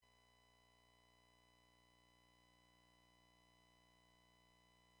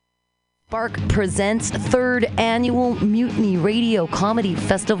Spark presents third annual Mutiny Radio Comedy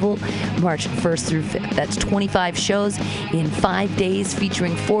Festival, March 1st through 5th. That's 25 shows in 5 days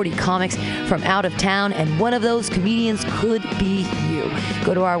featuring 40 comics from out of town, and one of those comedians could be you.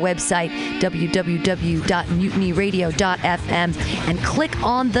 Go to our website, www.mutinyradio.fm, and click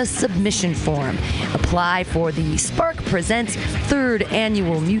on the submission form. Apply for the Spark Presents third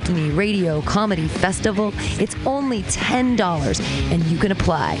annual Mutiny Radio Comedy Festival. It's only $10, and you can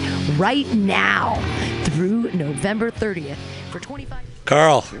apply right now through November 30th for 25.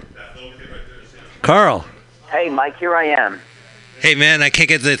 Carl. Hey, Mike, here I am. Hey, man, I can't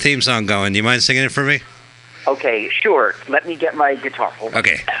get the theme song going. Do you mind singing it for me? Okay, sure. Let me get my guitar. Hold on.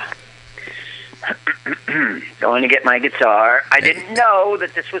 Okay. Going to get my guitar. I didn't know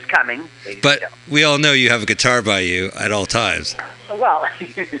that this was coming. But we all know you have a guitar by you at all times. Well,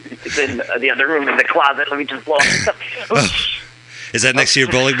 it's in the other room in the closet. Let me just blow it. Oh. Is that next to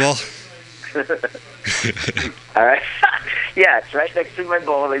your bowling ball? All right. Yeah, it's right next to my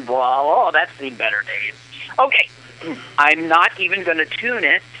bowling ball. Oh, that's seen better days. Okay. I'm not even going to tune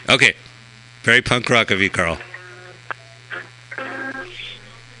it. Okay. Very punk rock of you, Carl.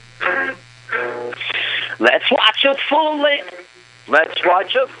 Let's watch a full-length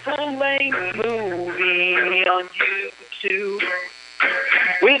movie on YouTube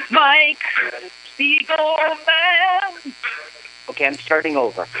with Mike Spiegelman. Okay, I'm starting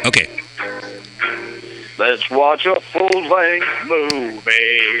over. Okay. Let's watch a full-length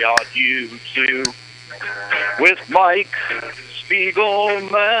movie on YouTube with Mike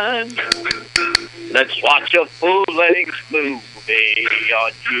Spiegelman. Let's watch a full-length movie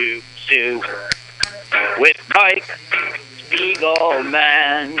on YouTube with Mike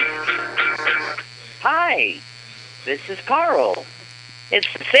Spiegelman. Hi, this is Carl. It's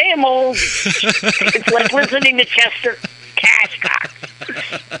the same old. It's like listening to Chester Cashcock.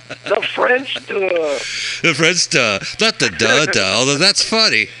 The French duh. The French duh. Not the duh, although that's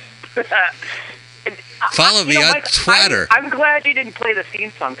funny. Follow me on Twitter. I'm glad you didn't play the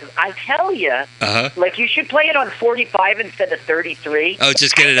theme song, because I tell you, like, you should play it on 45 instead of 33. Oh,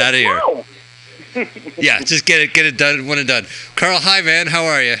 just get it out of here. No. Yeah, just get it done, one and done. Carl, hi, man. How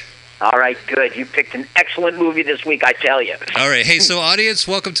are you? All right, good. You picked an excellent movie this week, I tell you. All right. Hey, so audience,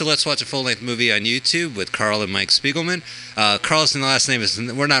 welcome to Let's Watch a Full-Length Movie on YouTube with Carl and Mike Spiegelman. Carl's last name is,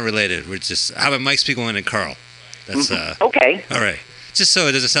 we're not related. We're just, how about Mike Spiegelman and Carl? That's, okay. All right. Just so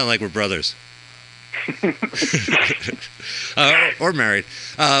it doesn't sound like we're brothers. Or married.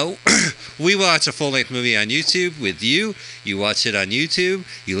 We watch a full-length movie on YouTube with you. You watch it on YouTube.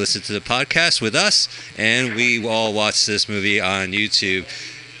 You listen to the podcast with us, and we all watch this movie on YouTube.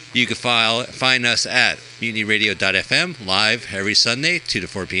 You can find us at MutinyRadio.fm live every Sunday, 2 to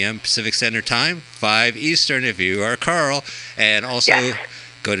 4 p.m. Pacific Standard Time, 5 Eastern if you are Carl, and also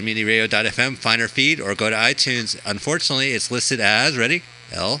go to MutinyRadio.fm, find our feed, or go to iTunes. Unfortunately, it's listed as, ready?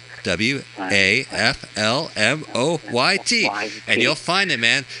 LWAFLMOYT. And you'll find it,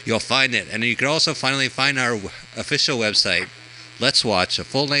 man. You'll find it. And you can also finally find our official website, Let's Watch a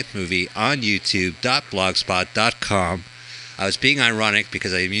Full-Length Movie on YouTube.blogspot.com. I was being ironic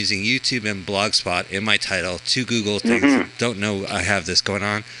because I'm using YouTube and Blogspot in my title. Two Google things. Don't know I have this going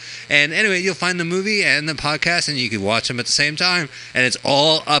on. And anyway, you'll find the movie and the podcast, and you can watch them at the same time. And it's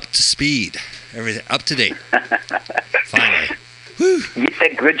all up to speed. Everything up to date. Finally. Whew. You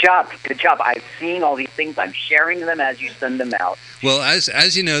said good job. Good job. I've seen all these things. I'm sharing them as you send them out. Well,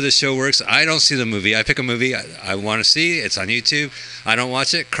 as you know, the show works. I don't see the movie. I pick a movie I want to see. It's on YouTube. I don't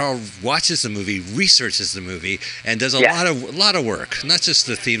watch it. Carl watches the movie, researches the movie, and does a lot of work. Not just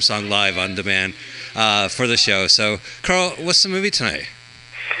the theme song live on demand for the show. So, Carl, what's the movie tonight?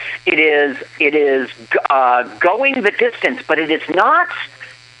 It is Going the Distance, but it is not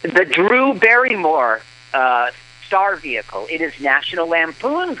the Drew Barrymore star vehicle. It is National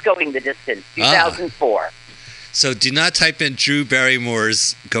Lampoon's Going the Distance, 2004. So do not type in Drew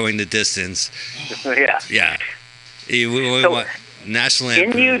Barrymore's Going the Distance. Yeah. We want National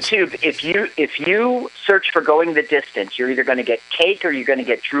Lampoon. In YouTube, if you search for Going the Distance, you're either going to get Cake or you're going to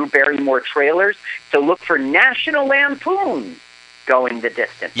get Drew Barrymore trailers. So look for National Lampoon Going the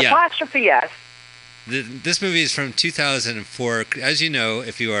Distance. Yeah. Apostrophe S. This movie is from 2004. As you know,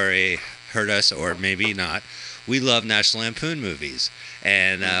 if you are heard us or maybe not, we love National Lampoon movies.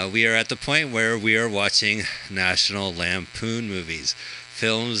 And we are at the point where we are watching National Lampoon movies.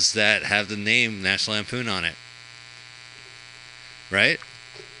 Films that have the name National Lampoon on it. Right?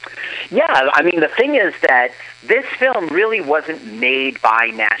 Yeah, I mean, the thing is that this film really wasn't made by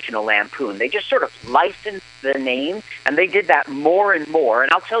National Lampoon. They just sort of licensed the name, and they did that more and more.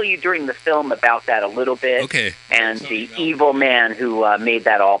 And I'll tell you during the film about that a little bit. Okay. And the evil man who made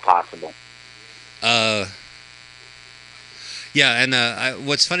that all possible. Yeah, and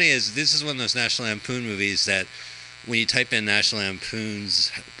what's funny is this is one of those National Lampoon movies that when you type in National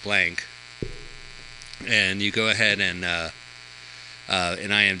Lampoon's blank, and you go ahead and in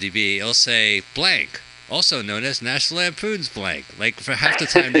IMDb, it'll say blank, also known as National Lampoon's blank. Like for half the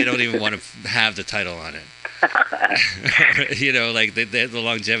time, they don't even want to have the title on it. You know, like the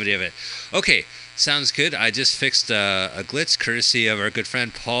longevity of it. Okay, sounds good. I just fixed a glitch courtesy of our good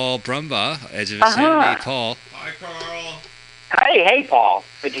friend Paul Brumbaugh, Edge of Insanity. Paul. Hi, Carl. Hey, Paul.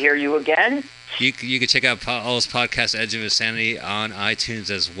 Good to hear you again. You can check out Paul's podcast, Edge of Insanity, on iTunes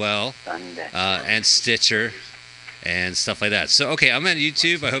as well, and Stitcher, and stuff like that. So, okay, I'm on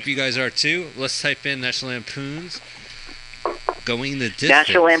YouTube. I hope you guys are too. Let's type in National Lampoon's Going the Distance.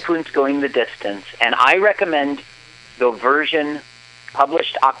 National Lampoon's Going the Distance. And I recommend the version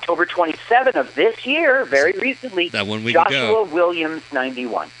published October 27 of this year, very recently. That 1 week Joshua ago. Williams,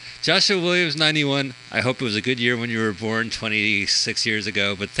 91. Joshua Williams, 91. I hope it was a good year when you were born 26 years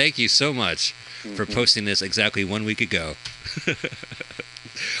ago, but thank you so much for posting this exactly 1 week ago.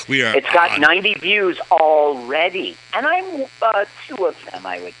 It's got 90 views already, and I'm 2 of them,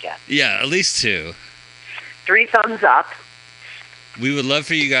 I would guess. Yeah, at least 2. 3 thumbs up. We would love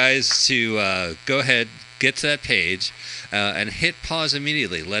for you guys to go ahead, get to that page, and hit pause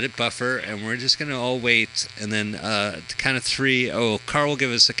immediately. Let it buffer, and we're just going to all wait. And then to count of 3, Carl will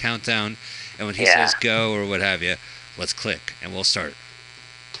give us a countdown, and when he says go or what have you, let's click, and we'll start.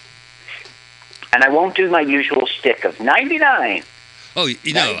 And I won't do my usual shtick of 99. Oh,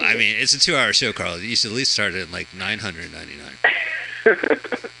 you know, I mean, it's a 2-hour show, Carl. You should at least start at like 999.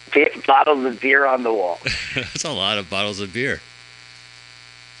 5 bottles of beer on the wall. That's a lot of bottles of beer.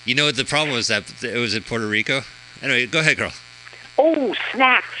 You know what the problem was? That it was in Puerto Rico? Anyway, go ahead, Carl. Oh,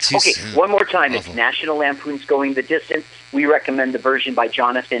 snacks. Okay, one more time. Awful. It's National Lampoon's Going the Distance. We recommend the version by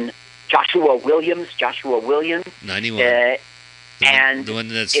Joshua Williams. 91. And the one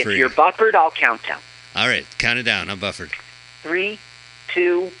that's if free. You're buffered, I'll count down. All right, count it down. I'm buffered. 3,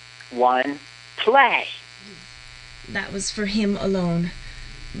 2, 1, play. That was for him alone.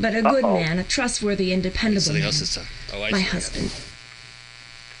 But a good man, a trustworthy, and dependable Something man. else this time. My husband.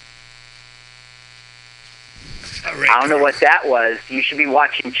 Right, I don't know what that was. You should be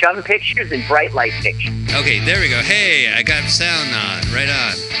watching Chum Pictures and Bright Light Pictures. Okay, there we go. Hey, I got sound on. Right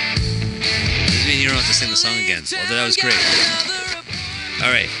on. Doesn't mean you don't have to sing the song again. Although that was great.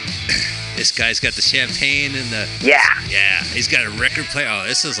 All right. This guy's got the champagne and the... Yeah. Yeah, he's got a record player. Oh,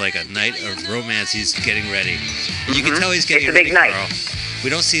 this is like a night of romance. He's getting ready. You can tell he's getting ready, It's a big night. Carl. We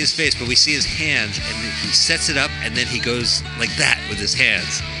don't see his face, but we see his hands, and he sets it up, and then he goes like that with his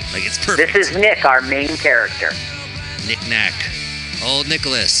hands. Like, it's perfect. This is Nick, our main character. Nick Nack. Old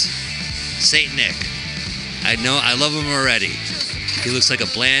Nicholas. Saint Nick. I know, I love him already. He looks like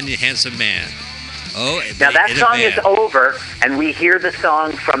a bland, handsome man. Oh, now that song is over, and we hear the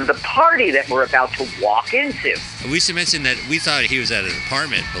song from the party that we're about to walk into. We should mention that we thought he was at an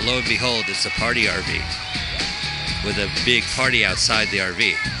apartment, but lo and behold, it's a party RV. With a big party outside the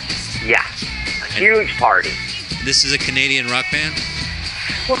RV. Yeah, a huge party. This is a Canadian rock band?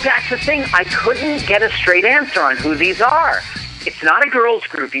 Well, that's the thing. I couldn't get a straight answer on who these are. It's not a girls'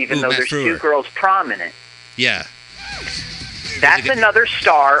 group, even though there's 2 girls prominent. Yeah. That's another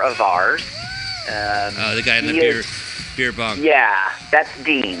star of ours. The guy in the beer bong. Yeah, that's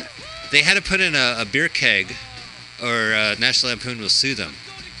Dean. They had to put in a beer keg, or National Lampoon will sue them.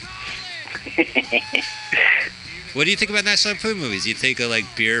 What do you think about National Lampoon movies? You think of like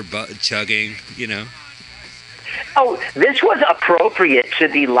beer chugging, you know? Oh, this was appropriate to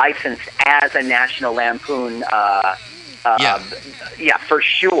be licensed as a National Lampoon. Yeah, for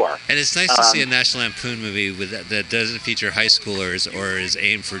sure. And it's nice to see a National Lampoon movie that doesn't feature high schoolers or is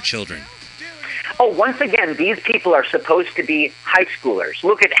aimed for children. Oh, once again, these people are supposed to be high schoolers.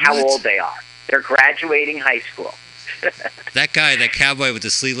 Look at how old they are. They're graduating high school. That guy, that cowboy with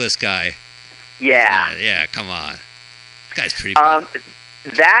the sleeveless guy. Yeah. Yeah, come on. That guy's pretty cool.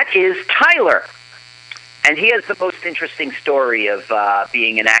 That is Tyler. And he has the most interesting story of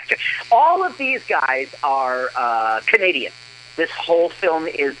being an actor. All of these guys are Canadian. This whole film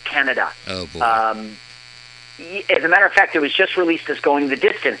is Canada. Oh, boy. As a matter of fact, it was just released as Going the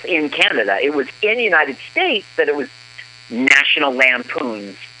Distance in Canada. It was in the United States that it was National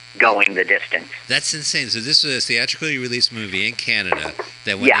Lampoon's Going the Distance. That's insane. So this was a theatrically released movie in Canada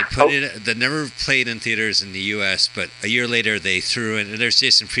that when they put it, that never played in theaters in the U.S., but a year later they threw in, and there's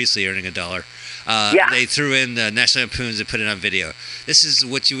Jason Priestley earning $1. They threw in the National Lampoons and put it on video. This is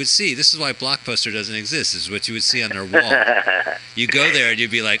what you would see. This is why Blockbuster doesn't exist. This is what you would see on their wall. You go there and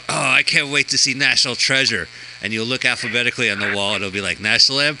you'd be like, oh, I can't wait to see National Treasure. And you'll look alphabetically on the wall and it'll be like,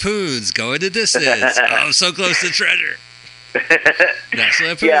 National Lampoons, Going the Distance. Oh, so close to Treasure. National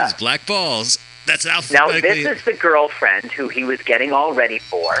Lampoons, Black Balls. That's alphabetically. Now, this is the girlfriend who he was getting all ready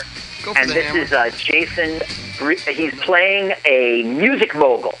for. And this is Jason. He's playing a music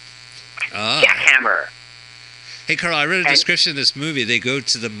mogul. Jackhammer. Hey, Carl, I read a description of this movie. They go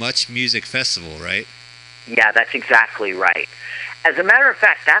to the Much Music Festival, right? Yeah, that's exactly right. As a matter of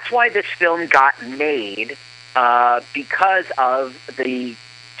fact, that's why this film got made, because of the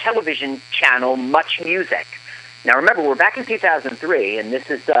television channel Much Music. Now, remember, we're back in 2003, and this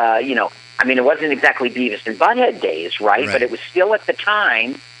is, it wasn't exactly Beavis and Butthead days, right? But it was still at the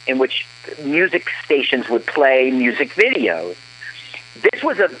time in which music stations would play music videos. This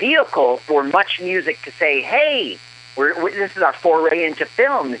was a vehicle for Much Music to say, hey, this is our foray into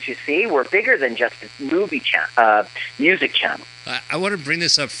film, as you see. We're bigger than just a music channel. I want to bring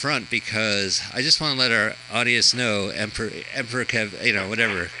this up front because I just want to let our audience know, Emperor Kev,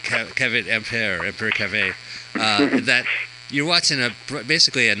 Kevin Emperor Kevin, that you're watching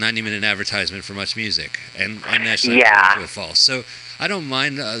basically a 90-minute advertisement for Much Music and National Treasure Falls. So I don't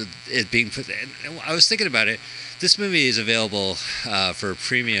mind it being put. I was thinking about it. This movie is available for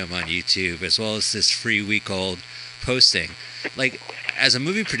premium on YouTube as well as this free week-old posting. Like, as a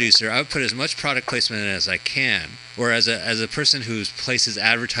movie producer, I would put as much product placement in as I can, or as a person who places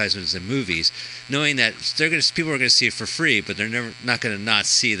advertisements in movies, knowing that people are going to see it for free, but they're not going to not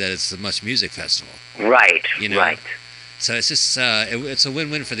see that it's the Much Music Festival. Right. Right. So it's just it's a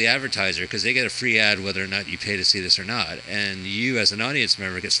win-win for the advertiser because they get a free ad whether or not you pay to see this or not, and you as an audience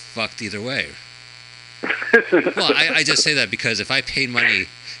member gets fucked either way. Well, I just say that because if I paid money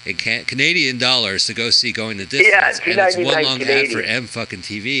in Canadian dollars to go see Going the Distance, and it's one long ad for fucking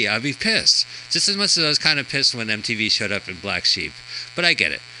TV, I'd be pissed. Just as much as I was kind of pissed when MTV showed up in Black Sheep. But I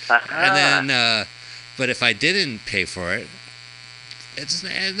get it. And then, but if I didn't pay for it, it's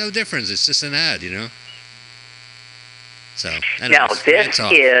no difference. It's just an ad, you know? So, anyways, now, this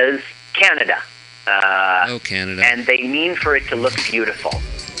is Canada. Canada. And they mean for it to look beautiful.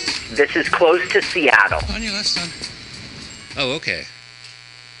 This is close to Seattle. On your left, son. Oh, okay.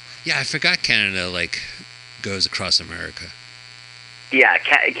 Yeah, I forgot Canada, goes across America. Yeah,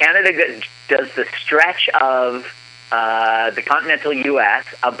 Canada does the stretch of the continental U.S.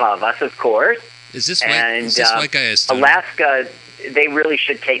 above us, of course. Is this white guy is Alaska, they really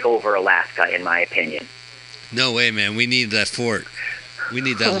should take over Alaska, in my opinion. No way, man. We need that fort. We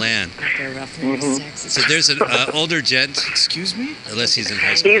need that land. So there's an older gent. Excuse me? Unless he's in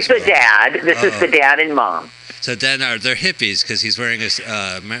high school. He's the dad. This is the dad and mom. So then they're hippies because he's wearing a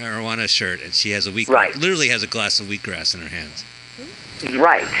marijuana shirt and she has literally has a glass of wheatgrass in her hands.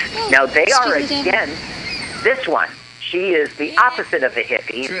 Right. Now they are against this one. She is the opposite of a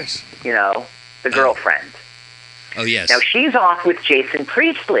hippie. Trish. The girlfriend. Oh, yes. Now she's off with Jason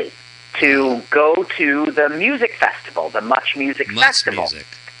Priestley to go to the music festival, the Much Music Festival. Music.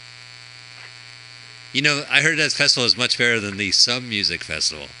 I heard that festival is much better than the Some Music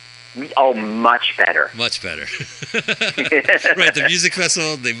Festival. Oh, much better. Much better. Right, the music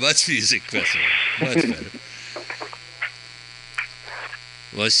festival, the Much Music Festival. Much better.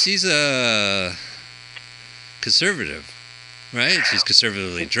 Well, she's a conservative, right? She's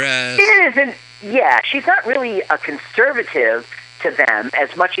conservatively dressed. She's not really a conservative to them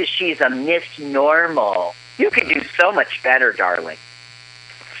as much as she's a Miss Normal. You could do so much better, darling.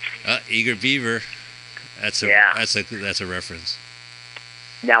 Eager Beaver. That's a reference.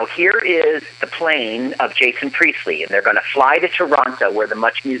 Now here is the plane of Jason Priestley, and they're going to fly to Toronto, where the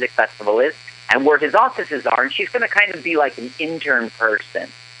Much Music Festival is, and where his offices are, and she's going to kind of be like an intern person.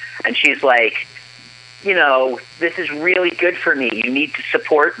 And she's like, this is really good for me. You need to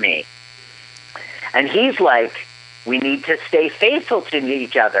support me. And he's like, we need to stay faithful to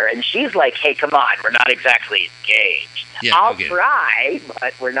each other. And she's like, hey, come on, we're not exactly engaged. Yeah, I'll try,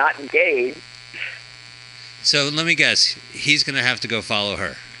 but we're not engaged. So let me guess, he's going to have to go follow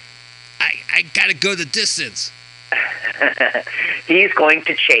her. I got to go the distance. He's going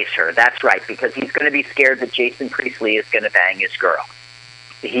to chase her, that's right, because he's going to be scared that Jason Priestley is going to bang his girl.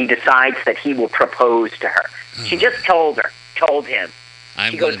 He decides that he will propose to her. She just told him.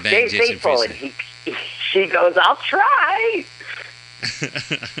 I'm going to bang Jason Priestley. And she goes, I'll try.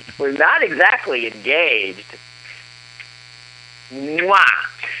 We're not exactly engaged. Mwah!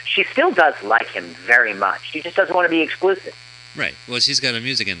 she still does like him very much. She just doesn't want to be exclusive. Right. Well, she's got a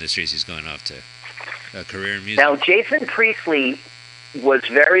music industry she's going off to. A career in music. Now, Jason Priestley was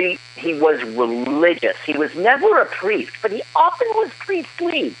religious. He was never a priest, but he often was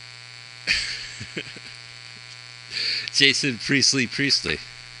priestly. Jason Priestley.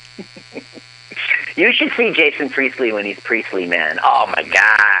 You should see Jason Priestley when he's Priestley, man. Oh, my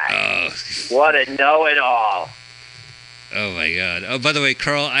God. Oh. What a know-it-all. Oh, my God. Oh, by the way,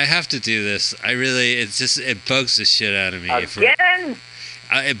 Carl, I have to do this. It bugs the shit out of me. Again?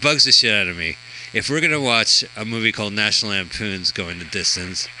 It bugs the shit out of me. If we're going to watch a movie called National Lampoon's Going the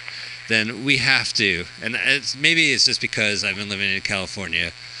Distance, then we have to. And maybe it's just because I've been living in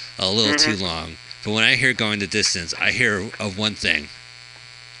California a little too long. But when I hear Going the Distance, I hear of one thing.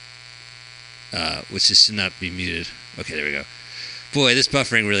 Which should not be muted. Okay, there we go. Boy, this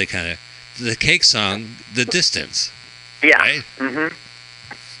buffering really kind of... The Cake song, The Distance. Yeah. Right?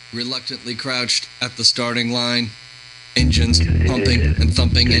 Mm-hmm. Reluctantly crouched at the starting line. Engines pumping and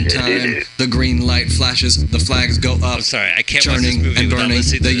thumping in time. The green light flashes, the flags go up. I'm sorry, I can't watch this churning movie and without burning.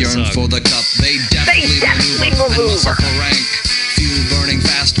 listening to They this yearn song. for the cup. They deftly maneuver and muscle for rank. Fuel burning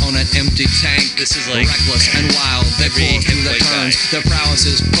fast on an empty tank. This is like reckless and wild. They every pour through the hip-white turns. guy. Their prowess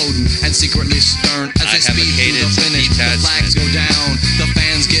is potent and secretly stern. As I they have a speed through the cadence of finish, the detachment. flags go down. The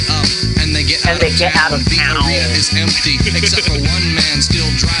fans get up and they get out of town. The arena is empty except for one man still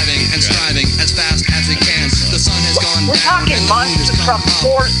driving and striving as fast as he can. The sun has gone We're down talking and the moon has monster come truck up.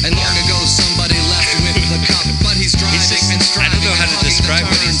 force. And long ago somebody left with the cup, but he's driving and striving. I don't know how to describe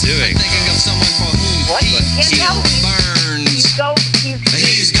what he's doing. And thinking of someone for whom What? he Can't still tell. burns. He's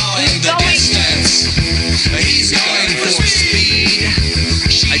going the distance. He's going for speed.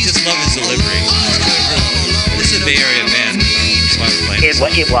 I just love his delivery. This is a Bay Area band. That's why we're playing It this.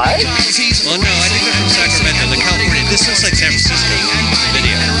 was? Well, no, I think they're from Sacramento, the California. This looks like San Francisco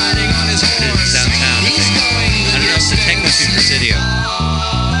video. It's downtown, I think. I don't know, it's the Techno Super video.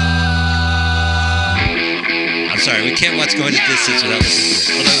 I'm sorry, we can't watch Going the Distance without listening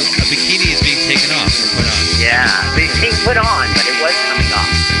to it. Although a bikini is being taken off or put on. Yeah, it's being put on, but it was coming off.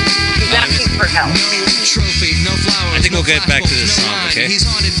 He's asking for help. No trophy, no flowers. I think we'll no get back to this flagpoles, no song, line. okay? He's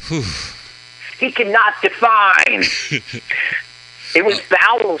haunted. Whew. He cannot define. It was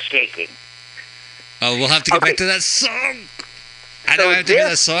bowel shaking. Oh, we'll have to get back to that song. I know I have to hear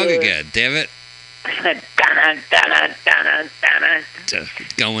that song again. Damn it.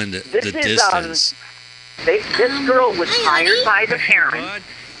 Going the distance. This girl was hired by the parents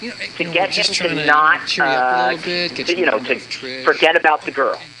to get him to not, to forget about the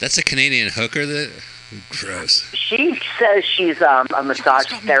girl. That's a Canadian hooker that... Gross. She says she's a massage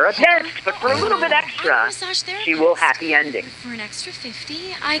therapist, but for a little bit extra, she will happy ending. For an extra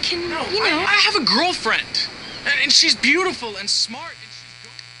 50, I can, I have a girlfriend, and she's beautiful and smart.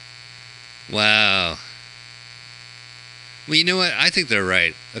 Wow. Well, you know what? I think they're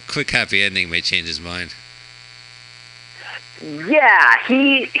right. A quick happy ending may change his mind. Yeah,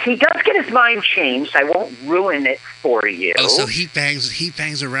 he does get his mind changed. I won't ruin it for you. Oh, so he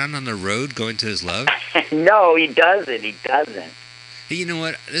bangs around on the road going to his love? No, he doesn't. He doesn't. Hey, you know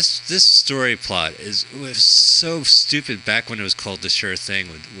what? This story plot was so stupid back when it was called The Sure Thing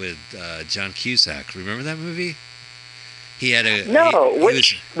with John Cusack. Remember that movie? He had a... No,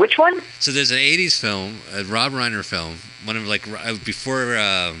 which one? So there's an 80s film, a Rob Reiner film, one of before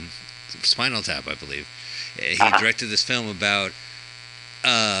Spinal Tap, I believe. He directed this film about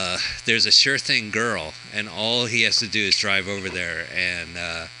there's a sure thing girl, and all he has to do is drive over there, and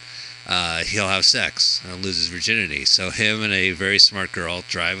he'll have sex and lose his virginity. So him and a very smart girl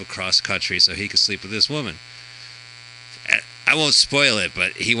drive across country so he can sleep with this woman. I won't spoil it,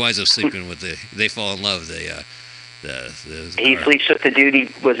 but he winds up sleeping with they fall in love. He sleeps with the dude he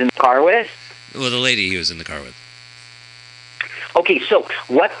was in the car with? Well, the lady he was in the car with. Okay, so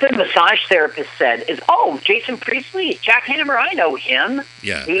what the massage therapist said is, Jason Priestley, Jack Hammer, I know him.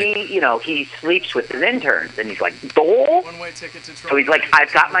 Yeah. He sleeps with his interns, and he's like, "Dole." One-way ticket to So he's like,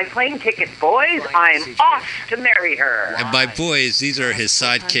 "I've got my plane tickets, boys. I'm off to marry her." And by boys, these are his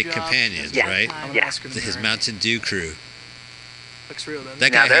sidekick companions, Yeah. right? Yeah. His Mountain Dew crew. Looks real, doesn't That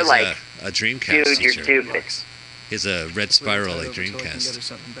it? guy they're has like, a Dreamcast "Dude, you're t-shirt. stupid." He has a red spiral like Until I can get her Dreamcast.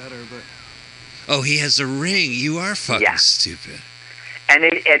 something better, but Oh, he has a ring. You are fucking Yeah. stupid. And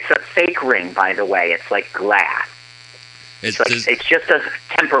it's a fake ring, by the way. It's like glass. It's just a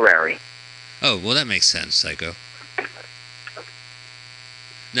temporary. Oh, well, that makes sense, Psycho.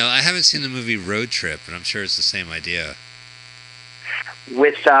 No, I haven't seen the movie Road Trip, but I'm sure it's the same idea.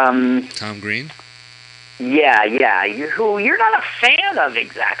 With Tom Green? yeah, you're not a fan of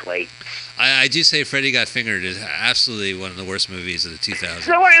exactly. I do say Freddy Got Fingered is absolutely one of the worst movies of the 2000s.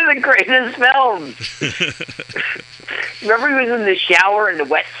 So one of the greatest films. Remember he was in the shower in the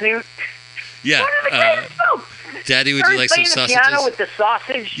wetsuit? Yeah. One of the greatest films. Daddy, would you like some sausages? The piano with the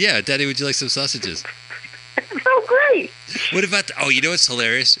sausage. Yeah, Daddy, would you like some sausages? It's so great. What about... Oh, you know what's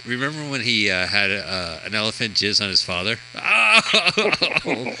hilarious? Remember when he had an elephant jizz on his father? Oh!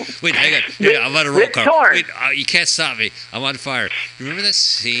 Wait, hang on. I'm on a roll car. Wait, you can't stop me. I'm on fire. Remember that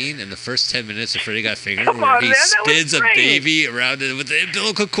scene in the first 10 minutes of Freddy Got Fingered where he spins a baby around with the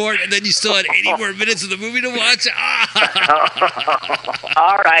umbilical cord, and then you still had 80 more minutes of the movie to watch?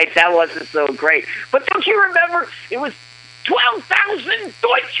 All right, that wasn't so great. But don't you remember? It was 12,000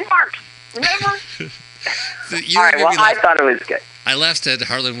 Deutschmarks. Remember? All right, well, I thought it was good. I laughed at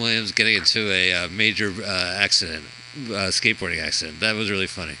Harlan Williams getting into a major accident, skateboarding accident. That was really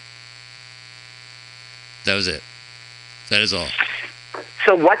funny. That was it. That is all.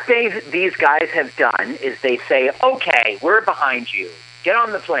 So what these guys have done is they say, okay, we're behind you. Get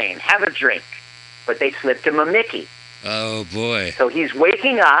on the plane. Have a drink. But they slipped him a Mickey. Oh, boy. So he's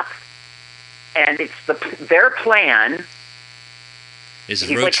waking up, and it's their plan. He's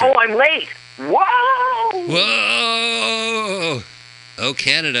like, oh, I'm late. Whoa! Whoa! Oh,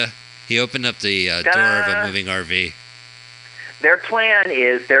 Canada. He opened up the door of a moving RV. Their plan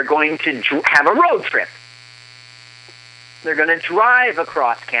is they're going to have a road trip. They're going to drive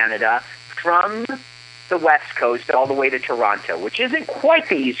across Canada from the West Coast all the way to Toronto, which isn't quite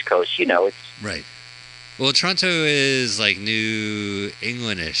the East Coast. You know, it's... Right. Well, Toronto is like New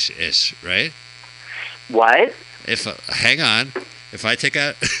Englandish-ish, right? What? Hang on. If I take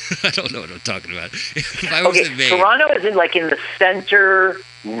out... I don't know what I'm talking about. If I was in Maine... Toronto is in the center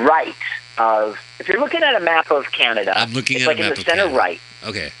right of... If you're looking at a map of Canada, I'm looking it's at a map in the center right.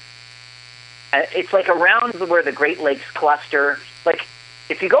 Okay. It's like around where the Great Lakes cluster. Like,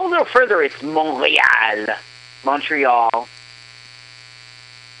 if you go a little further, it's Montreal.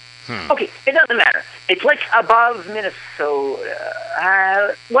 Okay, it doesn't matter. It's like above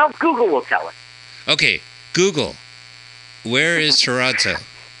Minnesota. Well, Google will tell us. Okay, Google. Where is Toronto?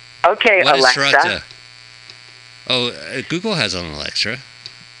 Okay, what Alexa. Is Toronto? Oh, Google has an Alexa.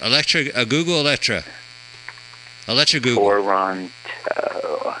 Google Electra. Electra Google. Toronto.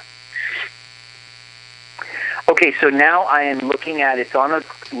 Okay, so now I am looking at it's on a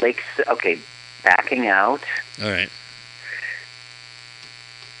lake. Okay, backing out. All right.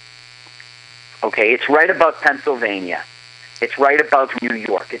 Okay, it's right above Pennsylvania. It's right above New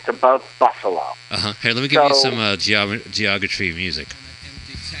York. It's above Buffalo. Here, let me give you some geography music.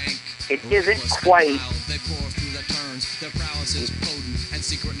 It isn't quite.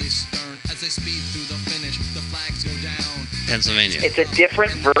 Pennsylvania. It's a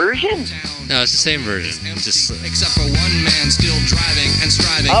different version? No, it's the same version. Just except for one man still driving and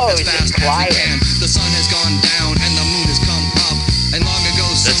striving as fast as he can. The sun has gone down and the moon has come up. And long ago,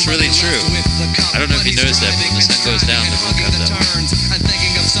 that's really true. I don't know if you noticed that, but when the sun goes down, the moon comes up.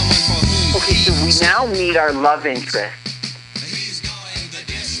 Okay, so we now meet our love interest.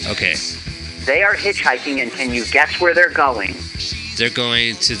 Okay. They are hitchhiking, and can you guess where they're going? They're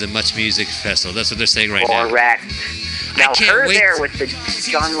going to the Much Music Festival. That's what they're saying right now. Correct. Now, her there with the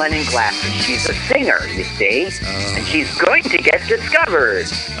John Lennon glasses, she's a singer, you see, and she's going to get discovered.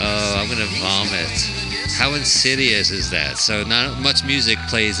 Oh, I'm going to vomit. How insidious is that? So not much music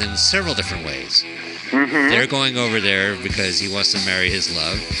plays in several different ways. Mm-hmm. They're going over there because he wants to marry his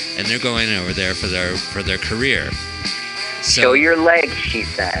love, and they're going over there for their career. So, show your legs, she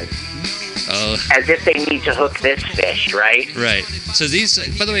says. Oh. As if they need to hook this fish, right? Right. So these,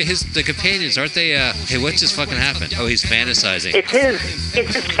 by the way, the companions, aren't they, hey, what just fucking happened? Oh, he's fantasizing. It's his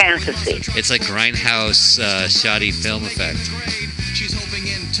fantasy. It's like Grindhouse, shoddy film effect.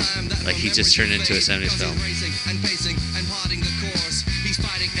 Like he just turned into a 70s film.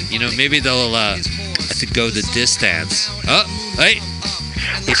 You know, maybe they'll, I think, go the distance. Oh, hey!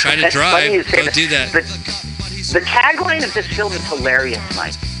 He's trying to drive. Don't do that. The tagline of this film is hilarious,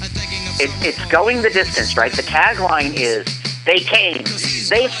 Mike. It's going the distance, right? The tagline is, they came,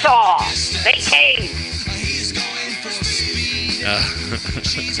 they saw, they came.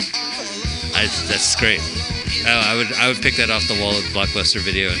 That's great. I would pick that off the wall of Blockbuster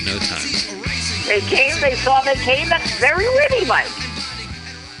Video in no time. They came, they saw, they came. That's very witty, Mike.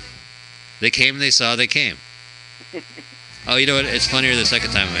 They came, they saw, they came. Oh, you know what? It's funnier the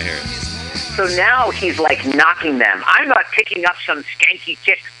second time I hear it. So now he's like knocking them. I'm not picking up some skanky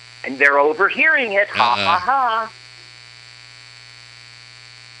chick. And they're overhearing it. Ha, ha, ha.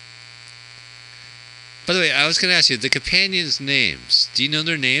 By the way, I was going to ask you, the companions' names. Do you know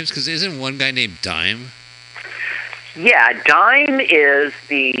their names? Because isn't one guy named Dime? Yeah, Dime is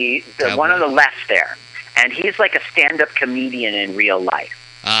the one on the left there, and he's like a stand-up comedian in real life.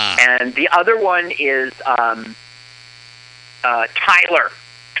 And the other one is Tyler.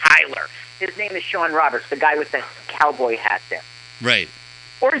 His name is Sean Roberts, the guy with the cowboy hat there. Right.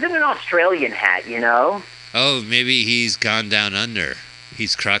 Or is it an Australian hat, you know? Oh, maybe he's gone down under.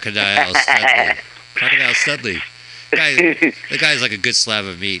 He's Crocodile Studley. Crocodile Studley. The guy's like a good slab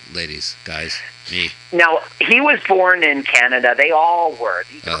of meat, ladies, guys. Me. Now, he was born in Canada. They all were.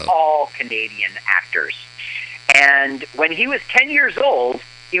 These are all Canadian actors. And when he was 10 years old,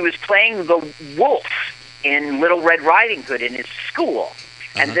 he was playing the wolf in Little Red Riding Hood in his school.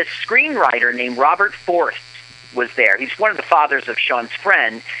 And this screenwriter named Robert Forst was there. He's one of the fathers of Sean's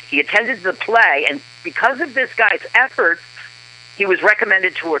friend. He attended the play, and because of this guy's efforts, he was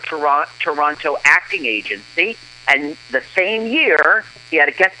recommended to a Toronto acting agency. And the same year, he had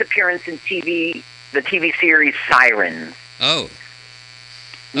a guest appearance in the TV series Sirens. Oh.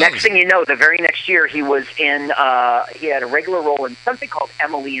 Next thing you know, the very next year, he was he had a regular role in something called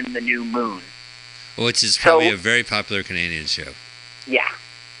Emily and the New Moon. Which is probably a very popular Canadian show. Yeah.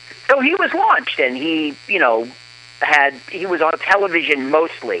 So he was launched, and he was on television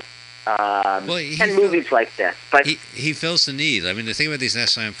mostly, and movies like this. But he fills the need. I mean, the thing about these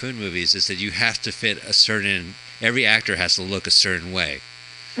National Lampoon movies is that you have to fit every actor has to look a certain way,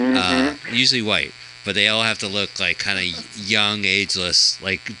 usually white, but they all have to look like kind of young, ageless,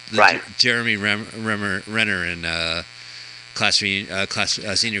 like Jeremy Renner in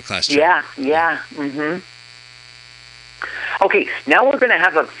senior class. Yeah. Mm-hmm. Okay, now we're going to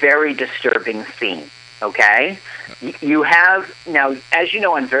have a very disturbing scene, okay? You have, now, as you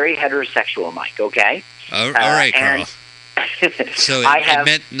know, I'm very heterosexual, Mike, okay? All right, Carl. So it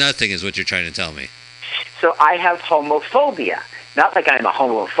meant nothing is what you're trying to tell me. So I have homophobia. Not like I'm a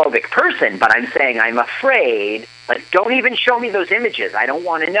homophobic person, but I'm saying I'm afraid. Like, don't even show me those images. I don't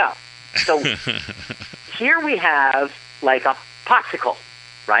want to know. So here we have, like, a popsicle.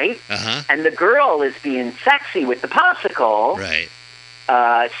 Right? And the girl is being sexy with the popsicle, right?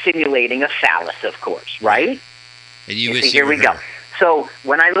 Simulating a phallus, of course, right? And you wish see, here we go. So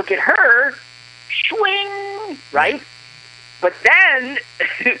when I look at her, swing, right? But then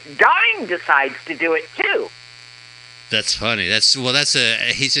Dime decides to do it too. That's funny.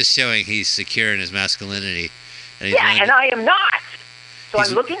 He's just showing he's secure in his masculinity. And and I am not. So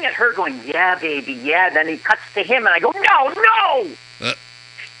I'm looking at her, going, "Yeah, baby, yeah." Then he cuts to him, and I go, "No."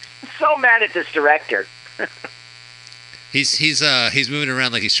 So mad at this director. He's moving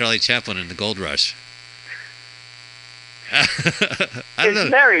around like he's Charlie Chaplin in The Gold Rush. I don't know. It's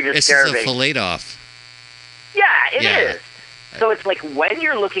very disturbing. It's a fillet off. Yeah, it is. So it's like when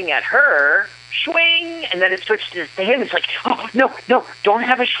you're looking at her, swing, and then it switches to him. It's like, oh no, don't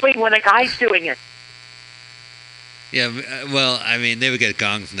have a swing when a guy's doing it. Yeah, well, I mean, they would get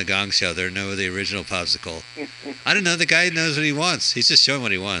Gong from the Gong Show. They're the original popsicle. I don't know. The guy knows what he wants. He's just showing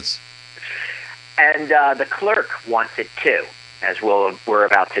what he wants. And the clerk wants it too, as we're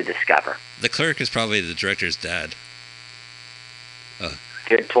about to discover. The clerk is probably the director's dad. Oh.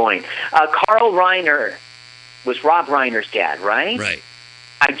 Good point. Carl Reiner was Rob Reiner's dad, right? Right.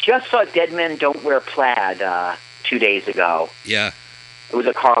 I just saw Dead Men Don't Wear Plaid 2 days ago. Yeah. It was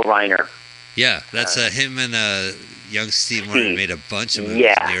a Carl Reiner. Yeah, that's him and young Steve Martin made a bunch of movies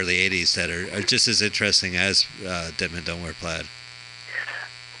in the early 80s that are just as interesting as Dead Men Don't Wear Plaid.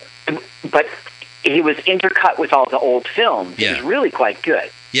 But he was intercut with all the old films. Yeah. It was really quite good.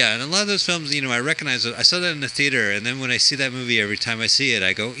 Yeah, and a lot of those films, I recognize it. I saw that in the theater, and then when I see that movie, every time I see it,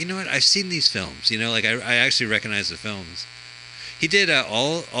 I go, you know what? I've seen these films. I actually recognize the films. He did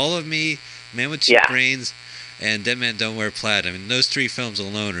All of Me, Man with Cheap Brains, and Dead Man Don't Wear Plaid. I mean, those three films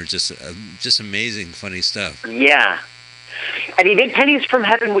alone are just amazing, funny stuff. Yeah. And he did Pennies from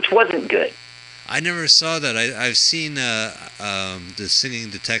Heaven, which wasn't good. I never saw that. I've seen The Singing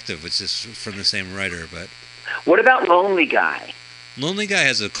Detective, which is from the same writer. But what about Lonely Guy? Lonely Guy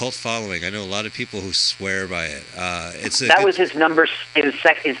has a cult following. I know a lot of people who swear by it. That was his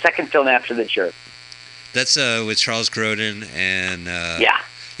his second film after The Jerk. That's with Charles Grodin and...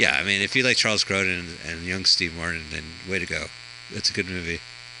 Yeah, I mean, if you like Charles Grodin and young Steve Martin, then way to go. It's a good movie.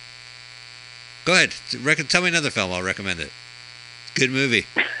 Go ahead. Tell me another film. I'll recommend it. Good movie.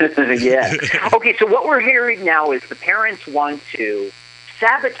 Yeah. Okay, so what we're hearing now is the parents want to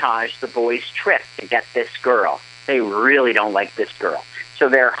sabotage the boys' trip to get this girl. They really don't like this girl. So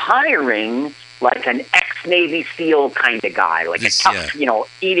they're hiring like an ex-Navy SEAL kind of guy, like a tough,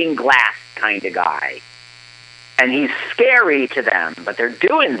 eating glass kind of guy. And he's scary to them, but they're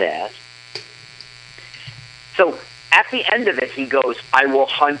doing this. So at the end of it, he goes, "I will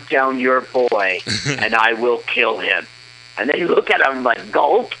hunt down your boy, and I will kill him." And then you look at him like,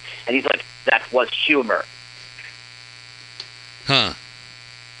 gulp, and he's like, "That was humor." Huh.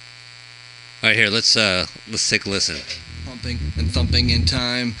 All right, here, let's take a listen. Pumping and thumping in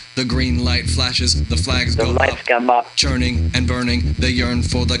time. The green light flashes, the flags The go lights up. come up. Churning and burning, they yearn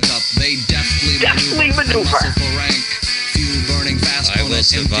for the cup. They deftly maneuver. Muscle for rank. Fuel burning fast I on will an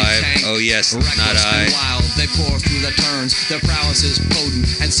empty survive. tank. Oh, yes, Reckless not I. and wild, they pour through the turns. Their prowess is potent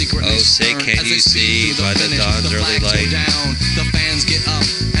and secretly Oh, say, stern. can As you they speed see through by the finish, dawn's early flags go light? down. The fans get up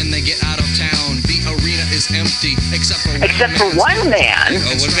and they get out of town. The arena is empty except for one man.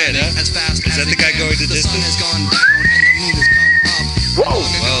 Oh, one man, huh? As fast Is that the guy going the the sun distance? has gone down and the moon has come up. Whoa!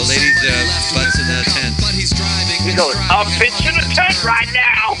 Well, ladies, butts in the tent. But he's driving. He goes, "I'll pitch in a tent right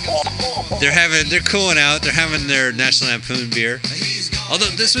now." They're cooling out. They're having their National Lampoon beer.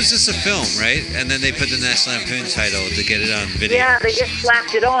 Although this was just a film, right? And then they put the National Lampoon title to get it on video. Yeah, they just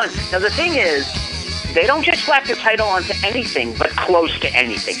slapped it on. Now, the thing is, they don't just slap the title onto anything, but close to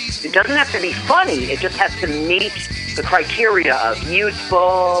anything. It doesn't have to be funny. It just has to meet the criteria of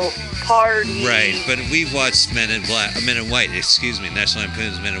youthful, party. Right, but we watched Men in White, National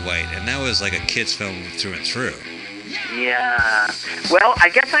Lampoon's Men in White, and that was like a kid's film through and through. Yeah. Well, I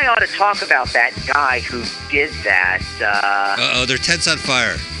guess I ought to talk about that guy who did that. Uh-oh, their tent's on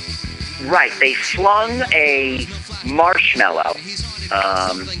fire. Right, they slung a marshmallow.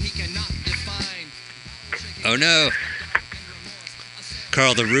 Oh no,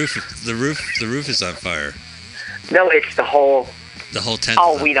 Carl, the roof is on fire. No, it's the whole tent.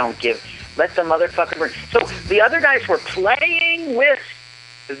 Oh, we don't give. Let the motherfucker burn. So the other guys were playing with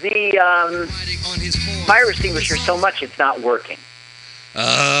the fire extinguisher so much it's not working.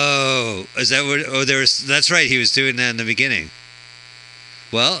 Oh, is that what? Oh, that's right. He was doing that in the beginning.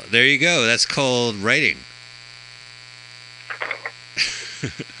 Well, there you go. That's called writing.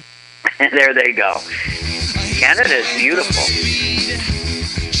 There they go. Canada is beautiful.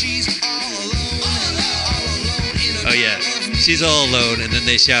 Oh yeah, she's all alone, and then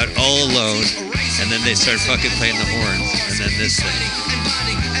they shout "all alone," and then they start fucking playing the horns, and then this thing.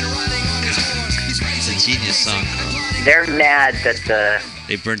 It's a genius song, Carl. They're mad that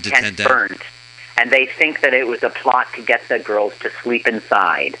they burned the tent tent down. burned, and they think that it was a plot to get the girls to sleep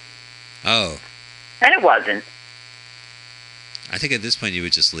inside. Oh. And it wasn't. I think at this point you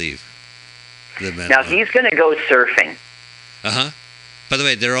would just leave. Now he's going to go surfing. Uh-huh. By the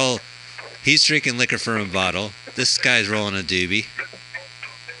way, he's drinking liquor from a bottle. This guy's rolling a doobie.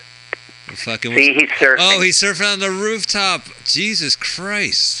 See, he's surfing. Oh, he's surfing on the rooftop. Jesus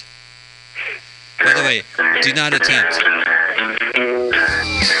Christ. By the way, do not attempt.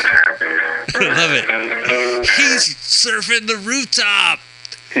 I love it. He's surfing the rooftop.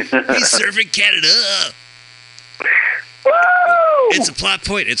 He's surfing Canada. Woo! It's a plot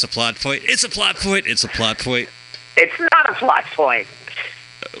point. It's a plot point. It's a plot point. It's a plot point. It's not a plot point.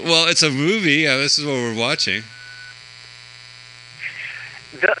 Well, it's a movie. This is what we're watching.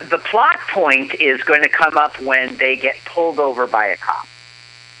 The plot point is going to come up when they get pulled over by a cop.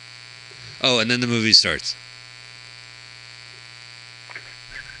 Oh, and then the movie starts.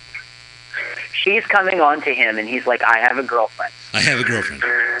 She's coming on to him, and he's like, "I have a girlfriend." I have a girlfriend.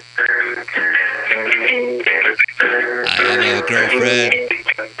 I have a girlfriend.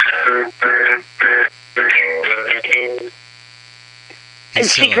 And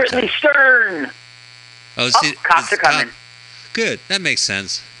so secretly stern. Oh, see, cops are coming. Good. That makes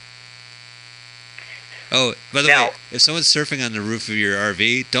sense. Oh, by the way, if someone's surfing on the roof of your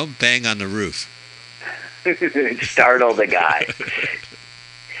RV, don't bang on the roof. Startle the guy.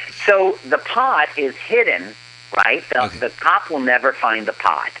 So the pot is hidden, right? The cop will never find the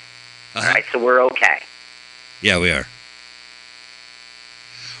pot. Right? So we're okay. Yeah, we are.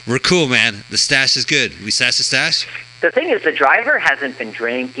 We're cool, man. The stash is good. We stashed the stash? The thing is, the driver hasn't been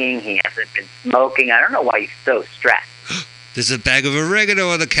drinking. He hasn't been smoking. I don't know why he's so stressed. There's a bag of oregano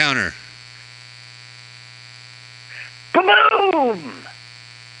on the counter. Boom!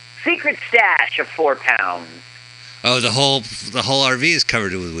 Secret stash of 4 pounds. Oh, the whole RV is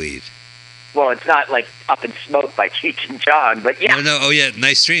covered with weed. Well, it's not like up in smoke by Cheech and Chong, but yeah. Oh, no. Oh, yeah.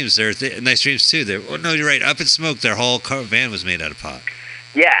 Nice Dreams. Nice Dreams, too. Oh, no, you're right. Up in Smoke, their whole van was made out of pot.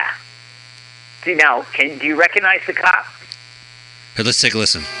 Yeah. See, now, do you recognize the cop? Here, let's take a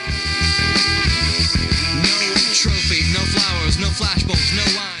listen. No trophy, no flowers, no flashbulbs, no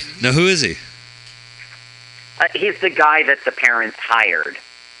wine. Now, who is he? He's the guy that the parents hired.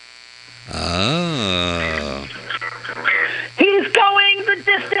 Oh. He's going the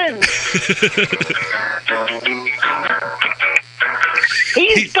distance.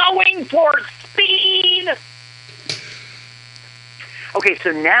 He's going for speed. Okay,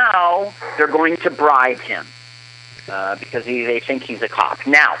 so now they're going to bribe him because they think he's a cop.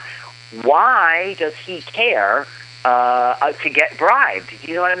 Now, why does he care to get bribed? Do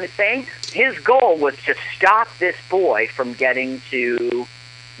you know what I'm saying? His goal was to stop this boy from getting to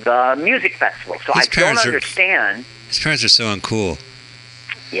the music festival. So I don't understand. His parents are so uncool.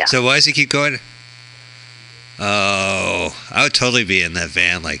 Yeah. So why does he keep going? Oh, I would totally be in that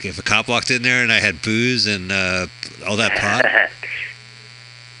van. Like, if a cop walked in there and I had booze and all that pot.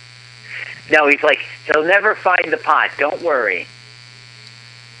 No, he's like, he'll never find the pot. Don't worry.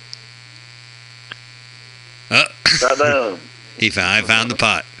 Boom. I found the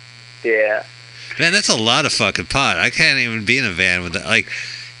pot. Yeah. Man, that's a lot of fucking pot. I can't even be in a van with that. Like,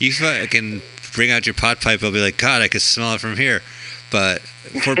 you fucking bring out your pot pipe, I'll be like, God, I could smell it from here. But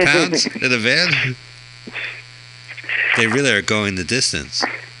 4 pounds in a van? They really are going the distance.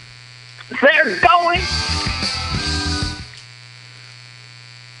 They're going.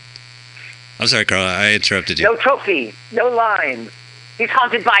 I'm sorry, Carla. I interrupted you. No trophy. No lines. He's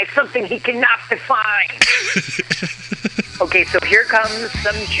haunted by something he cannot define. Okay, so here comes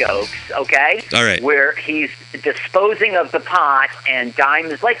some jokes, okay? All right. Where he's disposing of the pot, and Dime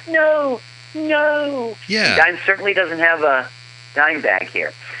is like, no. Yeah. And Dime certainly doesn't have a dime bag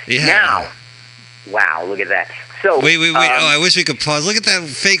here. Yeah. Now, wow, look at that. So wait. I wish we could pause. Look at that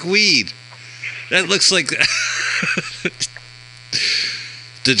fake weed. That looks like...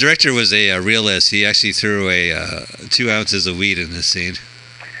 The director was a realist. He actually threw 2 ounces of weed in this scene.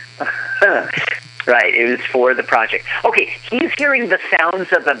 Right, it was for the project. Okay, he's hearing the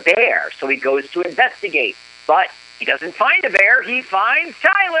sounds of a bear, so he goes to investigate. But he doesn't find a bear. He finds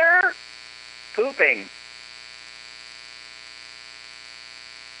Tyler pooping.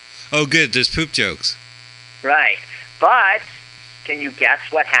 Oh, good. There's poop jokes. Right. But can you guess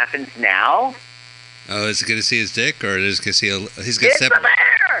what happens now? Oh, is he going to see his dick, or is he going to see he's going to It's step? a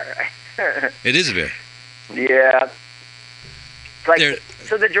bear! It is a bear. Yeah. It's like,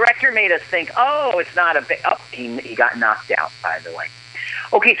 so the director made us think, oh, it's not a bear. Oh, he got knocked out, by the way.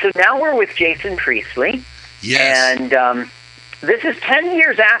 Okay, so now we're with Jason Priestley. Yes. And this is 10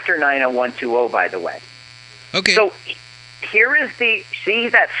 years after 90120, by the way. Okay. So here is see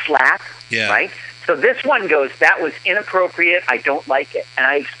that slap? Yeah. Right? So this one goes, that was inappropriate, I don't like it. And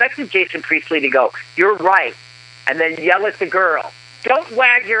I expected Jason Priestley to go, you're right, and then yell at the girl, don't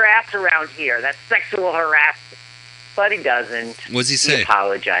wag your ass around here, that's sexual harassment. But he doesn't. What's he say? He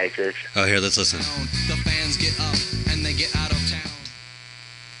apologizes. Oh, here, let's listen. The fans get up and they get out of town.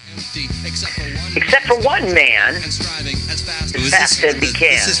 Empty, except for one man, and striving as fast as he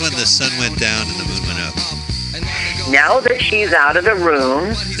can. This is when the sun went down and the moon went up. Now that she's out of the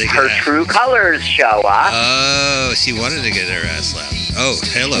room, her true colors show up. Oh, she wanted to get her ass slapped. Oh,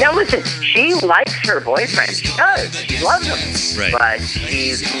 hello. Now listen, she likes her boyfriend. She does. She loves him. Right. But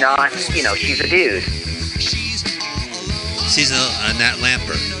she's not, she's a dude. She's a Nat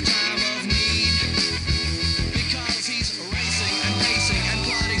Lamper.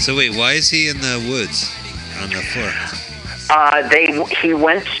 So wait, why is he in the woods on the floor? He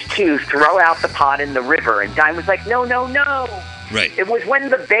went to throw out the pot in the river, and Dime was like, no. Right. It was when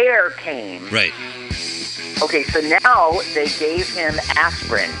the bear came. Right. Okay, so now they gave him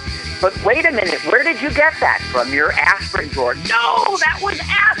aspirin. But wait a minute, where did you get that from? Your aspirin drawer? No, that was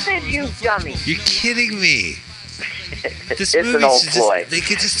acid, you dummy. You're kidding me. It's an old ploy. They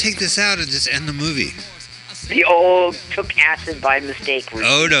could just take this out and just end the movie. The old took acid by mistake routine.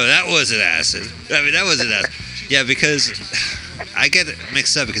 Oh, no, that wasn't acid. I mean, that wasn't acid. Yeah, because I get it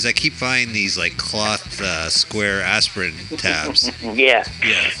mixed up because I keep buying these like cloth square asprin tabs. Yeah.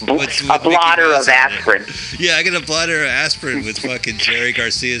 With a blotter of aspirin. Yeah, I get a blotter of aspirin with fucking Jerry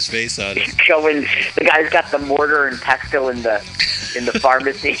Garcia's face on it. Showing the guy's got the mortar and pestle in the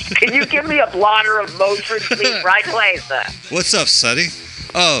pharmacy. Can you give me a blotter of Motrin, please? Right place. What's up, Sonny?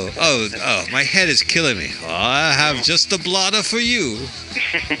 Oh, my head is killing me. Oh, I have just a blotter for you.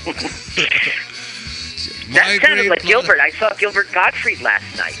 That sounded like Gilbert. I saw Gilbert Gottfried last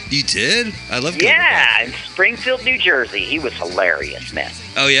night. You did? I love Gilbert. Yeah, in Springfield, New Jersey. He was hilarious, man.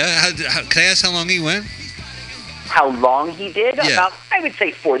 Oh, yeah? Can I ask how long he went? How long he did? Yeah. About, I would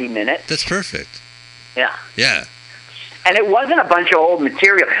say, 40 minutes. That's perfect. Yeah. Yeah. And it wasn't a bunch of old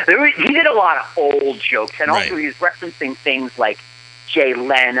material. He did a lot of old jokes, and also he was referencing things like Jay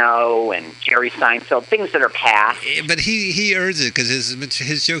Leno and Jerry Seinfeld, things that are past. But he earns it because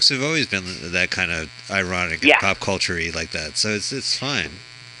his jokes have always been that kind of ironic, pop culture-y like that. So it's fine.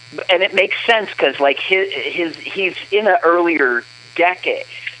 And it makes sense because like he's in an earlier decade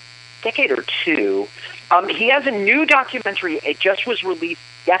or two. He has a new documentary. It just was released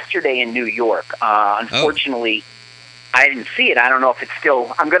yesterday in New York. Unfortunately, I didn't see it. I don't know if it's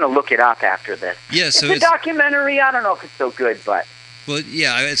still... I'm going to look it up after this. Yeah, so it's a documentary. I don't know if it's so good, but... Well,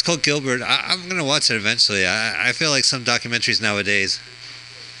 yeah, it's called Gilbert. I'm going to watch it eventually. I feel like some documentaries nowadays...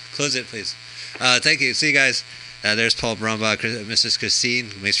 Close it, please. Thank you. See you guys. There's Paul Brombach, Mrs. Christine.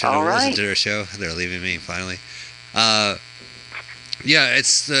 Make sure to listen to their show. They're leaving me, finally. Yeah,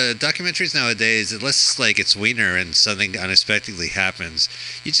 it's the documentaries nowadays. Unless like it's Wiener and something unexpectedly happens,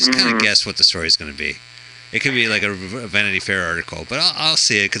 you just kind of guess what the story's going to be. It could be like a Vanity Fair article, but I'll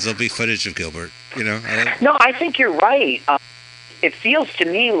see it because there'll be footage of Gilbert. You know. No, I think you're right. It feels to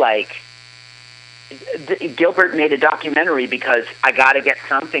me like Gilbert made a documentary because I got to get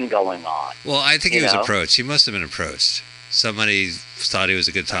something going on. Well, I think he was approached. He must have been approached. Somebody thought he was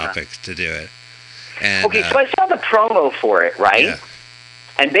a good topic to do it. And, okay, so I saw the promo for it, right? Yeah.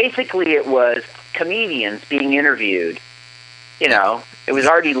 And basically it was comedians being interviewed. You know, it was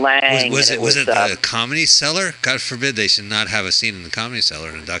Artie Lang. Was it the Comedy Cellar? God forbid they should not have a scene in the Comedy Cellar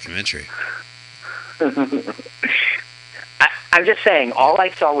in a documentary. I'm just saying, all I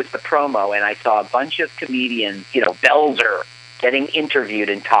saw was the promo, and I saw a bunch of comedians, you know, Belzer, getting interviewed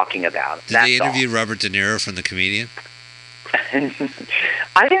and talking about it. Did they interview Robert De Niro from The Comedian?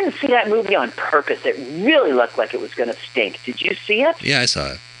 I didn't see that movie on purpose. It really looked like it was going to stink. Did you see it? Yeah, I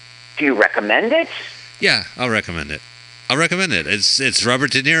saw it. Do you recommend it? Yeah, I'll recommend it. It's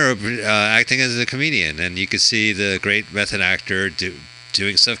Robert De Niro acting as a comedian, and you could see the great method actor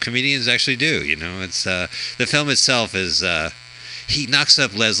doing stuff comedians actually do. You know, it's the film itself is he knocks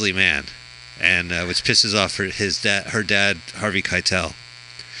up Leslie Mann, and which pisses off her dad Harvey Keitel.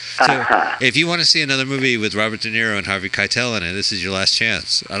 So if you want to see another movie with Robert De Niro and Harvey Keitel in it, this is your last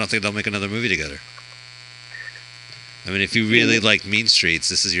chance. I don't think they'll make another movie together. I mean, if you really like Mean Streets,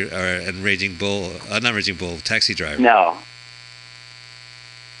 this is your and Raging Bull, not Raging Bull, Taxi Driver. No.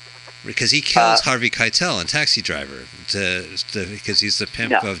 Because he kills Harvey Keitel in Taxi Driver because he's the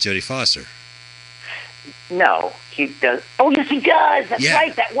pimp of Jodie Foster. No, he does. Oh, yes, he does. That's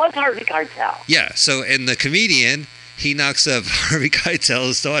right. That was Harvey Keitel. Yeah. So in The Comedian, he knocks up Harvey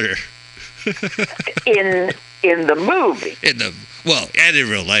Keitel's daughter. in the movie. And in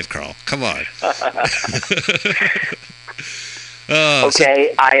real life, Carl. Come on.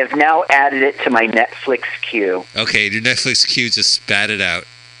 Okay, I have now added it to my Netflix queue. Okay, your Netflix queue just spat it out.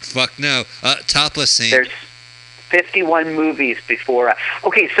 Fuck no. Topless scene. There's 51 movies before.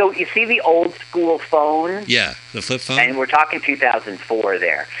 Okay, so you see the old school phone? Yeah, the flip phone? And we're talking 2004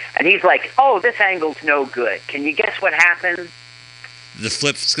 there. And he's like, oh, this angle's no good. Can you guess what happens? The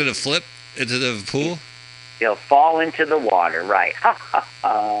flip's going to flip into the pool? He'll fall into the water, right.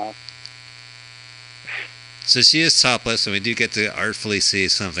 So she is topless, and we do get to artfully see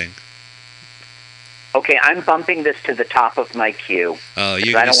something. Okay, I'm bumping this to the top of my queue. Oh,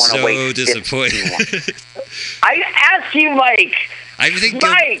 you're going to be so disappointed. I asked you, Mike. I think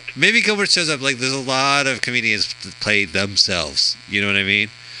maybe Gilbert shows up. Like, there's a lot of comedians that play themselves. You know what I mean?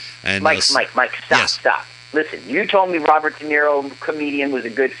 And Mike, stop. Listen, you told me Robert De Niro, Comedian, was a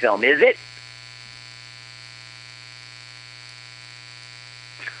good film. Is it?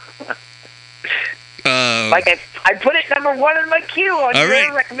 Like I put it number 1 in my queue on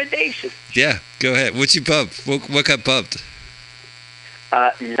your recommendation. Yeah, go ahead. What you bumped? What got bumped?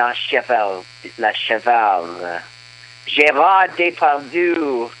 La Cheval, Gérard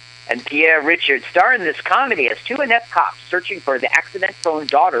Depardieu and Pierre Richard star in this comedy as two inept cops searching for the accident-prone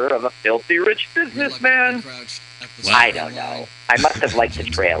daughter of a filthy rich businessman. Wow. I don't know. I must have liked the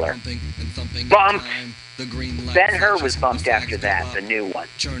trailer. Bumped. Ben-Hur was bumped after that, the new one.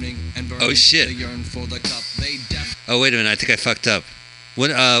 Oh, shit. Oh, wait a minute. I think I fucked up.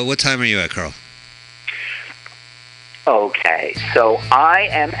 What time are you at, Carl? Okay, so I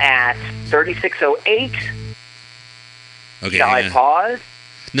am at 36:08. Okay, shall I pause?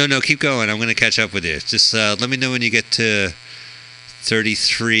 No, keep going. I'm going to catch up with you. Just let me know when you get to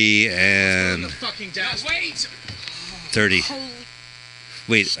 33 and 30.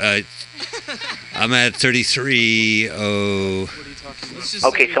 Wait, I'm at 33.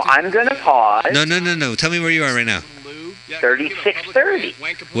 Okay, so I'm going to pause. No. Tell me where you are right now. 36:30.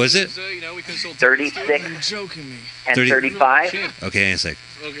 Was it? 36 and 35. Okay, hang a sec.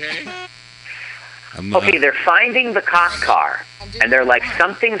 Okay, they're finding the cop car, and they're like,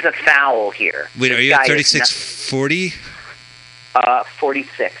 something's afoul here. Wait, are you at 36:40?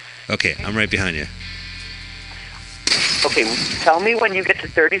 46. Okay, I'm right behind you. Okay, tell me when you get to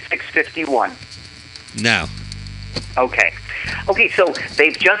 36:51. Now. Okay, so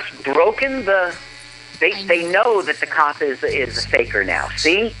they've just broken the... They know that the cop is a faker now.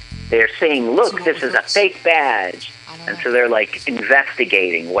 See? They're saying, look, this is a fake badge. And so they're, like,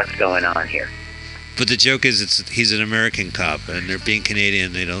 investigating what's going on here. But the joke is, he's an American cop, and they're being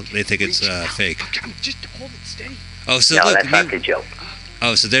Canadian. They think it's fake. Just hold it steady. Oh, so no, look, that's not the joke.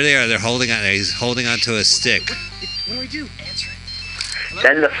 Oh, so there they are. They're holding on. He's holding onto a stick. What do I do? Answer it.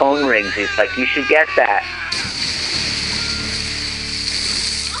 Then the phone rings. He's like, "You should get that."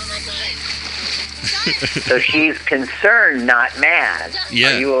 Oh my God. So she's concerned, not mad.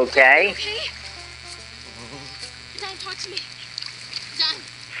 Yeah. Are you okay? Okay. Don, talk to me. Don.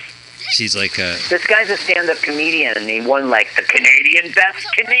 She's like, This guy's a stand-up comedian, and he won like the Canadian Best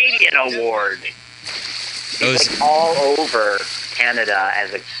Canadian Award. He's like all over Canada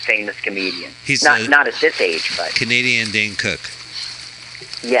as a famous comedian. He's not at this age, but Canadian Dane Cook.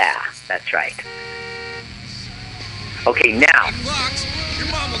 yeah, that's right. Okay, now Bucks. Your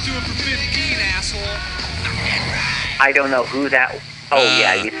mom will do it for 15, asshole. I don't know who that. Oh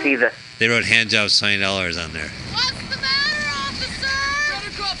yeah, you see the. They wrote hand jobs $20 on there. What's the matter, officer?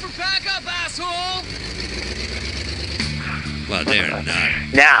 Better call for backup, asshole. Well, they're not.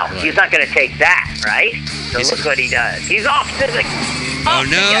 Now he's not going to take that, right? So look what he does. He's off to the. Oh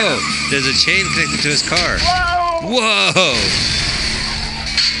no! There's a chain connected to his car. Whoa! Whoa!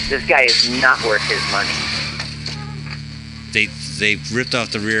 This guy is not worth his money. They ripped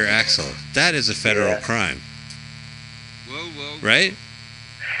off the rear axle. That is a federal crime, Whoa. right?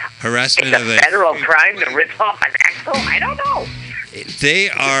 Harassment It's of a federal crime to rip off an axle? I don't know. They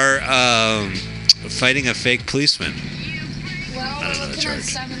are fighting a fake policeman. Well, I don't know the looking at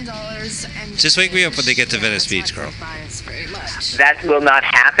charge. $7 and Just wake me up when they get to Venice Beach, Carl. That will not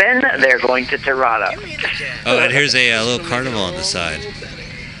happen. They're going to Toronto. Oh, and here's a little carnival on the side.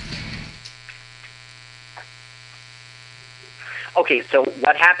 Okay, so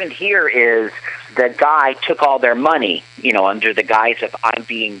what happened here is the guy took all their money, under the guise of I'm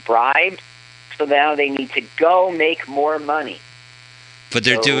being bribed. So now they need to go make more money. But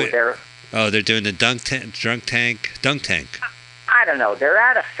they're So doing. they're- They're doing the dunk tank. I don't know. They're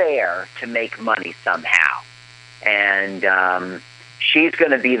at a fair to make money somehow. And she's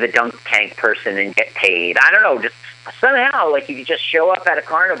going to be the dunk tank person and get paid. I don't know. Just somehow, like you could just show up at a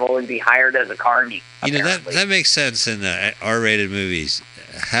carnival and be hired as a carny. That makes sense in R-rated movies.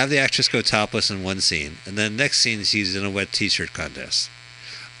 Have the actress go topless in one scene, and then next scene she's in a wet T-shirt contest.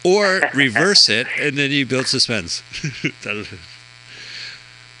 Or reverse it, and then you build suspense. I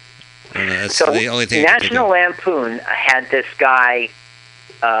don't know, that's So the only thing. National Lampoon had this guy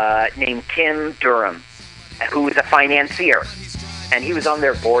named Tim Durham, who was a financier, and he was on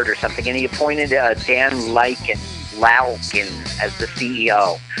their board or something, and he appointed Dan Lauken as the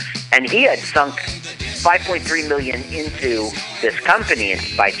CEO, and he had sunk $5.3 million into this company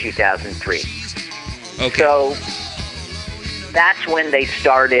by 2003. Okay. So that's when they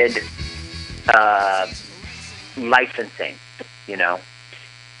started licensing,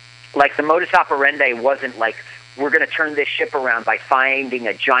 Like the modus operandi wasn't like, we're going to turn this ship around by finding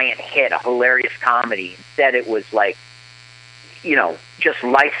a giant hit, a hilarious comedy. Instead, it was like, just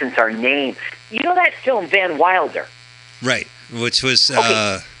license our name. You know that film, Van Wilder? Right, which was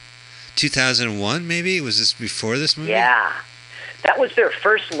 2001, maybe? Was this before this movie? Yeah. That was their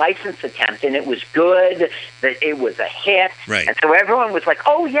first license attempt, and it was good. It was a hit. Right. And so everyone was like,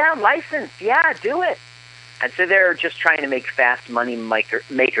 oh, yeah, license. Yeah, do it. And so they're just trying to make fast money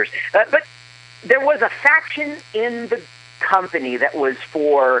makers. But there was a faction in the company that was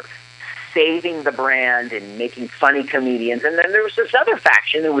for saving the brand and making funny comedians. And then there was this other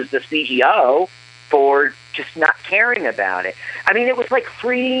faction that was the CEO for just not caring about it. I mean, it was like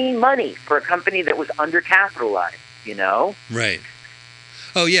free money for a company that was undercapitalized, Right.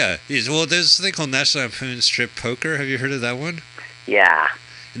 Oh, yeah. Well, there's a thing called National Lampoon Strip Poker. Have you heard of that one? Yeah.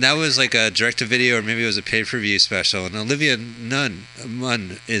 And that was like a direct-to-video, or maybe it was a pay-per-view special. And Olivia Munn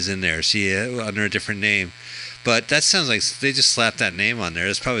is in there. She under a different name. But that sounds like they just slapped that name on there.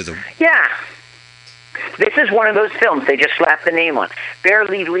 That's probably the... Yeah. This is one of those films they just slapped the name on.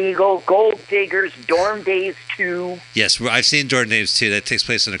 Barely Legal, Gold Diggers, Dorm Days 2. Yes, I've seen Dorm Days 2. That takes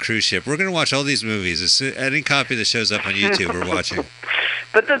place on a cruise ship. We're going to watch all these movies. Any copy that shows up on YouTube, we're watching.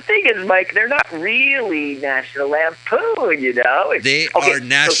 But the thing is, Mike, they're not really National Lampoon, They are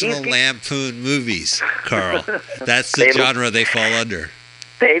National Lampoon movies, Carl. That's the genre they fall under.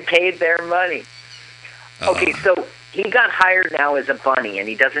 They paid their money. Okay, so he got hired now as a bunny, and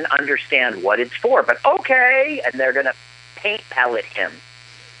he doesn't understand what it's for. But okay, and they're going to paint pellet him.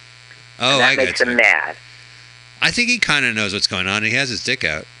 Oh, and that makes him mad. I think he kind of knows what's going on. He has his dick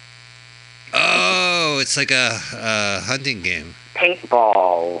out. Oh, it's like a hunting game.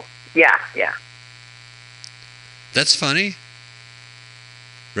 Paintball. Yeah. That's funny.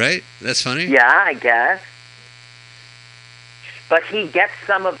 Right? That's funny? Yeah, I guess. But he gets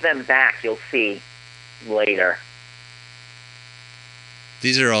some of them back, you'll see. later.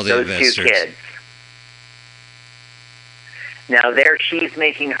 These are all the Those investors. two kids. Now there she's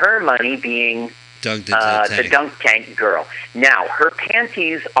making her money being Dunked into the tank. the dunk tank girl. Now her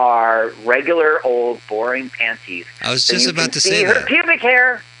panties are regular old boring panties. I was So just you about can to see say her that. pubic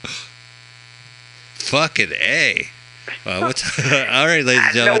hair. Fucking A. Well, all right, ladies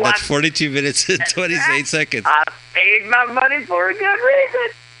and gentlemen, that's 42 minutes and 28 seconds. I paid my money for a good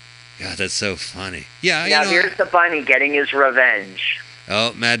reason. God, that's so funny. Yeah, Now you know. here's the bunny getting his revenge.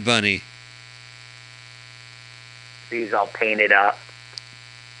 Oh, Mad Bunny. He's all painted up.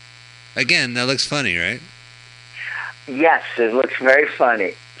 Again, that looks funny, right? Yes, it looks very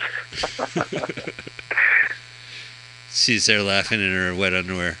funny. She's there laughing in her wet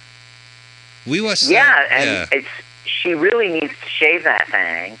underwear. We watched. Yeah, and she really needs to shave that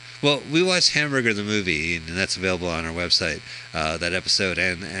thing. Well, we watched Hamburger the movie, and that's available on our website. That episode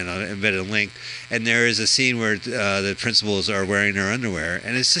and I'll embed a link. And there is a scene where the principals are wearing their underwear,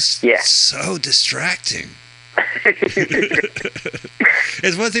 and it's just so distracting.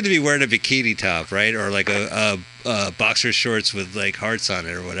 It's one thing to be wearing a bikini top, right, or like a boxer shorts with like hearts on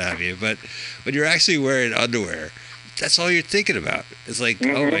it or what have you. But when you're actually wearing underwear, that's all you're thinking about. It's like,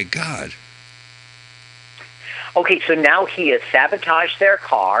 oh my God. Okay, so now he has sabotaged their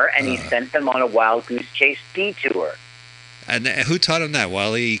car, and he sent them on a wild goose chase detour. And who taught him that?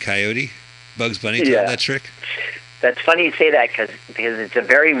 Wile E. Coyote? Bugs Bunny taught him that trick? That's funny you say that because it's a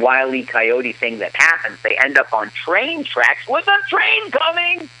very Wile E. Coyote thing that happens. They end up on train tracks with a train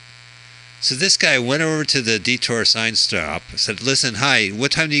coming. So this guy went over to the detour sign stop, said, listen, hi,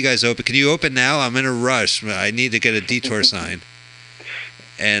 what time do you guys open? Can you open now? I'm in a rush. I need to get a detour sign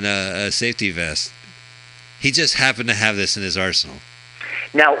and a safety vest. He just happened to have this in his arsenal.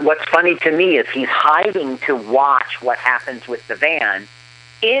 Now, what's funny to me is he's hiding to watch what happens with the van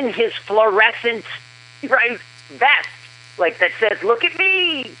in his fluorescent vest, like that says, look at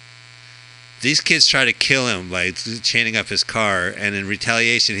me. These kids try to kill him by chaining up his car, and in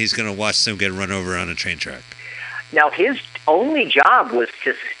retaliation, he's going to watch them get run over on a train track. Now, his only job was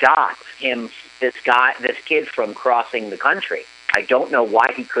to stop this kid from crossing the country. I don't know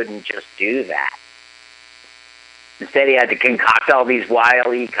why he couldn't just do that. Instead, he had to concoct all these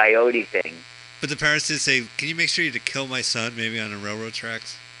Wile E. Coyote things. But the parents did say, can you make sure you to kill my son, maybe on the railroad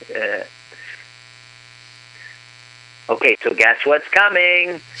tracks? Okay, so guess what's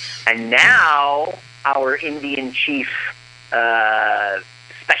coming? And now our Indian chief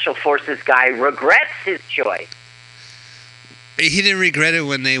special forces guy regrets his choice. He didn't regret it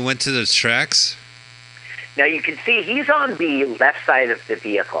when they went to the tracks? Now you can see he's on the left side of the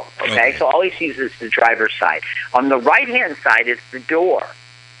vehicle, okay? So all he sees is the driver's side. On the right-hand side is the door.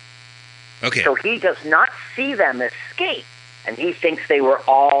 Okay. So he does not see them escape, and he thinks they were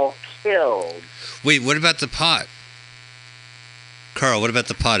all killed. Wait, what about the pot? Carl, what about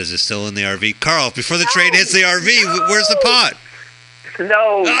the pot? Is it still in the RV? Carl, before the train hits the RV, where's the pot?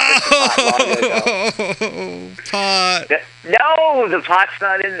 No. Pot. No, the pot's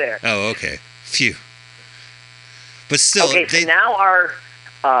not in there. Oh, okay. Phew. But still, okay. So now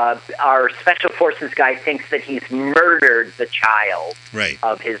our special forces guy thinks that he's murdered the child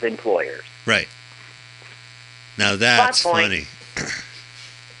of his employers. Right. Now that's funny.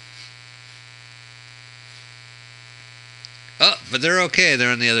 Oh, but they're okay.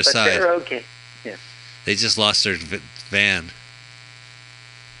 They're on the other side. They're okay. Yeah. They just lost their van.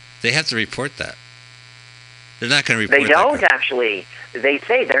 They have to report that. They're not going to report that. They don't actually. They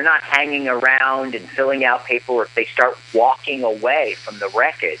say they're not hanging around and filling out paperwork. They start walking away from the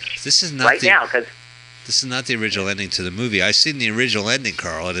wreckage. This is not now because this is not the original ending to the movie. I've seen the original ending,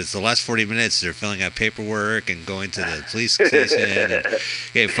 Carl, and it's the last 40 minutes. They're filling out paperwork and going to the police station and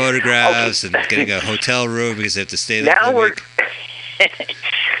getting photographs and getting a hotel room because they have to stay there. Now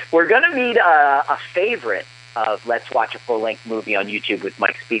we're going to meet a favorite of Let's Watch a Full-Length Movie on YouTube with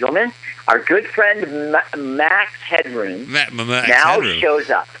Mike Spiegelman. Our good friend Max Headroom shows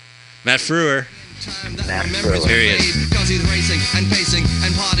up. Matt Frewer. Period.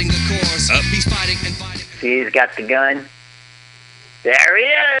 See, he's got the gun. There he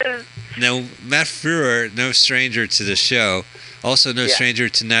is. Now, Matt Frewer, no stranger to the show, also no stranger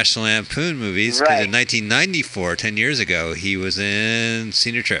to National Lampoon movies, because in 1994, 10 years ago, he was in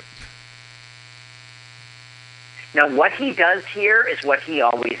Senior Trip. Now, what he does here is what he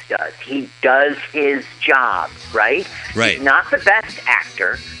always does. He does his job, right? Right. He's not the best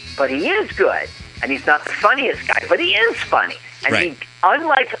actor, but he is good. And he's not the funniest guy, but he is funny. And he,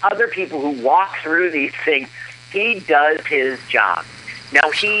 unlike other people who walk through these things, he does his job. Now,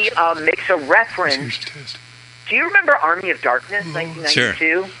 he makes a reference. Do you remember Army of Darkness, 1992?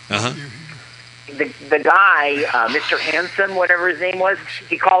 Sure. Uh-huh. the guy, Mr. Handsome, whatever his name was,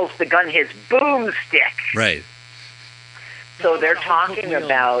 he calls the gun his boomstick. Right. So they're talking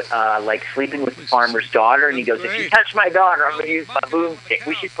about like sleeping with the farmer's daughter, and he goes, "If you touch my daughter, I'm going to use my boomstick."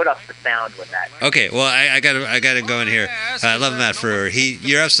 We should put up the sound with that. Okay, well, I got to go in here. I love Matt for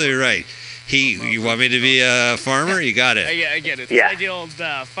you're absolutely right. You want me to be a farmer? You got it. I get it. Yeah. It's like the old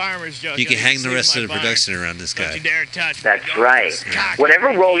farmer's joke. You can hang the rest of the production around this Don't guy. you dare touch That's me. right. Cock Whatever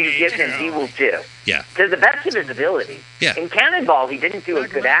every role you teenage give him, he girl. will do. Yeah. To the best of his ability. Yeah. In Cannonball, he didn't do a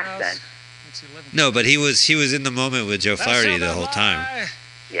good accent. No, but he was in the moment with Joe Flaherty the whole time,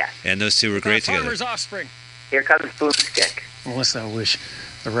 Yeah. and those two were great together. Farmer's offspring. Here comes Boomstick. Unless thou wish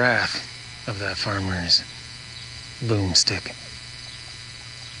the wrath of that farmer's boomstick.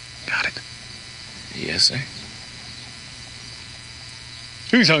 Got it. Yes, sir.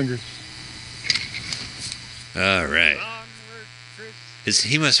 Who's hungry? All right.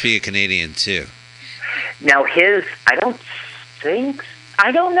 He must be a Canadian too. Now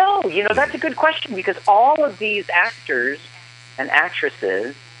I don't know. You know, that's a good question because all of these actors and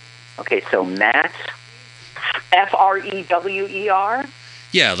actresses, okay, so Matt, Frewer,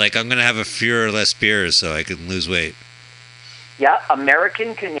 Yeah, like I'm gonna have a fewer or less beers so I can lose weight. yeah,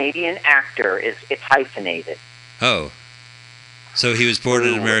 American-Canadian actor, it's hyphenated. Oh, so he was born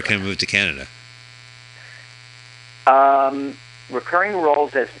in America and moved to Canada. Recurring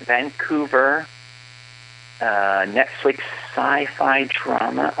roles as Vancouver, Netflix sci-fi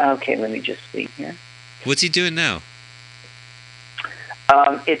drama. Okay, let me just see here. What's he doing now?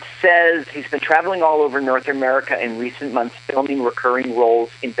 It says he's been traveling all over North America in recent months, filming recurring roles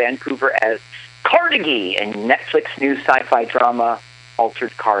in Vancouver as Carnegie in Netflix new sci-fi drama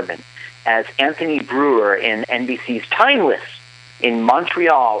Altered Carbon, as Anthony Brewer in NBC's Timeless, in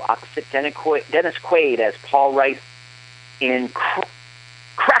Montreal opposite Dennis Quaid as Paul Rice in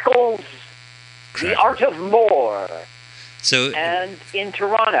Crackles, The Art of More, So, and in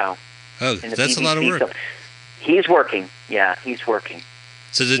Toronto. oh, in the that's a lot of BBC. work. So he's working. Yeah, he's working.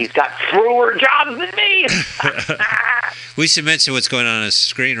 So He's got fewer jobs than me. we should mention what's going on the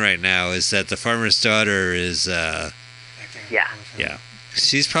screen right now is that the farmer's daughter is, Yeah. yeah,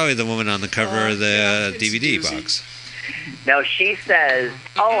 she's probably the woman on the cover of the DVD box. Now she says,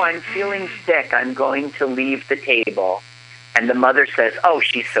 "Oh, I'm feeling sick. I'm going to leave the table." And the mother says, "Oh,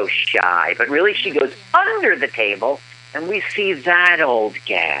 she's so shy." But really she goes under the table, and we see that old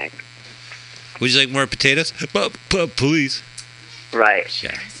gag. Would you like more potatoes? Please. Right.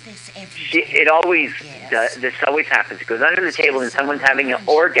 Yeah. It always, this always happens. It goes under the table and someone's having an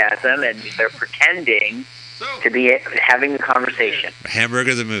orgasm and they're pretending to be having a conversation.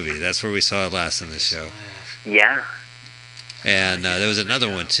 Hamburger the movie. That's where we saw it last in this show. Yeah. And there was another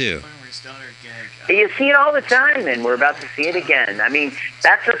one too. You see it all the time, and we're about to see it again. I mean,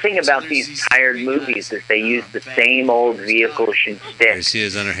 that's the thing about these tired movies is they use the same old vehicle shtick. There she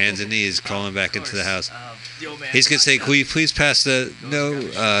is on her hands and knees crawling back into the house. He's going to say, "Will you please pass the no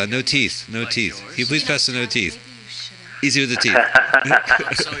teeth. Can you please pass the no teeth? Easy with the teeth."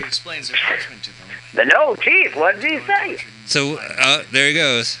 So he explains their punishment to them. The no teeth, what did he say? So, there he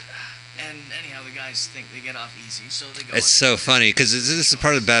goes. And anyhow, the guys think they get off easy, so they go. It's so funny because this is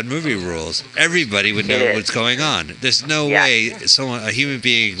part of the bad movie rules. Everybody would know what's going on. There's no way a human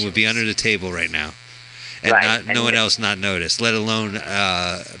being would be under the table right now, and no one else not noticed. Let alone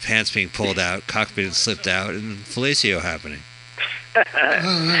pants being pulled out, cock being slipped out, and fellatio happening.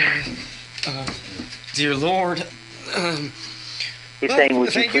 Dear Lord. He's saying,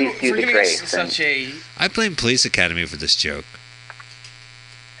 "Would you Thank please do for the giving grace?" us such a... I blame Police Academy for this joke.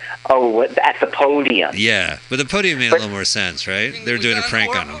 Oh, at the podium. Yeah, but the podium made a little more sense, right? They were doing a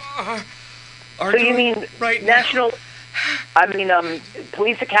prank on him. So you mean National? I mean,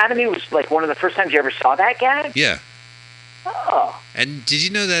 Police Academy was like one of the first times you ever saw that gag. Yeah. Oh. And did you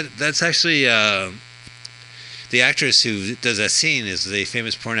know that that's actually the actress who does that scene is the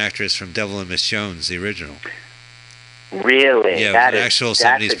famous porn actress from Devil and Miss Jones, the original. Really? Yeah, that an is, actual that's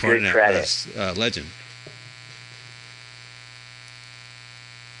 70s a porn good credit. legend.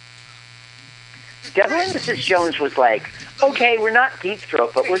 Devil and Mrs. Jones was like, okay, we're not Deep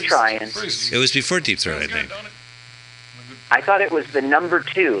Throat, but we're trying. It was before Deep Throat, I think. I thought it was the number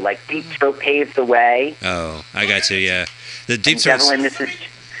 2, like Deep Throat paved the way. Oh, I got you, yeah. The Deep And Throat. Devil and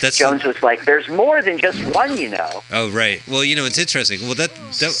Mrs. Jones was like, there's more than just one, you know. Oh, right. Well, you know, it's interesting. Well,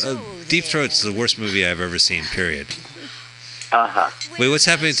 Deep Throat's the worst movie I've ever seen, period. Uh-huh. Wait, what's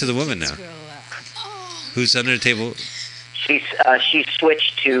happening to the woman now? Who's under the table? She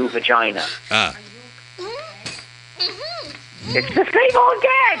switched to vagina. Ah. It's the same old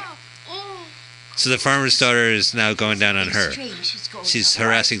gag. So the farmer's daughter is now going down on her. She's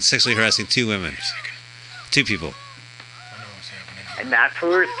sexually harassing two women. Two people. And Matt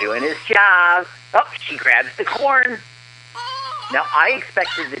Frewer's doing his job. Oh, she grabs the corn. Now, I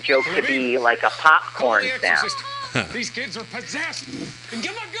expected the joke to be like a popcorn sound. These kids are possessed. And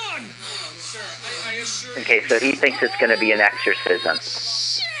give them a gun. Okay, so he thinks it's going to be an exorcism.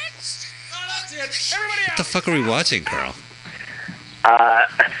 What the fuck are we watching, Carl?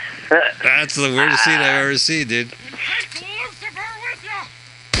 That's the weirdest scene I've ever seen, dude.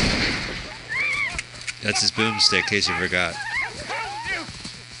 That's his boomstick, in case you forgot.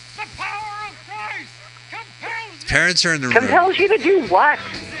 Parents are in the room. Compels you to do what?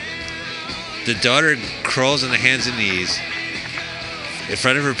 The daughter crawls on the hands and knees in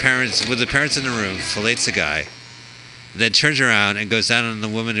front of her parents, with the parents in the room, fillets the guy, then turns around and goes down on the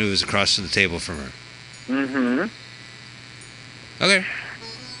woman who was across from the table from her. Mm-hmm. Okay.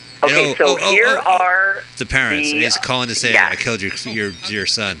 Okay, here are the parents. He's calling to say, yes. "I killed your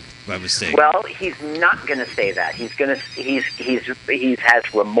son by mistake." Well, he's not going to say that. He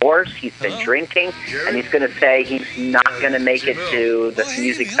has remorse. He's been drinking, and he's going to say he's not going to make it to the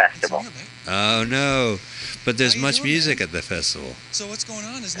music festival. Oh no! But there's much music at the festival. So what's going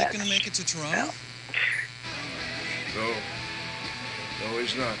on? Is Nick going to make it to Toronto? No,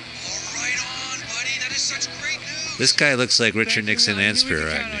 he's not. Right on, buddy. That is such great news. This guy looks like Richard Nixon and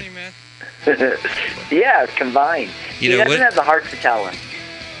Spiro Agnew. Yeah, combined. You he know doesn't what? have the heart to tell him.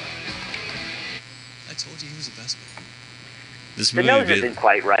 I told you he was the best man. This The movie, nose isn't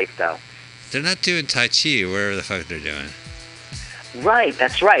quite right, though. they're not doing Tai Chi or whatever the fuck they're doing. Right,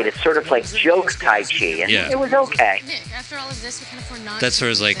 that's right. It's sort of like joke Tai Chi, and Yeah. it was okay. Nick, after all of this, we can afford not. That's where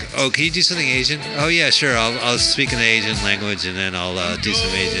it's like, oh, can you do something Asian? Oh yeah, sure. I'll speak in the Asian language and then I'll do some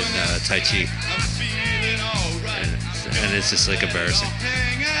Asian Tai Chi. And it's just like embarrassing.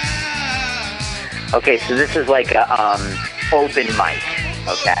 Okay, so this is like a open mic,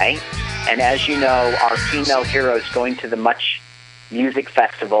 okay? And as you know, our female hero is going to the Much Music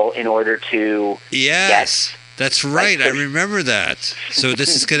Festival in order to Yes, that's right. Like, I remember that. So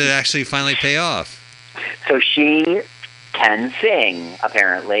this is going to actually finally pay off. So she can sing,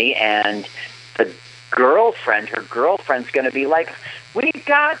 apparently, and her girlfriend's going to be like, we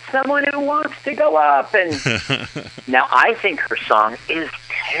got someone who wants to go up. And now I think her song is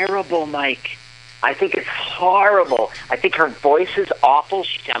terrible, Mike. I think it's horrible. I think her voice is awful.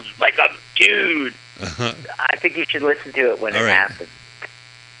 She sounds like a dude. I think you should listen to it when it happens.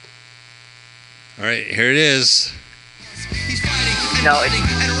 All right, here it is. No, it's...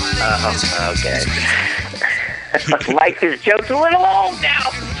 okay. Mike, this joke's a little old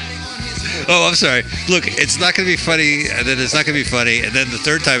now. Oh, I'm sorry. Look, it's not going to be funny, and then it's not going to be funny, and then the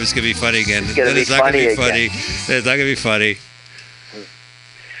third time it's going to be funny again. Then it's not going to be funny. Then it's not going to be funny.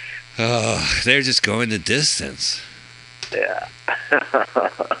 Oh, they're just going the distance. Yeah.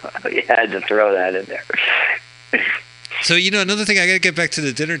 You had to throw that in there. So, another thing, I got to get back to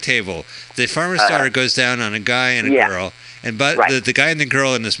the dinner table. The farmer's daughter goes down on a guy and a girl, and the guy and the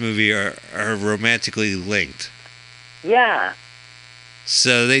girl in this movie are romantically linked. Yeah.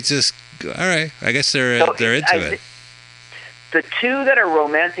 So they just, all right, I guess they're into it. The two that are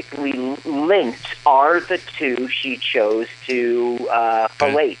romantically linked are the two she chose to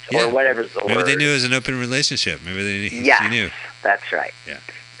fillet, or whatever's the word. Maybe they knew it was an open relationship. Maybe she knew. That's right. Yeah.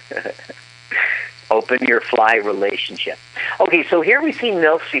 Open your fly relationship. Okay, so here we see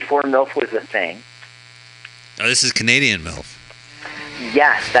MILFs before MILF was a thing. Oh, this is Canadian MILF.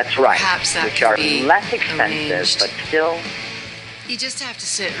 Yes, that's right. Perhaps that which could are be less expensive, arranged. but still... You just have to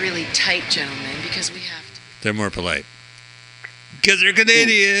sit really tight, gentlemen, because we have to. They're more polite. Because they're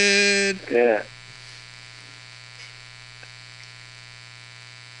Canadian. Yeah.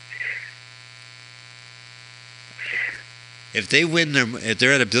 If they win if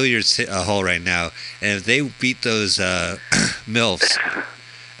they're at a billiards hall right now, and if they beat those MILFs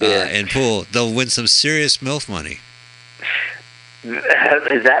in pool, they'll win some serious MILF money.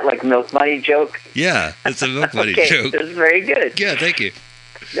 Is that like MILF money joke? Yeah, it's a MILF money joke. That's very good. Yeah, thank you.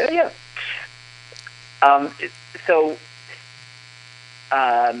 Yeah. So,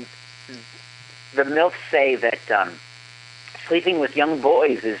 the MILFs say that sleeping with young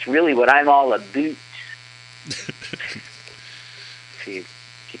boys is really what I'm all about. See, did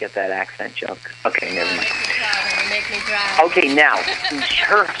you get that accent joke? Okay, never mind. Okay, now,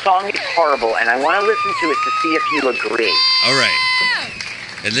 her song is horrible, and I want to listen to it to see if you agree. All right.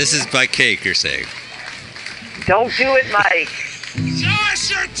 And this is by Cake, you're saying? Don't do it, Mike. Show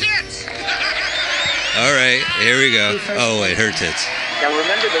us your tits! All right, here we go. Oh, wait, her tits. Now,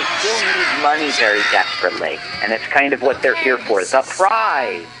 remember, they still need money very desperately, and it's kind of what they're here for. The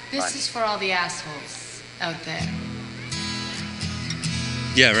prize. This is for all the assholes out there.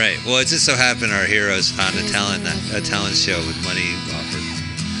 Yeah, right. Well, it just so happened our heroes found a talent show with money offered.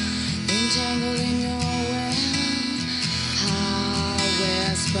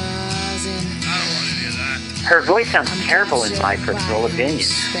 Her voice sounds terrible in my personal opinion.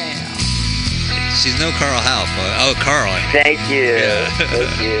 She's no Carl Half. Oh, Carl. Thank you. Yeah.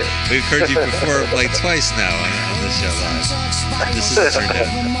 Thank you. We've heard you before like twice now on the show live. This is turned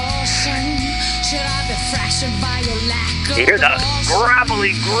out. You hear the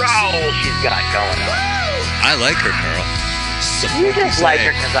gravelly growl she's got going on. I like her, Carl. You just like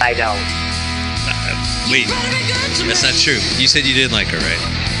her because I don't. Wait, that's not true. You said you didn't like her, right?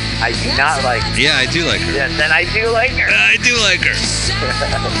 I do not like her. Yeah, I do like her. Yes, and I do like her. I do like her.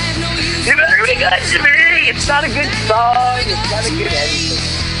 You better be good to me. It's not a good song. It's not a good anything.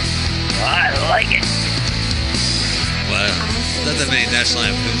 I like it. Well, not that many National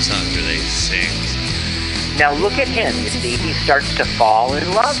Lampoon songs where they sing. Now look at him. You see, he starts to fall in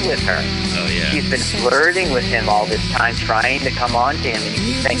love with her. Oh, yeah. She's been flirting with him all this time, trying to come on to him. And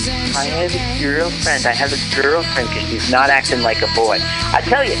he's saying, I have a girlfriend because she's not acting like a boy. I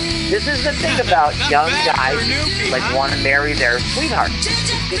tell you, this is the thing about young guys like want to marry their sweetheart.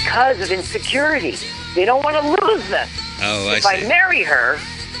 Because of insecurity. They don't want to lose this. Oh, if I marry her...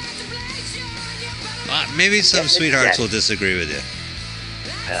 maybe some sweethearts will disagree with you.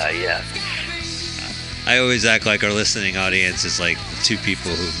 Yeah. I always act like our listening audience is like two people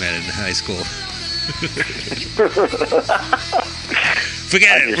who met in high school.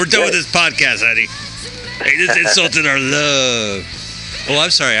 Forget it. We're done with this podcast, honey. Hey, this insulted our love. Oh, I'm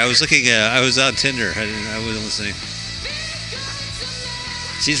sorry. I was looking. I was on Tinder. I wasn't listening.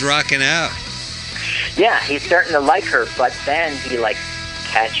 She's rocking out. Yeah, he's starting to like her, but then he like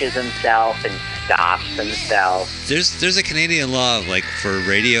catches himself and stops himself. There's a Canadian law of, like, for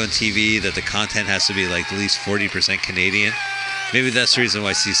radio and TV that the content has to be like at least 40% Canadian. Maybe that's the reason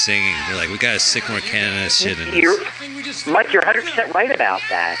why she's singing. They're like, we gotta stick more Canada shit in this. Mike, you're 100% right about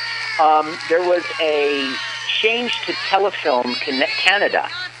that. There was a change to Telefilm Canada.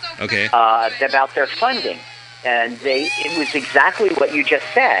 Okay. About their funding, and it was exactly what you just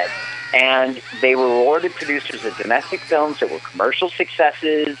said. And they rewarded producers of domestic films that were commercial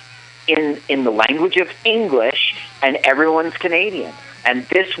successes in the language of English, and everyone's Canadian. And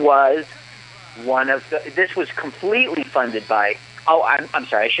this was this was completely funded by, I'm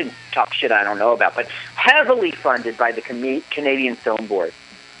sorry, I shouldn't talk shit I don't know about, but heavily funded by the Canadian Film Board.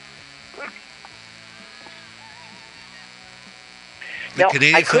 Now,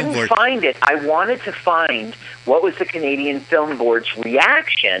 I couldn't find it. I wanted to find what was the Canadian Film Board's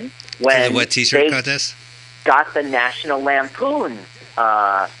reaction when what T-shirt contest? Got the National Lampoon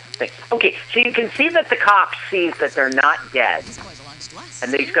thing. Okay, so you can see that the cop sees that they're not dead.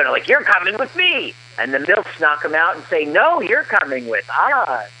 And he's going to like, you're coming with me. And the MILFs knock him out and say, no, you're coming with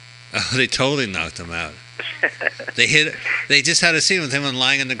us. Oh, they totally knocked him out. They just had a scene with him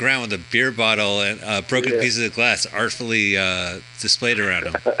lying on the ground with a beer bottle and broken pieces of glass artfully displayed around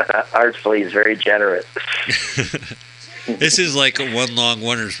him. Artfully is very generous. This is like a one long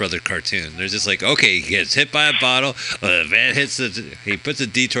Warner Brothers cartoon. They're just like, okay, he gets hit by a bottle, the van hits he puts a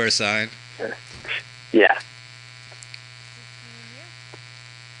detour sign. Yeah.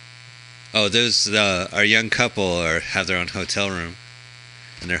 Oh, those our young couple have their own hotel room,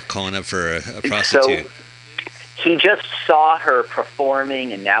 and they're calling up for a prostitute. So he just saw her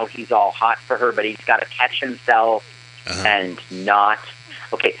performing, and now he's all hot for her, but he's got to catch himself and not.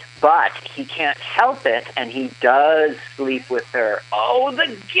 Okay, but he can't help it, and he does sleep with her. Oh,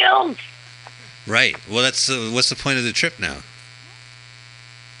 the guilt! Right. Well, that's what's the point of the trip now?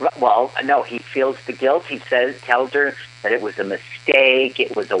 Well, no, he feels the guilt. He tells her that it was a mistake.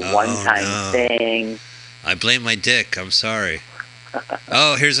 It was a one-time thing. I blame my dick. I'm sorry.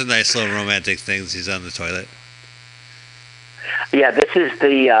 Oh, here's a nice little romantic thing. He's on the toilet. Yeah, this is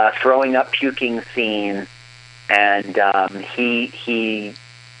the throwing up, puking scene, and he's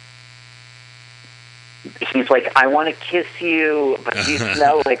like, I want to kiss you, but you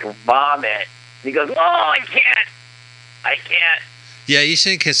smell like vomit. And he goes, oh, I can't. Yeah, you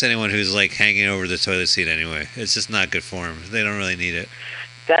shouldn't kiss anyone who's like hanging over the toilet seat anyway. It's just not good form. They don't really need it.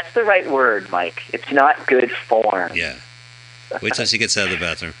 That's the right word, Mike. It's not good form. Yeah. Wait till she gets out of the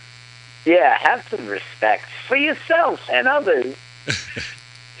bathroom. Yeah, have some respect for yourself and others.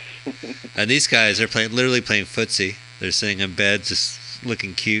 And these guys are literally playing footsie. They're sitting in bed, just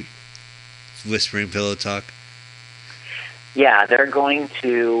looking cute, whispering pillow talk. Yeah, they're going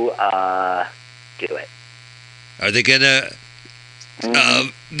to do it. Are they gonna?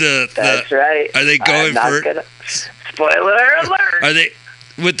 That's right. Are they going for? Spoiler alert!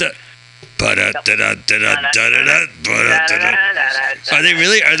 with the. Are they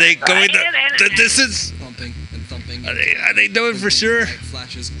really? Are they going the distance? Are they doing for sure?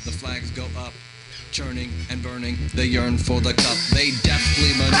 Flashes, the flags go up, churning and burning. They yearn for the cup. They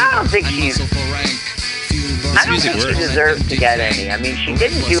deftly maneuver and muscle for rank. I don't think she deserves to get any. I mean, she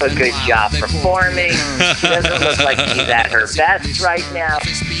didn't do a good job performing. She doesn't look like she's at her best right now.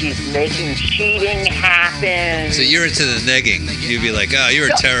 She's making cheating happen. So you're into the negging. You'd be like, oh, you're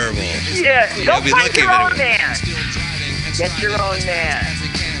terrible. Yeah, go You'll be find lucky your if own anyone- man. Get your own man.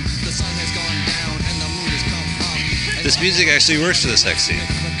 This music actually works for the sex scene.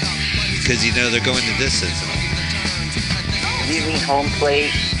 Because, you know, they're going the distance. Do you mean home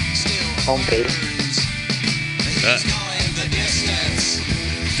plate? Home base?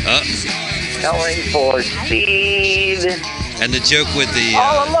 Going for speed. And the joke with the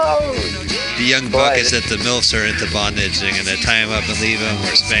All alone. the young buck is that the MILFs are into bondage. They're going to tie him up and leave him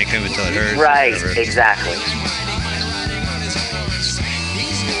or spank him until it hurts. Right, or whatever. exactly.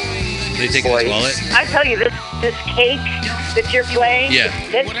 They take his wallet? I tell you, this cake that you're playing, Yeah.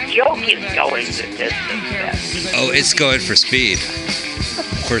 this joke is going the distance. Oh, it's going for speed.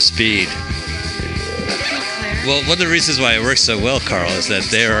 For speed. Well, one of the reasons why it works so well, Carl, is that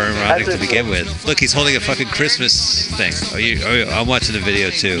they are erotic to begin with. Look, he's holding a fucking Christmas thing. I'm watching the video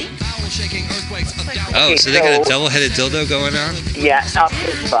too. Oh, so they got a double-headed dildo going on? Yeah, up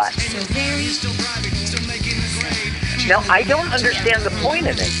his butt. Now, I don't understand the point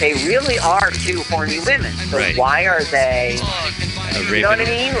of it. They really are two horny women. So Right. why are they... You know what I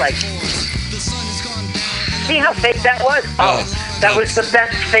mean? Like, see how fake that was? Oh, that was the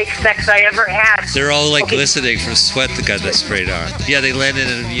best fake sex I ever had. They're all like glistening from sweat that got that sprayed on. Yeah, they landed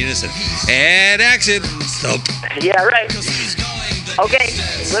in unison. And action! Thump. Yeah, right. Okay,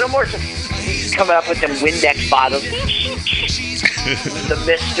 a little more... Coming up with them Windex bottles. The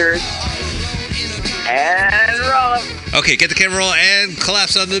misters. And roll them. Okay, get the camera roll and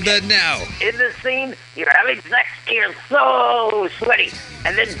collapse on the bed now. In the scene, you're having sex, you're so sweaty.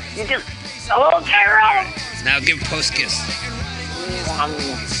 And then you just... Okay, roll. Now give post kiss.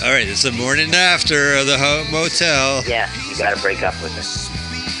 All right, it's the morning after of the motel. Yeah, you gotta break up with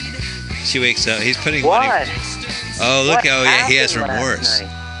her. She wakes up. He's putting What? money. Oh, look! What Oh, yeah, he has happened last remorse.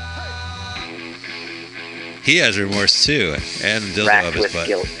 night? He has remorse too, and dildo Racked up his with butt.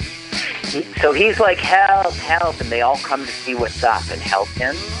 guilt. So he's like, help, help, and they all come to see what's up and help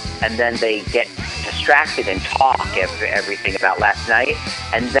him. And then they get distracted and talk everything about last night.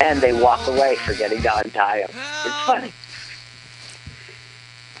 And then they walk away, forgetting to untie him. It's funny.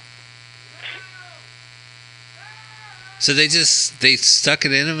 So they stuck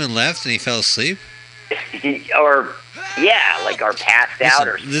it in him and left, and he fell asleep. Or passed out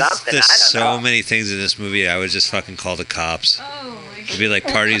or something. There's I don't so know. many things in this movie. I would just fucking call the cops. It'd be like,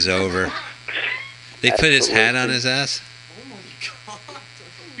 party's over. They put his hat on his ass.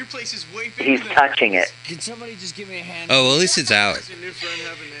 Your place is way bigger He's touching it. Can somebody just give me a hand? Oh, well, at least it's out. Does your new friend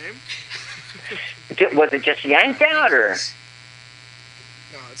have a name? Was it just yanked out, or?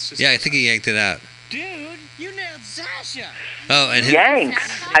 No, it's just... Yeah, I think he yanked it out. Dude, you nailed Sasha. Oh, and his, Yanked.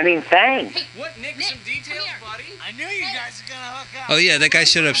 I mean, thanks. What, Nick? Some details, buddy? I knew you guys were gonna hook up. oh yeah, that guy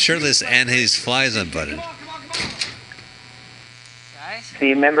showed up shirtless and his flies unbuttoned. So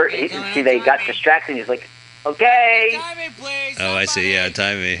you remember, they got distracted, and he's like, okay. Oh, I see. Yeah,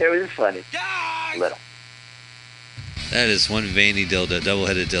 time me. It was funny. Little. That is one veiny dildo,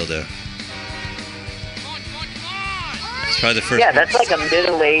 double-headed dildo. It's probably the first. Yeah, that's like a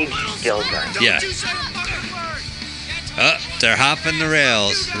middle-aged dildo. Yeah. Oh, they're hopping the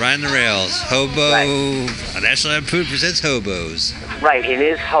rails, riding the rails. Hobo. Right. National Lampoon presents hobos. Right, it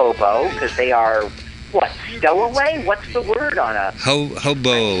is hobo, because they are, what, stowaway? What's the word on a...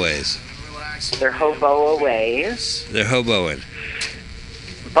 Hoboaways. They're hoboaways. They're hoboing.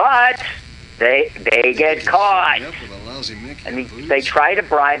 But they get caught. And they try to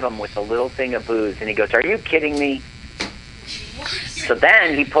bribe him with a little thing of booze, and he goes, "Are you kidding me?" So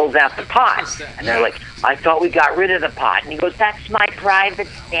then he pulls out the pot, and they're like, "I thought we got rid of the pot." And he goes, "That's my private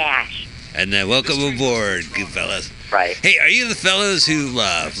stash." And then, welcome aboard, good fellas. Right. Hey, are you the fellows who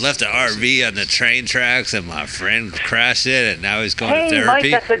left an RV on the train tracks and my friend crashed it and now he's going to therapy?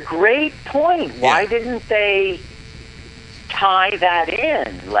 Mike, that's a great point. Why didn't they tie that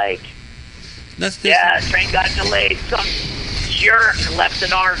in? Like, train got delayed. Some jerk left an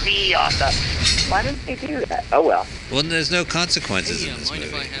RV on the... Why didn't they do that? Oh, well. Well, there's no consequences in this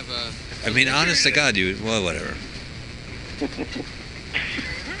movie. I mean, honest to God, well, whatever.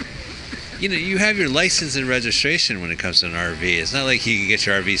 You know, you have your license and registration when it comes to an RV. It's not like you can get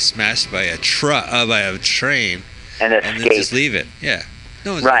your RV smashed by a train and then just leave it. Yeah.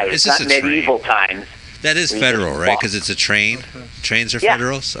 No, right. It's It's just not a medieval train. times. That is federal, right? Because it's a train. Trains are Yeah.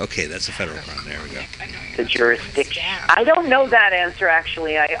 federal? Okay, that's a federal crime. There we go. The jurisdiction. I don't know that answer,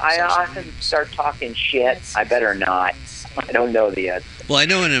 actually. I often start talking shit. I better not. I don't know the answer. Well, I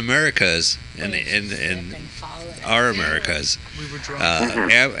know in Americas, in our Americas,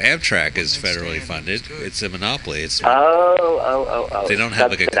 Amtrak is federally funded. It's a monopoly. It's Oh. They don't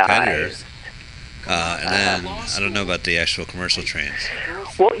have like a competitor. Subsidized. And then I don't know about the actual commercial trains.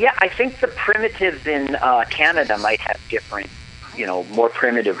 Well, yeah, I think the primitives in Canada might have different, more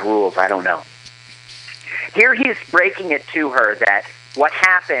primitive rules. I don't know. Here he's breaking it to her that what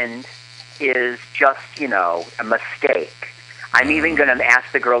happened is just, a mistake. I'm even going to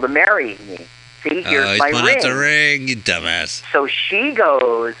ask the girl to marry me. See, here's my ring. He's the ring, you dumbass. So she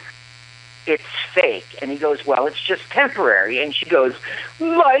goes, it's fake. And he goes, well, it's just temporary. And she goes,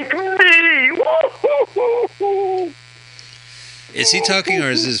 like me. Is he talking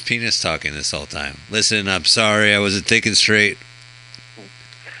or is his penis talking this whole time? Listen, I'm sorry, I wasn't thinking straight.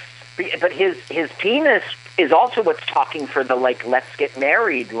 But his penis is also what's talking for the, let's get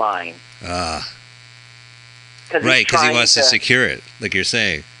married line. Right, because he wants to secure it, like you're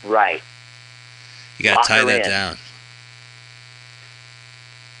saying. Right. You got to tie that down.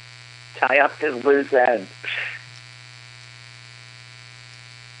 Tie up his loose end.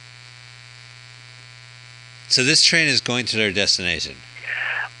 So this train is going to their destination.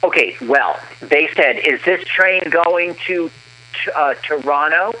 Okay, well, they said, is this train going to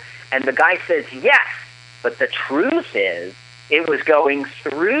Toronto? And the guy says, yes. But the truth is, it was going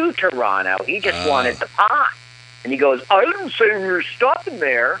through Toronto. He just wanted the pot. And he goes, I didn't say we were stopping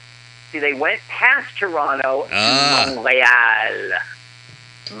there. See, they went past Toronto to Montreal.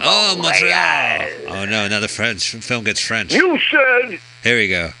 Oh, Montreal. Oh, no, now the film gets French. You said. Here we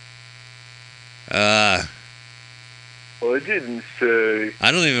go. I didn't say.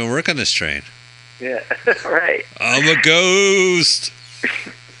 I don't even work on this train. Yeah, right. I'm a ghost.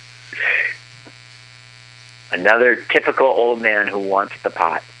 Another typical old man who wants the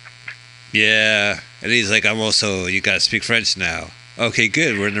pot. Yeah, and he's like, you got to speak French now. Okay,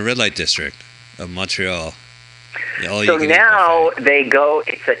 good. We're in the red light district of Montreal. So now they go,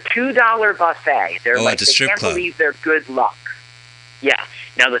 it's a $2 buffet. They're at the strip they can't club. believe their good luck. Yeah.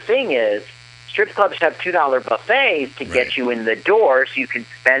 Now the thing is, strip clubs have $2 buffets to get you in the door so you can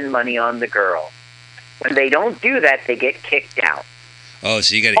spend money on the girl. When they don't do that, they get kicked out. Oh,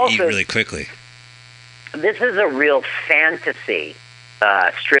 so you got to eat really quickly. This is a real fantasy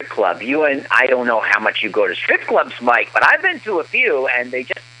strip club. I don't know how much you go to strip clubs, Mike, but I've been to a few, and they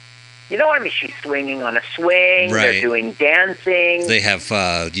just, she's swinging on a swing. Right. They're doing dancing. They have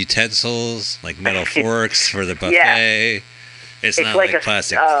utensils, like metal forks for the buffet. Yeah. It's not like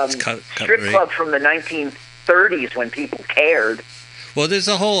plastic. Strip club from the 1930s when people cared. Well, there's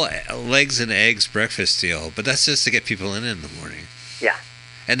a whole legs and eggs breakfast deal, but that's just to get people in the morning. Yeah.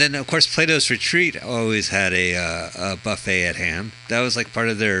 And then, of course, Plato's Retreat always had a buffet at hand. That was like part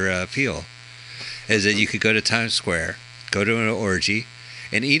of their appeal, is that you could go to Times Square, go to an orgy,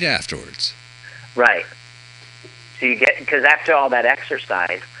 and eat afterwards. Right. So because after all that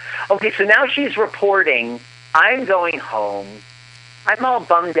exercise. Okay, so now she's reporting, I'm going home. I'm all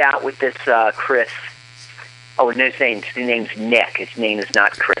bummed out with this Chris. Oh, no, his name's Nick. His name is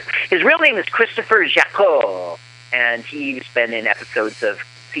not Chris. His real name is Christopher Jacot, and he's been in episodes of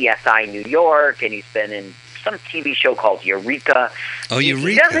CSI New York, and he's been in some TV show called Eureka. Oh, Eureka.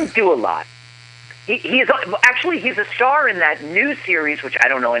 He doesn't do a lot. He's a star in that new series, which I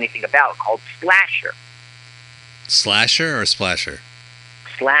don't know anything about, called Slasher. Slasher or Splasher?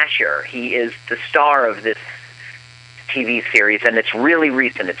 Slasher. He is the star of this TV series, and it's really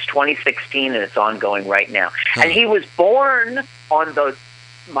recent. It's 2016, and it's ongoing right now. Huh. And he was born on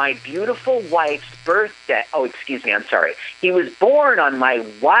my beautiful wife's birthday. Oh, excuse me, I'm sorry. He was born on my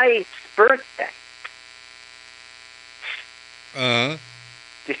wife's birthday.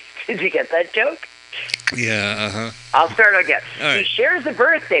 Did you get that joke? Yeah, I'll start again. Right. He shares a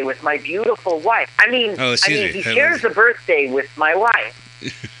birthday with my beautiful wife. He shares a birthday with my wife.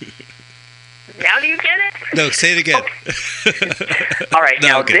 Now do you get it? No, say it again. Okay. All right,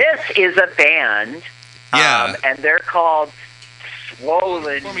 this is a band, and they're called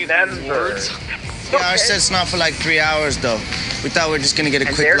Swollen Members. Yeah, I said it's not for like 3 hours, though. We thought we were just going to get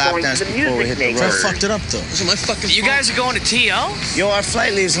a quick lap dance before we hit the road. I fucked it up, though. This is my fucking You guys are going to T.O.? Yo, our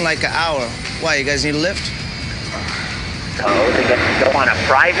flight leaves in like an hour. Why, you guys need a lift? So they get to go on a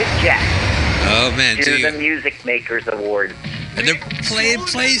private jet. Oh, man. To the Music Makers Award. And they're playing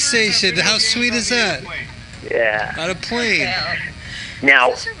PlayStation. How sweet is that? Yeah. On a plane.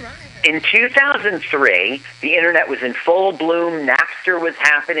 Now, in 2003, the internet was in full bloom. Napster was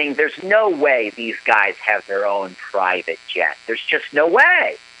happening. There's no way these guys have their own private jet. There's just no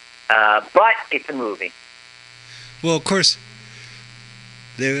way. But it's a movie. Well, of course.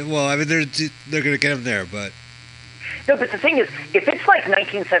 They're going to get them there, but. No, but the thing is, if it's like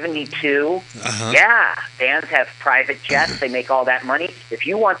 1972, yeah, bands have private jets. They make all that money. If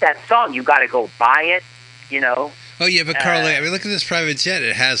you want that song, you got to go buy it. Oh yeah, but Carl, look at this private jet.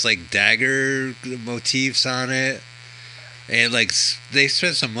 It has like dagger motifs on it, and like they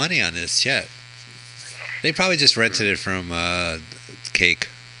spent some money on this jet. They probably just rented it from Cake.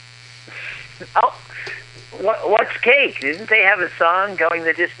 Oh, what's Cake? Didn't they have a song, Going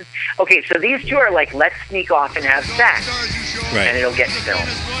the Distance? Okay, so these two are like, let's sneak off and have sex, right? And it'll get filmed.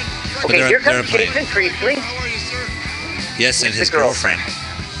 Okay, here comes Jason Priestley. Yes, and his girlfriend.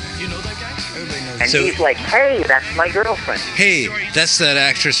 And he's like, hey, that's my girlfriend. Hey, that's that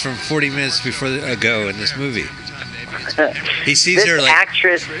actress from 40 Minutes Before Ago in this movie. He sees her like...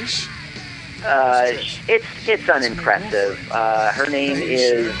 actress, it's unimpressive. Her name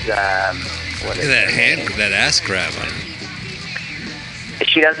is... what is that ass grab on her.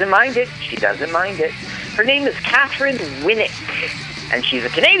 She doesn't mind it. Her name is Catherine Winnick. And she's a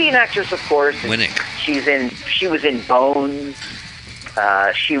Canadian actress, of course. Winnick. She was in Bones.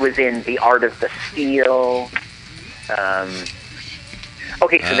 She was in The Art of the Steal.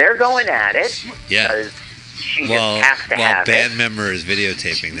 Okay, so they're going at it. Yeah. She just has to have it. While band member is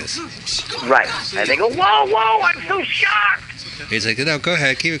videotaping this. Right. And they go, whoa, I'm so shocked. He's like, no, go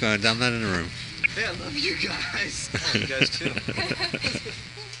ahead, keep it going. I'm not in the room. Hey, I love you guys. I love you guys too.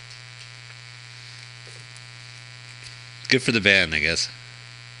 Good for the band, I guess.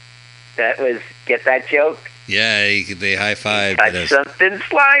 Get that joke? Yeah, they high-fived. Touch something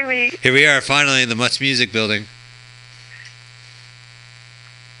slimy. Here we are, finally, in the Much Music building.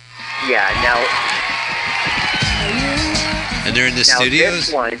 Yeah, now... And they're in the studios?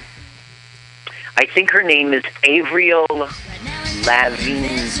 This one, I think her name is Avril Lavigne.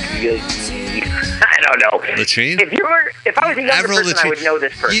 I don't know. Latrine? If I was a younger person, I would know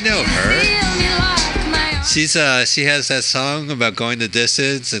this person. You know her. She has that song about going the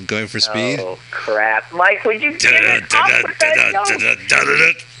distance and going for speed. Oh, crap. Mike, would you get it off with that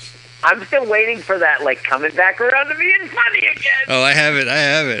joke? I'm still waiting for that, like, coming back around to being funny again. Oh, I have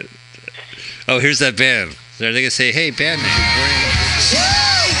it. Oh, here's that band. They're going to say, hey, band name.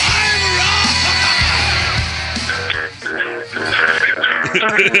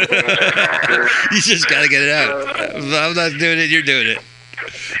 You just got to get it out. I'm not doing it, you're doing it.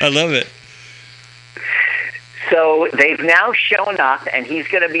 I love it. So they've now shown up, and he's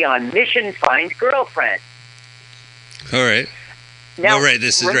going to be on mission find girlfriend. All right. Now, all right,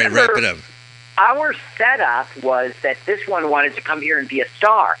 this is right. Wrap it up. Our setup was that this one wanted to come here and be a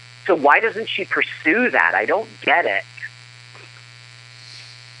star. So why doesn't she pursue that? I don't get it.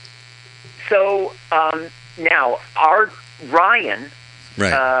 So now, our Ryan,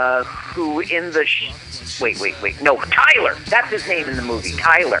 right. Who in the... Wait. No, Tyler. That's his name in the movie,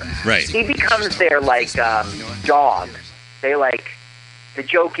 Tyler. Right. He becomes their, like, dog. They, like... The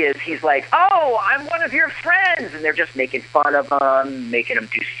joke is, he's like, oh, I'm one of your friends. And they're just making fun of him, making him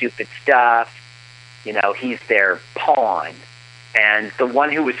do stupid stuff. You know, he's their pawn. And the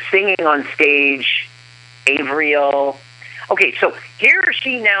one who was singing on stage, Avril... Okay, so here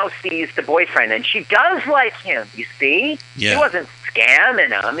she now sees the boyfriend, and she does like him, you see? Yeah. She wasn't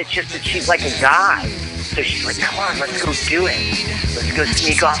scamming him. It's just that she's like a guy. So she's like, come on, let's go do it. Let's go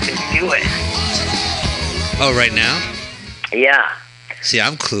sneak off and do it. Oh, right now? Yeah. See,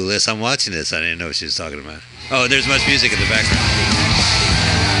 I'm clueless. I'm watching this. I didn't know what she was talking about. Oh, there's much music in the background.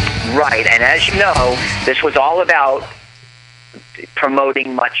 Right, and as you know, this was all about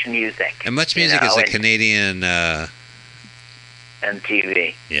promoting Much Music. And Much Music is a Canadian...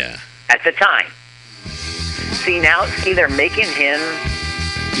 MTV. Yeah. At the time. See, they're making him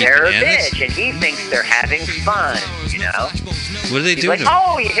their bitch, and he thinks they're having fun, you know? What are they doing? He's like,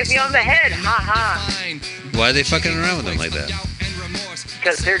 oh, you hit me on the head, ha-ha. Why are they fucking around with him like that?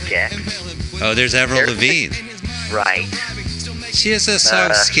 Because they're dicks. Oh, there's Avril Lavigne. Right. She has that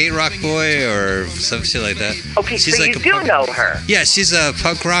song Skate Rock Boy or some shit like that. Okay, she's so like you do know her. Yeah, she's a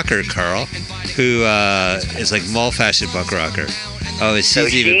punk rocker, Carl, who is like mall fashion punk rocker. Oh, so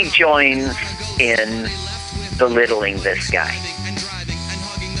she joins in belittling this guy.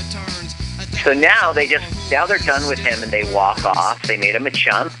 So now they're done with him and they walk off. They made him a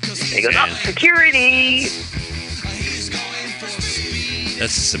chump. They go, oh, security.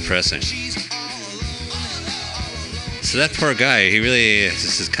 That's depressing. So that poor guy, he really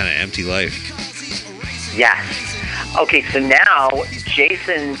just is kind of empty life. Yes. Okay, so now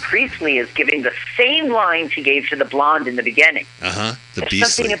Jason Priestley is giving the same line she gave to the blonde in the beginning. The There's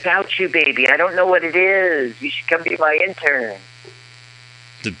Beastly. something about you, baby. I don't know what it is. You should come be my intern.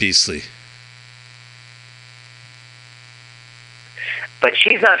 The Beastly. But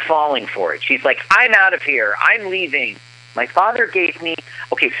she's not falling for it. She's like, I'm out of here. I'm leaving. My father gave me...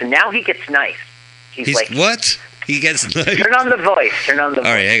 Okay, so now he gets nice. He's like... What? He gets nice? Turn on the voice. Turn on the voice.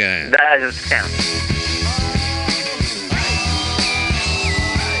 All right, hang on. That is the sound.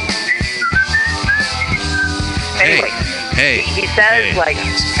 Anyway, he says, like,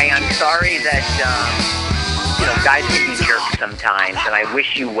 hey, I'm sorry that, guys can be jerks sometimes, and I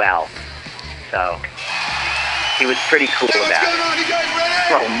wish you well. So, he was pretty cool about it.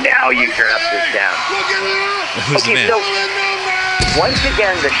 Well, now you turn up this down. Who's the man? So, once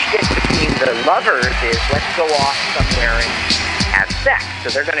again, the shit between the lovers is, let's go off somewhere and have sex. So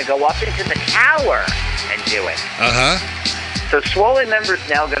they're going to go up into the tower and do it. So Swollen Member's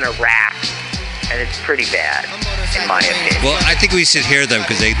now going to rap, and it's pretty bad, in my opinion. Well, I think we should hear them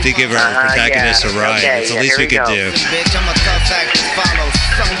because they give our protagonist a ride. Okay, It's the least we could do.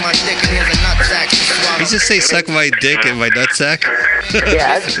 You just say suck my dick and my nutsack?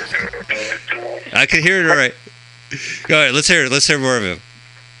 Yes. I can hear it all right. All right, let's hear it. Let's hear more of him.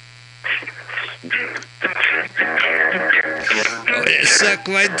 Oh, yeah, suck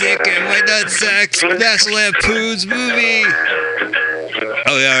my dick and my nutsack. National Lampoon's movie.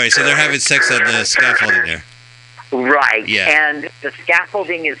 Oh, yeah, all right. So they're having sex on the scaffolding there. Right. Yeah. And the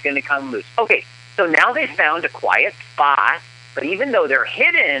scaffolding is going to come loose. Okay, so now they found a quiet spot, but even though they're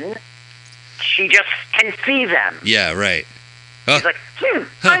hidden, she just can see them. Yeah, right. He's like,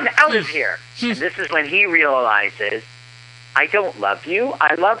 I'm out of here. And this is when he realizes, I don't love you,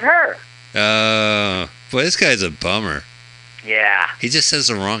 I love her. Boy, this guy's a bummer. Yeah. He just says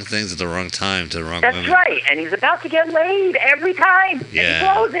the wrong things at the wrong time to the wrong That's women. right. And he's about to get laid every time. Yeah. And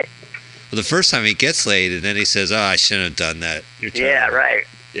he blows it. Well, the first time he gets laid, and then he says, I shouldn't have done that. You're Yeah, terrible." right.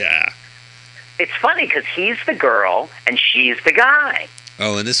 Yeah. It's funny because he's the girl and she's the guy.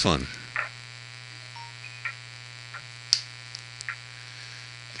 Oh, and this one.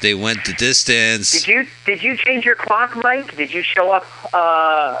 They went the distance. Did you change your clock, Mike? Did you show up?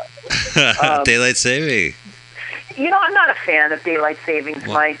 Daylight saving. I'm not a fan of daylight savings,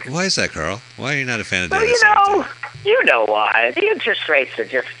 Mike. Why is that, Carl? Why are you not a fan of Well, daylight saving? you know why. The interest rates are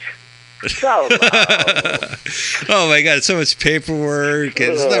just so low. Oh my God! It's so much paperwork.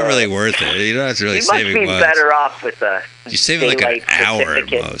 It's not really worth it. You don't have to really You save must be much. better off with a You're saving like an daylight hour at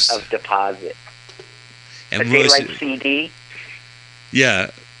certificate most. of deposit. And a daylight CD. Yeah.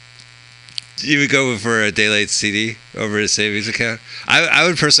 You would go for a daylight CD over a savings account? I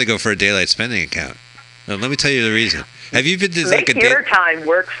would personally go for a daylight spending account. Now, let me tell you the reason. Have you been to Make like a your time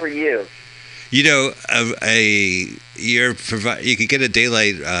work for you. you could get a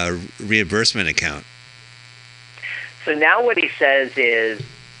daylight reimbursement account. So now what he says is,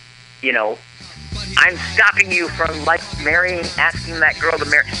 I'm stopping you from asking that girl to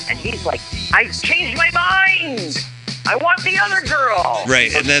marry. And he's like, I changed my mind. I want the other girl.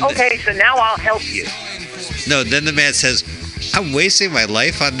 Right, and then okay, so now I'll help you. No, then the man says, I'm wasting my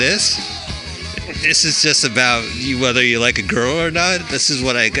life on this? This is just about whether you like a girl or not? This is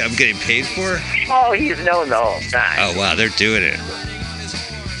what I'm getting paid for? Oh, he's known the whole time. Oh, wow, they're doing it.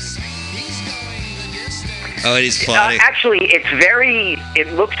 Oh, and he's plotting. Actually,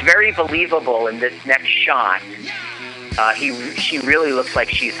 it looks very believable in this next shot. She really looks like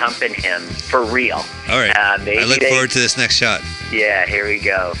she's humping him for real. All right. I look forward to this next shot. Yeah, here we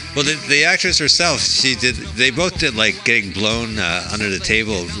go. Well, the actress herself, they both did like getting blown under the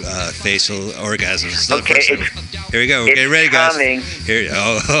table facial orgasms. Okay, here we go. We're getting ready, guys. Coming. Here,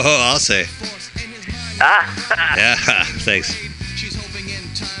 I'll say. Yeah, thanks.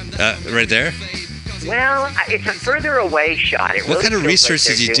 Right there. Well, it's a further away shot. What kind of research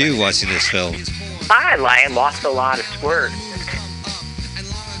did you do watching this film? I lost a lot of squirt.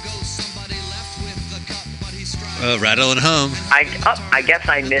 Rattling home. I guess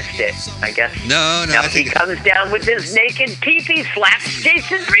I missed it. No. Now he comes down with his naked pee-pee, slaps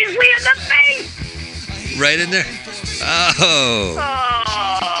Jason Priestley in the face. Right in there. Oh.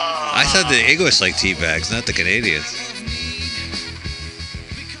 I thought the English liked tea bags, not the Canadians.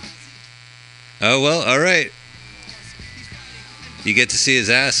 Oh well, all right. You get to see his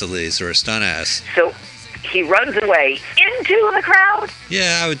ass at least, or a stunt ass. So he runs away into the crowd.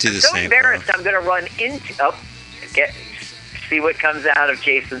 Yeah, I would do the I'm same. So embarrassed, I'm going to run into. See what comes out of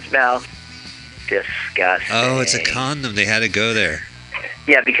Jason's mouth. Disgusting. Oh, it's a condom. They had to go there.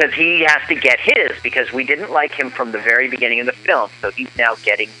 Yeah, because he has to get his, because we didn't like him from the very beginning of the film, so he's now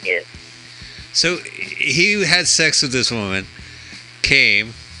getting his. So he had sex with this woman,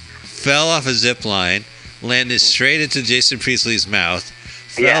 came, fell off a zip line, landed straight into Jason Priestley's mouth,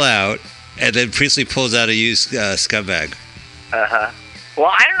 fell out, and then Priestley pulls out a used scumbag. Uh-huh.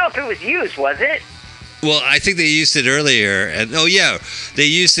 Well, I don't know if it was used, was it? Well, I think they used it earlier, and they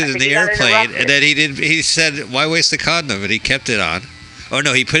used it in the airplane, and then he said, "Why waste the condom?" And he kept it on. Oh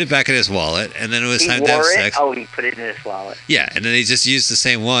no, he put it back in his wallet, and then it was time to have sex. Oh, he put it in his wallet. Yeah, and then he just used the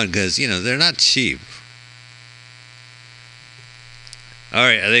same one because they're not cheap. All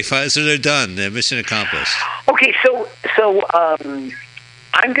right, so they're done. Their mission accomplished. Okay, so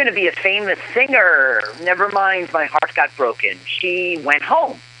I'm going to be a famous singer. Never mind, my heart got broken. She went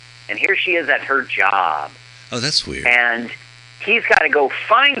home, and here she is at her job. Oh, that's weird. And he's got to go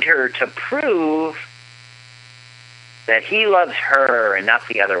find her to prove that he loves her and not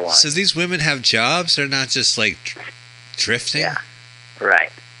the other one. So these women have jobs? They're not just like drifting? Yeah,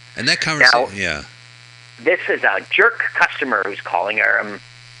 right. And that conversation, This is a jerk customer who's calling her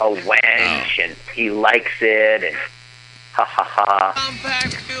a wench, and he likes it, and ha ha ha.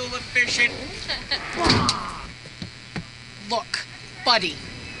 Compact, fuel efficient. Look, buddy,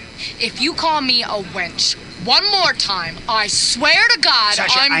 if you call me a wench one more time, I swear to God,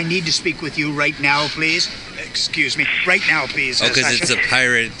 Sasha, I need to speak with you right now, please. Excuse me. Right now, please. Oh, because it's a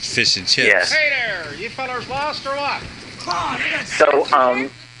pirate fish and chips. Yes. Hey there, you fellas lost or what? So,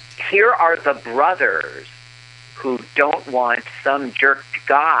 here are the brothers who don't want some jerk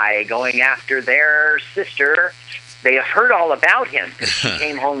guy going after their sister. They have heard all about him because she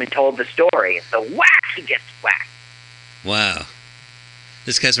came home and told the story. So whack, he gets whacked. Wow.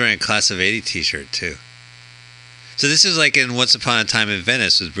 This guy's wearing a Class of 80 t-shirt, too. So this is like in Once Upon a Time in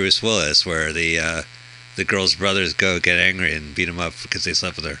Venice with Bruce Willis, where the girl's brothers go get angry and beat him up because they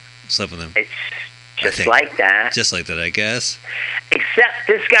slept with him. It's just like that. Just like that, I guess. Except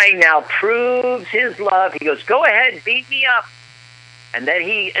this guy now proves his love. He goes, go ahead, beat me up. And then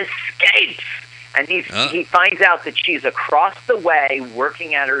he escapes. And he finds out that she's across the way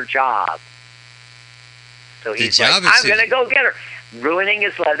working at her job. So he's like, I'm going to go get her. Ruining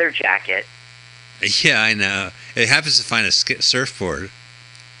his leather jacket. Yeah, I know. It happens to find a surfboard.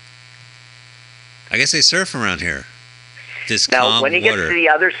 I guess they surf around here. Now, when he gets to the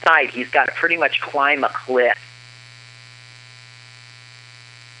other side, he's got to pretty much climb a cliff.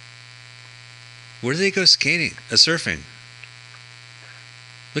 Where do they go skating? Surfing?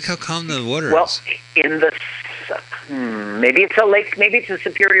 Look how calm the water is. Well, in the... maybe it's a lake. Maybe it's a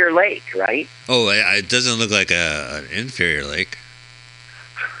Superior Lake, right? Oh, it doesn't look like an inferior lake.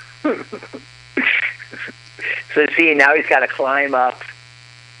 So, see, now he's got to climb up.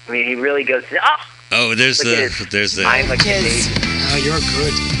 I mean, he really goes... Oh, there's the... I'm a kid. Oh, you're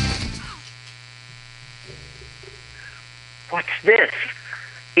good. What's this?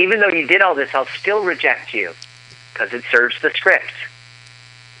 Even though you did all this, I'll still reject you. Because it serves the script.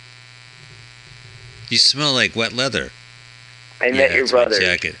 You smell like wet leather. I met your brother.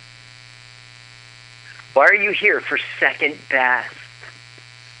 Jacket. Why are you here for second best?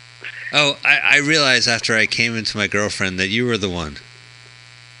 Oh, I realized after I came into my girlfriend that you were the one.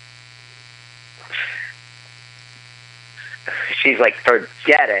 She's like,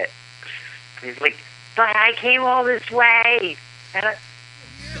 forget it. He's like, but I came all this way. And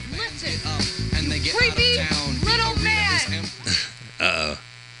listen, you creepy little man. Uh-oh.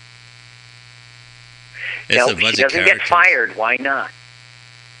 No, she doesn't get fired. Why not?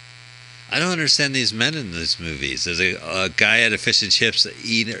 I don't understand these men in these movies. There's a guy at a fish and chips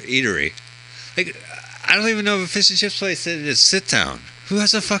eatery. Like, I don't even know if a fish and chips place is sit down. Who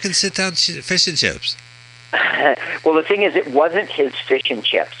has a fucking sit down fish and chips? Well, the thing is, it wasn't his fish and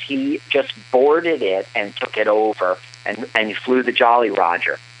chips. He just boarded it and took it over and he flew the Jolly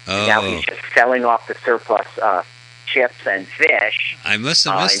Roger. Oh. And now he's just selling off the surplus chips and fish. I must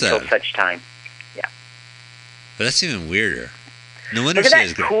have missed until that. such time. Yeah. But that's even weirder. No wonder Look at she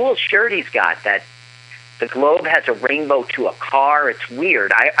is that cool shirt he's got. That the globe has a rainbow to a car. It's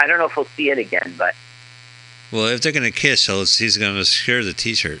weird. I don't know if we'll see it again, but... Well, if they're going to kiss, he's going to obscure the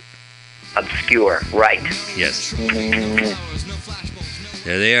T-shirt. Obscure, right. Yes.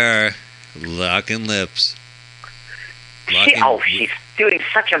 There they are, locking lips. She's doing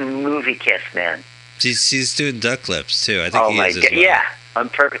such a movie kiss, man. She's doing duck lips, too. I think he is as well. Yeah, I'm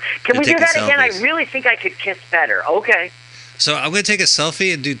perfect. Can we do that again? I really think I could kiss better. Okay. So I'm going to take a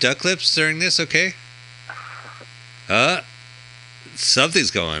selfie and do duck lips during this, okay?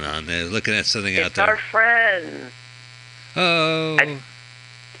 Something's going on. They're looking at something out there. It's our friends. Oh.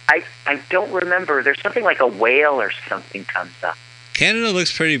 I don't remember. There's something like a whale or something comes up. Canada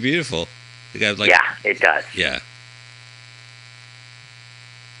looks pretty beautiful. You got yeah, it does. Yeah.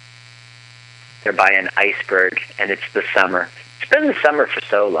 They're by an iceberg, and it's the summer. It's been the summer for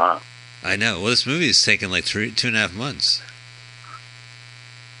so long. I know. Well, this movie is taking like 2.5 months.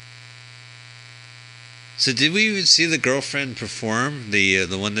 So did we even see the girlfriend perform? The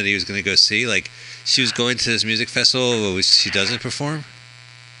one that he was going to go see? Like, she was going to this music festival, but she doesn't perform?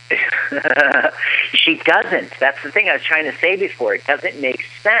 She doesn't. That's the thing I was trying to say before. It doesn't make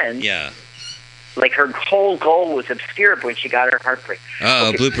sense. Yeah. Like, her whole goal was obscure when she got her heartbreak.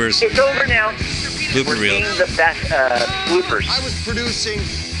 Uh-oh, bloopers. It's over now. Blooper reel. We're seeing the best bloopers. I was producing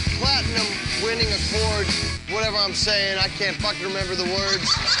platinum winning a chord, whatever I'm saying. I can't fucking remember the words.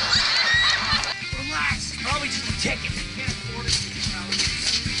 Relax. It's probably just a ticket.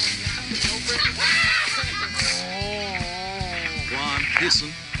 Go on, listen.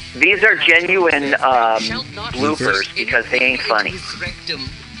 These are genuine bloopers because they ain't funny. Rectum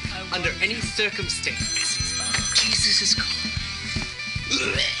under any circumstance. Jesus is calling.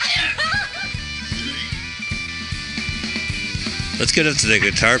 Let's get up to the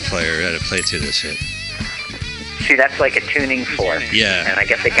guitar player how to play to this shit. See, that's like a tuning fork. Yeah. And I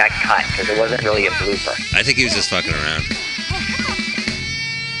guess it got cut because it wasn't really a blooper. I think he was just fucking around.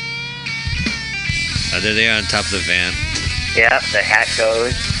 There they are on top of the van. Yeah, the hat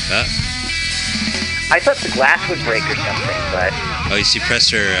goes. I thought the glass would break or something, but... Oh, she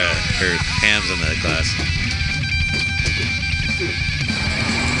pressed her hands on the glass.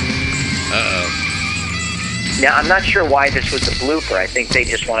 Uh-oh. Now, I'm not sure why this was a blooper. I think they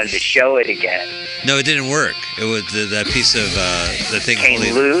just wanted to show it again. No, it didn't work. It was that piece of the thing came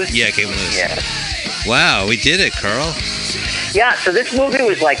loose. Yeah, it came loose. Yeah. Wow, we did it, Carl. Yeah, so this movie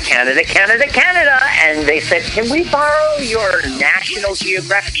was like Canada, Canada, Canada, and they said, "Can we borrow your National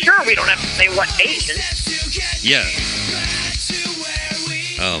Geographic?" Sure, we don't have to say what nation. Yeah.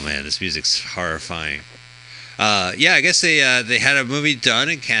 Oh man, this music's horrifying. Yeah, I guess they had a movie done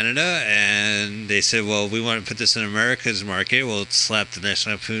in Canada, and they said, well, we want to put this in America's market. We'll slap the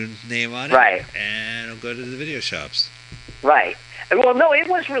National Lampoon name on it, right? And it'll go to the video shops. Right. Well, no, it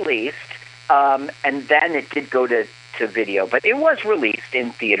was released, and then it did go to video, but it was released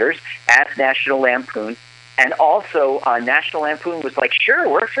in theaters as National Lampoon, and also National Lampoon was like, sure,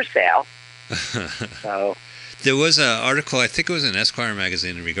 we're for sale. So there was an article, I think it was in Esquire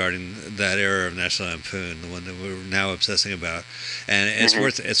magazine, regarding that era of National Lampoon, the one that we're now obsessing about, and it's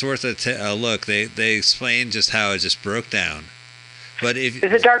worth a look. They explain just how it just broke down. But if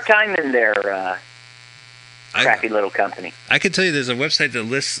there's a dark time in their crappy little company. I can tell you, there's a website that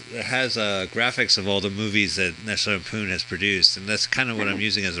has graphics of all the movies that National Lampoon has produced, and that's kind of what I'm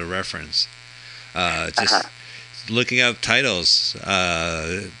using as a reference. Looking up titles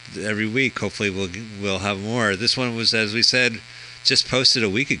every week. Hopefully, we'll have more. This one was, as we said, just posted a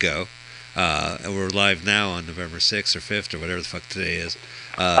week ago, and we're live now on November 6th or 5th or whatever the fuck today is.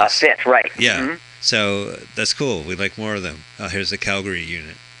 5th, right? Yeah. Mm-hmm. So that's cool. We'd like more of them. Here's the Calgary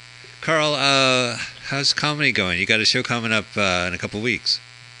unit. Carl, how's comedy going? You got a show coming up in a couple weeks.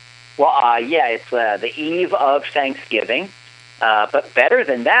 Well, yeah, it's the eve of Thanksgiving. But better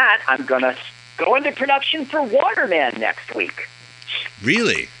than that, I'm going to go into production for Waterman next week.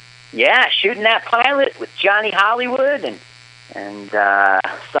 Really? Yeah, shooting that pilot with Johnny Hollywood and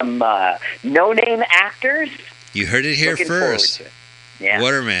some no-name actors. You heard it here first. Yeah.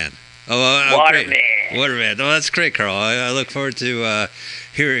 Waterman. Waterman. Great. Waterman. Oh, that's great, Carl. I look forward to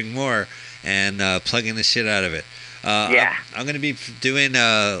hearing more and plugging the shit out of it. Yeah. I'm going to be doing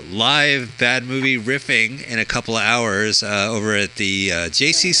live bad movie riffing in a couple of hours over at the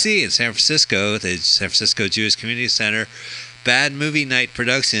JCC in San Francisco, the San Francisco Jewish Community Center. Bad Movie Night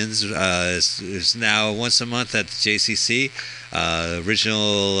Productions is now once a month at the JCC.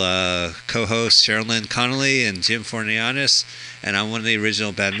 Original co-hosts Sherilyn Connolly and Jim Fornianis, and I'm one of the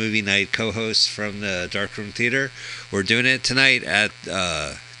original Bad Movie Night co-hosts from the Darkroom Theater. We're doing it tonight at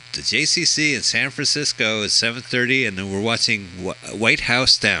the JCC in San Francisco at 7:30, and then we're watching White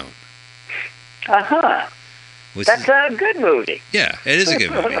House Down. That's a good movie. Yeah, it is a good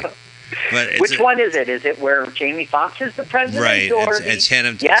movie. But which one is it? Is it where Jamie Foxx is the president? Right, and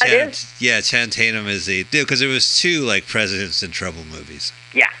Channing Tatum is the dude, because there was two like presidents in trouble movies.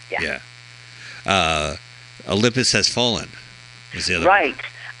 Yeah. Olympus Has Fallen was the other right. one.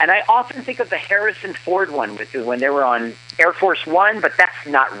 And I often think of the Harrison Ford one when they were on Air Force One, but that's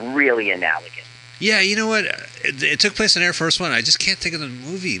not really analogous. Yeah, you know what? It took place in Air Force One. I just can't think of the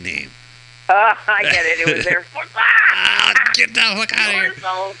movie name. I get it. It was Air Force One. Get the fuck out of here.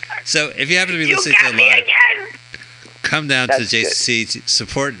 So if you happen to be listening to it live, come down to That's JCC to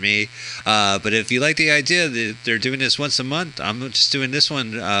support me. But if you like the idea that they're doing this once a month, I'm just doing this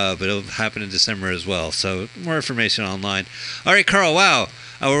one, but it'll happen in December as well. So more information online. All right, Carl, wow.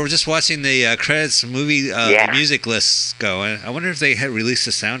 We're just watching the credits, the music lists go. I wonder if they had released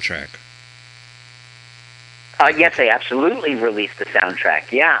the soundtrack. Yes, they absolutely released the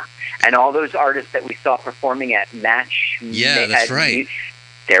soundtrack, yeah. And all those artists that we saw performing at Match... Yeah, that's right.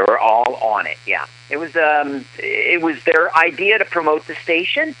 They were all on it, yeah. It was their idea to promote the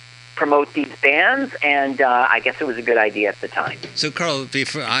station, promote these bands, and I guess it was a good idea at the time. So, Carl,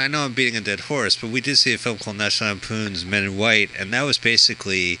 I know I'm beating a dead horse, but we did see a film called National Lampoon's Men in White, and that was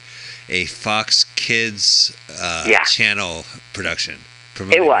basically a Fox Kids channel production.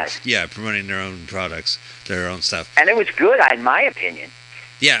 It was. Yeah, promoting their own products, their own stuff. And it was good, in my opinion.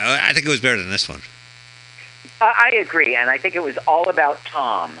 Yeah, I think it was better than this one. I agree, and I think it was all about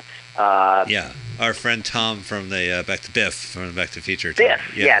Tom. Yeah, our friend Tom from the Back to Biff, from Back to the Future. Biff,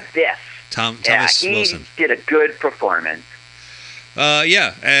 Biff. Thomas Wilson. He did a good performance.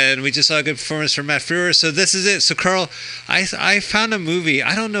 Yeah, and we just saw a good performance from Matt Frewer. So this is it. So, Carl, I found a movie.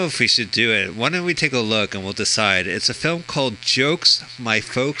 I don't know if we should do it. Why don't we take a look and we'll decide. It's a film called Jokes My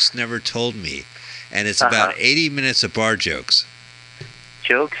Folks Never Told Me, and it's about 80 minutes of bar jokes.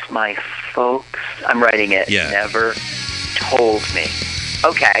 Jokes my folks, I'm writing it, never told me.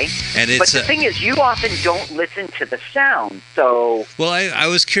 Okay. But the thing is, you often don't listen to the sound, so... Well, I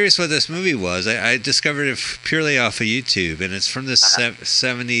was curious what this movie was. I discovered it purely off of YouTube, and it's from the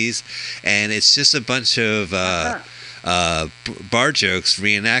 70s, and it's just a bunch of bar jokes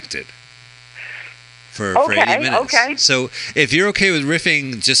reenacted. For 80 minutes. Okay. So if you're okay with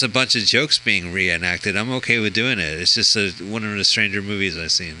riffing just a bunch of jokes being reenacted, I'm okay with doing it. It's just one of the stranger movies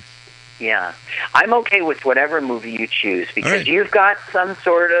I've seen. Yeah. I'm okay with whatever movie you choose because you've got some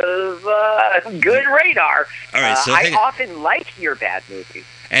sort of good radar. All right, so I often like your bad movies.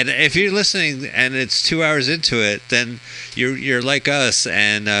 And if you're listening and it's 2 hours into it, then you're like us,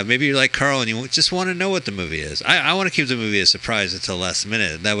 and maybe you're like Carl, and you just want to know what the movie is. I want to keep the movie a surprise until the last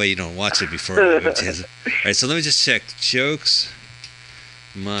minute. That way you don't watch it before it moves. All right, so let me just check. Jokes,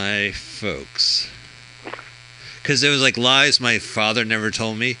 my folks. Because there was like Lies My Father Never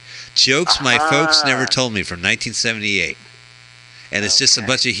Told Me. Jokes My Folks Never Told Me from 1978. And it's just a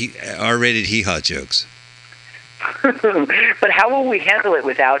bunch of R-rated hee-haw jokes. But how will we handle it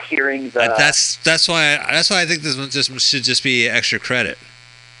without hearing the... That's why I think this one should just be extra credit.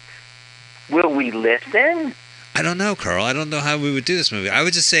 Will we listen? I don't know, Carl. I don't know how we would do this movie. I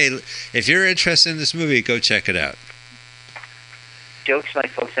would just say, if you're interested in this movie, go check it out. Jokes My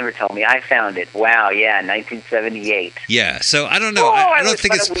Folks Never Told Me. I found it. Wow, yeah, 1978. Yeah, so I don't know. I don't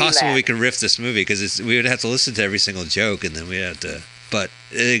think it's possible we could riff this movie because we would have to listen to every single joke, and then we have to... But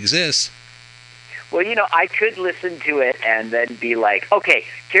it exists. Well, I could listen to it and then be like, okay,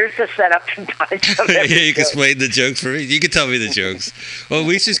 here's the setup and punch of every you can explain the jokes for me. You can tell me the jokes. Well,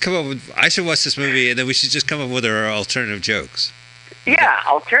 we should come up with... I should watch this movie, and then we should just come up with our alternative jokes. Yeah,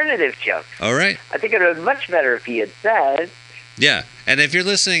 alternative jokes. All right. I think it would be much better if he had said... Yeah, and if you're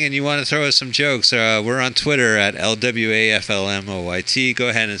listening and you want to throw us some jokes, we're on Twitter at LWAFLMOYT. Go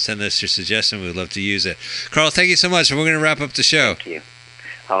ahead and send us your suggestion. We'd love to use it. Carl, thank you so much. We're going to wrap up the show. Thank you.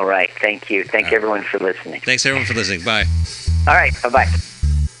 All right. Thank you. Thank everyone for listening. Thanks, everyone, for listening. Bye. All right. Bye-bye.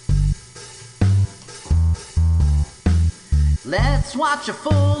 Let's watch a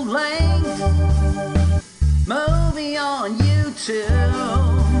full-length movie on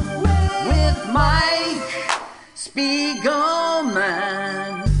YouTube with Mike Spiegelman.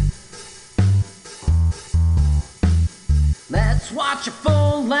 Let's watch a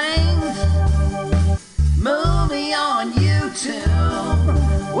full-length movie on YouTube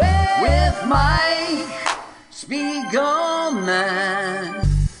with Mike Spiegelman.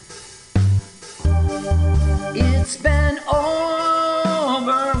 It's been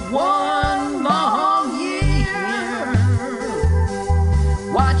over 1 long year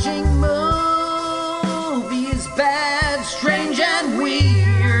watching movies, bad, strange, and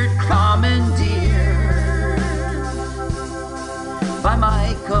weird, commandeered by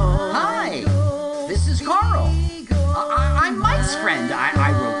Michael. Hi, this is Carl. I'm Mike's friend.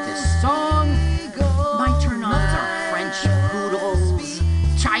 I wrote this song. My turn-ons are French poodles,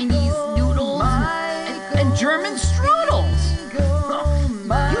 Chinese noodles, and German strudels.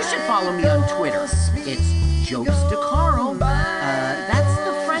 You should follow me on Twitter. It's Jokes to Carl. That's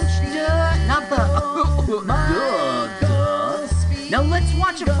the French duh, not the duh. Now let's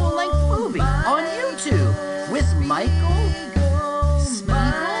watch a full-length movie on YouTube with Michael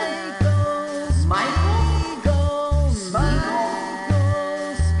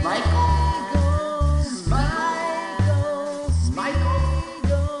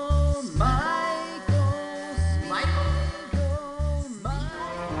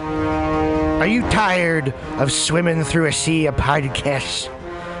you tired of swimming through a sea of podcasts?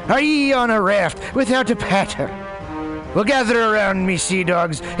 Are ye on a raft without a paddle? Well, gather around me, sea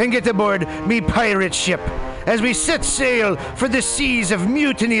dogs, and get aboard me pirate ship as we set sail for the seas of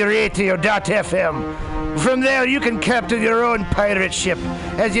MutinyRadio.fm. From there, you can captain your own pirate ship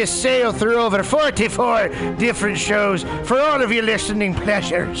as you sail through over 44 different shows for all of your listening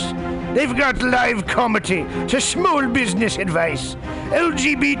pleasures. They've got live comedy to small business advice,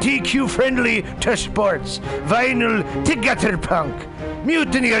 LGBTQ friendly to sports, vinyl to gutter punk.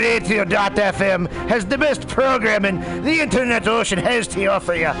 MutinyRadio.fm has the best programming the internet ocean has to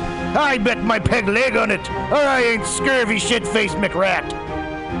offer you. I bet my peg leg on it, or I ain't scurvy shit-faced McRat.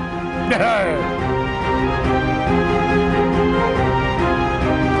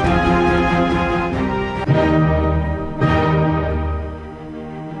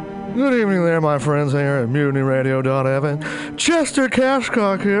 Good evening there, my friends here at MutinyRadio.fm. Chester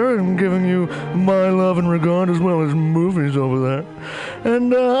Cashcock here, and giving you my love and regard as well as movies over there.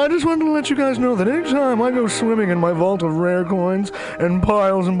 And I just wanted to let you guys know that anytime I go swimming in my vault of rare coins and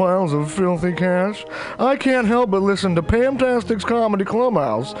piles of filthy cash, I can't help but listen to Pamtastic's Comedy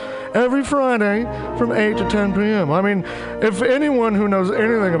Clubhouse every Friday from 8 to 10 p.m. I mean, if anyone who knows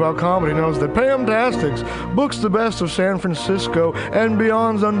anything about comedy knows that Pamtastic's books the best of San Francisco and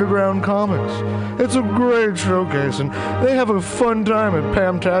beyond's underground comics. It's a great showcase, and they have a fun time at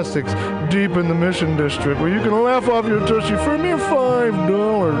Pamtastic's deep in the Mission District, where you can laugh off your tushy for a mere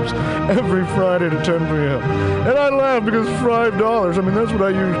 $5 every Friday to 10 p.m. And I laugh because $5, I mean, that's what I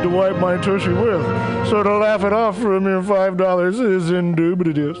use to wipe my tushy with. So to laugh it off for a mere $5 is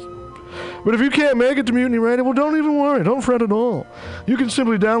indubitious. But if you can't make it to Mutiny Radio, well, don't even worry. Don't fret at all. You can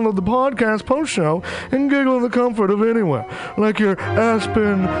simply download the podcast post-show and giggle in the comfort of anywhere, like your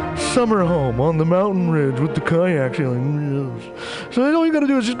Aspen summer home on the mountain ridge with the kayak feeling. So all you got to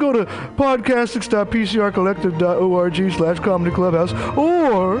do is just go to podcastics.pcrcollective.org/comedy clubhouse,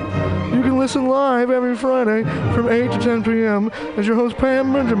 or you can listen live every Friday from 8 to 10 p.m. as your host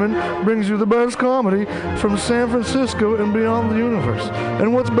Pam Benjamin brings you the best comedy from San Francisco and beyond the universe.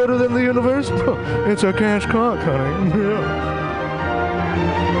 And what's better than the universe? It's a cash cock, honey. Yeah.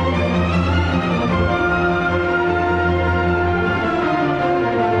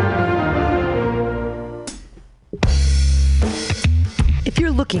 If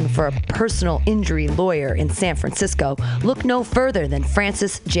you're looking for a personal injury lawyer in San Francisco, look no further than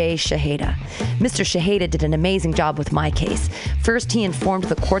Francis J. Shaheda. Mr. Shaheda did an amazing job with my case. First, he informed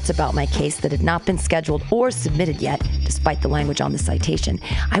the courts about my case that had not been scheduled or submitted yet, despite the language on the citation.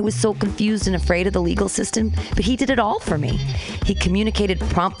 I was so confused and afraid of the legal system, but he did it all for me. He communicated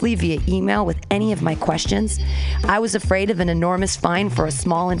promptly via email with any of my questions. I was afraid of an enormous fine for a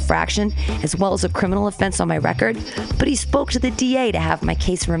small infraction, as well as a criminal offense on my record, but he spoke to the DA to have my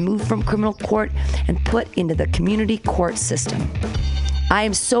case removed from criminal court and put into the community court system. I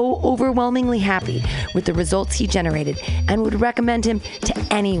am so overwhelmingly happy with the results he generated and would recommend him to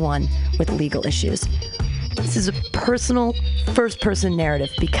anyone with legal issues. This is a personal, first-person narrative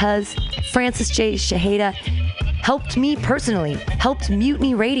because Francis J. Shaheda helped me personally, helped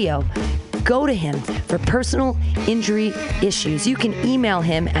Mutiny Radio. Go to him for personal injury issues. You can email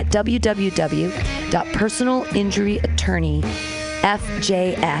him at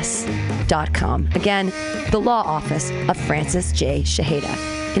www.personalinjuryattorneyfjs.com. Again, the law office of Francis J. Shaheda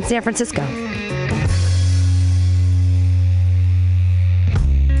in San Francisco.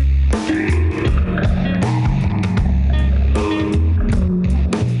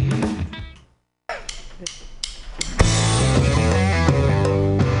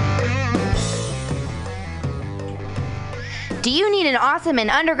 Do you need an awesome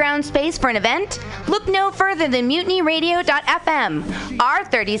and underground space for an event? Look no further than MutinyRadio.fm. Our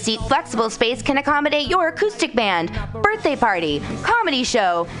 30-seat flexible space can accommodate your acoustic band, birthday party, comedy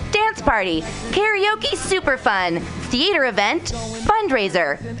show, dance party, karaoke super fun, theater event,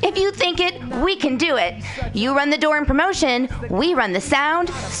 fundraiser. If you think it, we can do it. You run the door and promotion, we run the sound,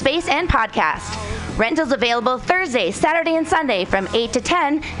 space, and podcast. Rentals available Thursday, Saturday, and Sunday from 8 to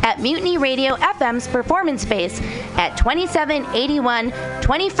 10 at Mutiny Radio FM's performance space at 2781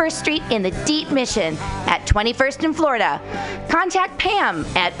 21st Street in the Deep Mission at 21st in Florida. Contact Pam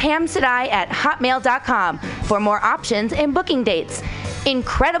at pamsadai@hotmail.com for more options and booking dates.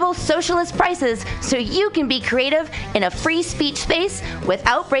 Incredible socialist prices so you can be creative in a free speech space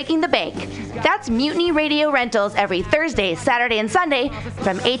without breaking the bank. That's Mutiny Radio Rentals every Thursday, Saturday, and Sunday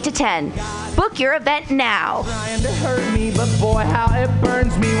from 8 to 10. Book your event now. Trying to hurt me, but boy, how it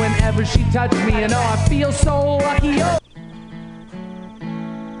burns me whenever she touches me. And oh, I feel so lucky. Oh.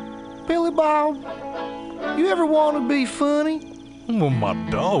 Billy Bob, you ever want to be funny? Well, my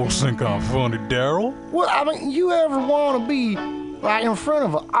dogs think I'm funny, Daryl. Well, I mean, you ever want to be, like, in front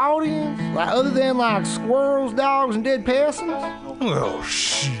of an audience? Like, other than, like, squirrels, dogs, and dead peasants? Oh,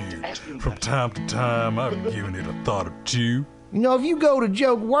 shit. From time to time, I've given it a thought or two. You know, if you go to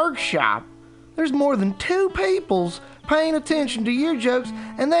Joke Workshop, there's more than 2 peoples paying attention to your jokes,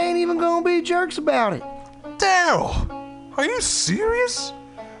 and they ain't even gonna be jerks about it. Daryl, are you serious?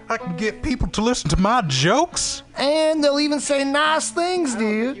 I can get people to listen to my jokes? And they'll even say nice things to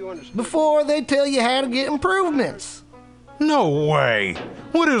you before they tell you how to get improvements. No way.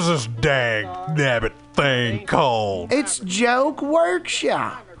 What is this dag-nabbit thing called? It's Joke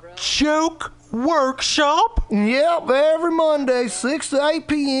Workshop. Joke Workshop? Yep, every Monday, 6 to 8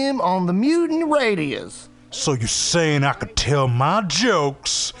 p.m. on the Mutiny Radios. So you're saying I could tell my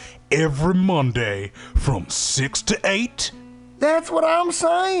jokes every Monday from 6 to 8? That's what I'm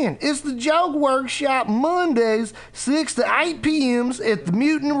saying. It's the Joke Workshop Mondays, 6 to 8 p.m. at the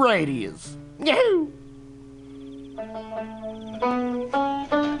Mutiny Radios. Yahoo!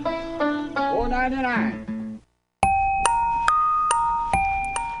 $4.99.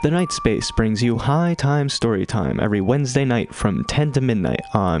 The Night Space brings you High Time Story Time every Wednesday night from 10 to midnight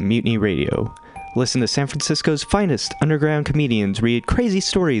on Mutiny Radio. Listen to San Francisco's finest underground comedians read crazy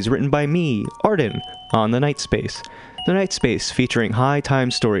stories written by me, Arden, on The Night Space. The Night Space featuring High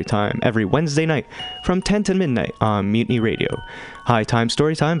Time Story Time every Wednesday night from 10 to midnight on Mutiny Radio. High Time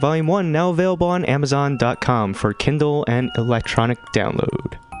Story Time Volume 1 now available on Amazon.com for Kindle and electronic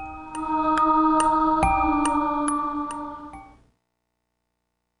download.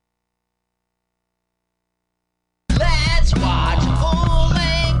 Let's watch a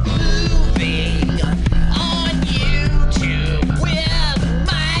full-length movie on YouTube with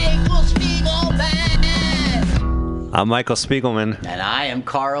Michael Spiegelman. I'm Michael Spiegelman. And I am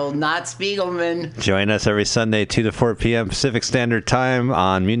Carl, not Spiegelman. Join us every Sunday, 2 to 4 p.m. Pacific Standard Time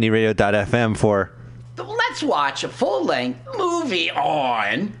on MutinyRadio.fm for Let's watch a full-length movie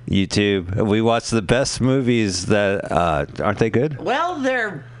on YouTube. We watch the best movies that, aren't they good? Well,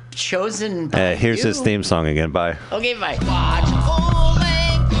 they're chosen by Here's you. his theme song again. Bye. Okay, bye. Watch a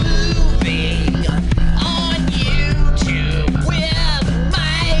full-length movie on YouTube with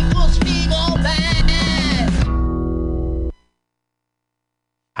Michael Spiegelman.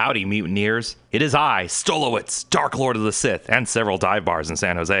 Howdy, mutineers. It is I, Stolowitz, Dark Lord of the Sith, and several dive bars in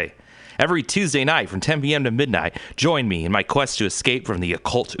San Jose. Every Tuesday night from 10 p.m. to midnight, join me in my quest to escape from the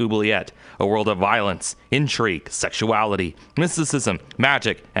occult oubliette, a world of violence, intrigue, sexuality, mysticism,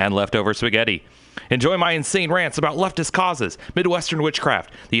 magic, and leftover spaghetti. Enjoy my insane rants about leftist causes, Midwestern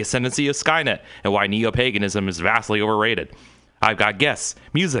witchcraft, the ascendancy of Skynet, and why neo-paganism is vastly overrated. I've got guests,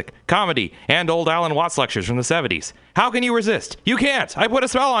 music, comedy, and old Alan Watts lectures from the 70s. How can you resist? You can't! I put a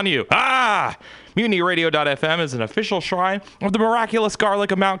spell on you! Ah! MutinyRadio.fm is an official shrine of the miraculous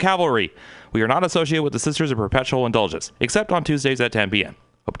garlic of Mount Calvary. We are not associated with the Sisters of Perpetual Indulgence, except on Tuesdays at 10 p.m.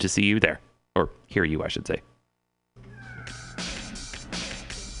 Hope to see you there. Or hear you, I should say.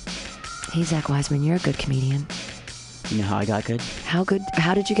 Hey, Zach Wiseman, you're a good comedian. You know how I got good? How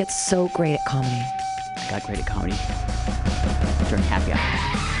did you get so great at comedy? I got great at comedy during happy hour.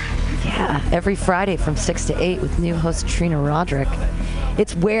 Yeah, every Friday from 6 to 8 with new host Trina Roderick.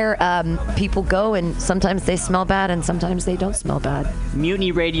 It's where people go, and sometimes they smell bad, and sometimes they don't smell bad.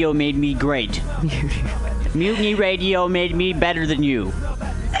 Mutiny Radio made me great. Mutiny Radio made me better than you.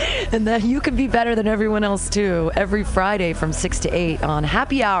 And that you can be better than everyone else, too, every Friday from 6 to 8 on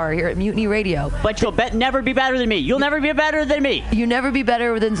Happy Hour here at Mutiny Radio. But you'll never be better than me. You'll never be better than me. You never be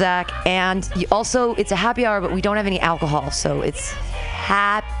better than Zach. And you also, it's a happy hour, but we don't have any alcohol, so it's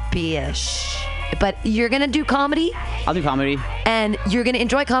happy-ish. But you're going to do comedy. I'll do comedy. And you're going to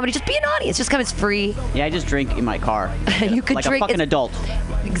enjoy comedy. Just be an audience. Just come. It's free. Yeah, I just drink in my car. You could like drink. a fucking adult.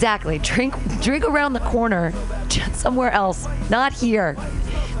 Exactly. Drink around the corner. Somewhere else. Not here.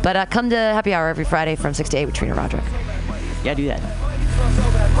 But come to Happy Hour every Friday from 6 to 8 with Trina Roderick. Yeah, do that.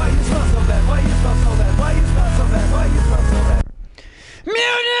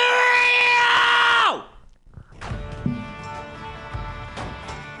 MutinyRadio!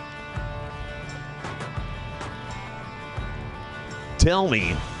 Tell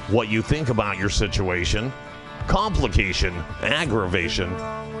me what you think about your situation. Complication, aggravation.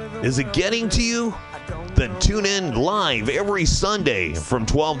 Is it getting to you? Then tune in live every Sunday from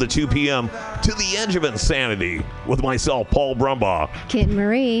 12 to 2 p.m. to The Edge of Insanity with myself, Paul Brumbaugh, Kit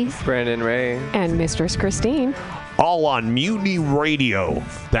Marie, Brandon Ray, and Mistress Christine. all on Mutiny Radio.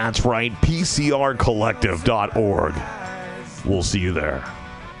 That's right, PCRcollective.org. We'll see you there.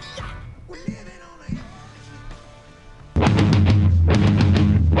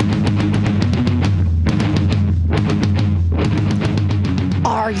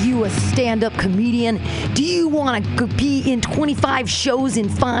 stand-up comedian? Do you want to be in 25 shows in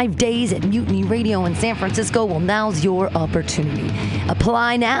 5 days at Mutiny Radio in San Francisco? Well, now's your opportunity.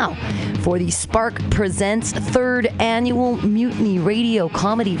 Apply now for the Spark Presents 3rd Annual Mutiny Radio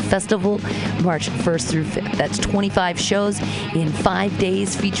Comedy Festival, March 1st through 5th. That's 25 shows in 5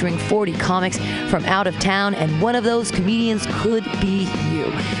 days featuring 40 comics from out of town, and one of those comedians could be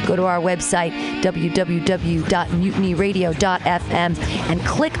you. Go to our website, www.mutinyradio.fm, and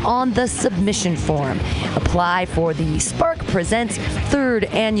click on the submission form. Apply for the Spark Presents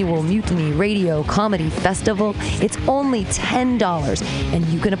 3rd Annual Mutiny Radio Comedy Festival. It's only $10, and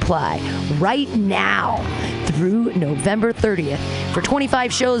you can apply right now through November 30th for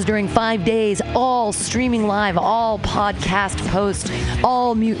 25 shows during 5 days, all streaming live, all podcast posts,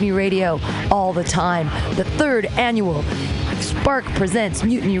 all Mutiny Radio, all the time. The 3rd Annual Spark Presents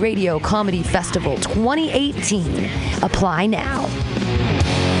Mutiny Radio Comedy Festival 2018. Apply now.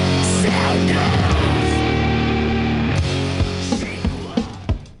 Sound off.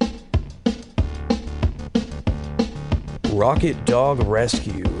 Rocket Dog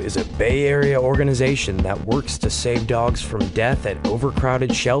Rescue is a Bay Area organization that works to save dogs from death at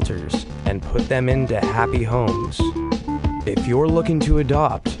overcrowded shelters and put them into happy homes. If you're looking to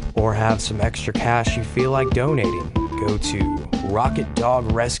adopt or have some extra cash you feel like donating, go to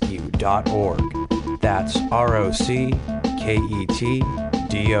rocketdogrescue.org. That's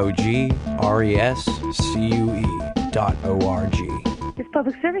ROCKETDOGRESCUE.org. This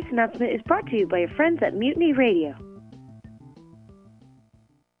public service announcement is brought to you by your friends at Mutiny Radio.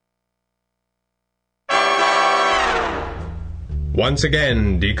 Once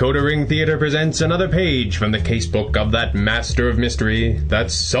again, Decoder Ring Theater presents another page from the casebook of that master of mystery, that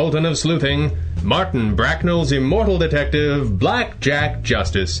sultan of sleuthing, Martin Bracknell's immortal detective, Black Jack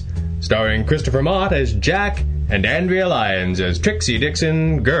Justice, starring Christopher Mott as Jack and Andrea Lyons as Trixie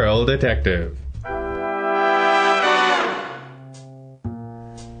Dixon, girl detective.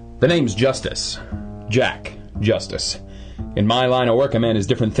 The name's Justice. Jack Justice. In my line of work, a man is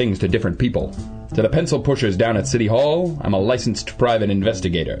different things to different people. To the pencil pushers down at City Hall, I'm a licensed private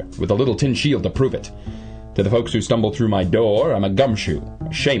investigator, with a little tin shield to prove it. To the folks who stumble through my door, I'm a gumshoe, a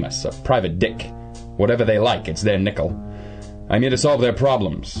Seamus, a private dick. Whatever they like, it's their nickel. I'm here to solve their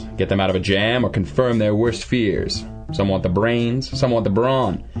problems, get them out of a jam, or confirm their worst fears. Some want the brains, some want the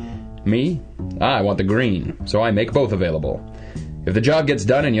brawn. Me? I want the green, so I make both available. If the job gets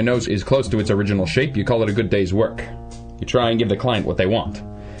done and your nose is close to its original shape, you call it a good day's work. You try and give the client what they want.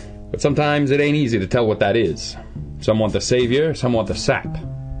 But sometimes it ain't easy to tell what that is. Some want the savior, some want the sap.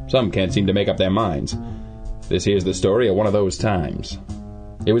 Some can't seem to make up their minds. This here's the story of one of those times.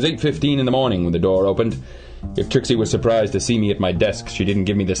 It was 8:15 in the morning when the door opened. If Trixie was surprised to see me at my desk, she didn't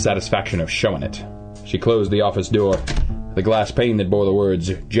give me the satisfaction of showing it. She closed the office door, the glass pane that bore the words,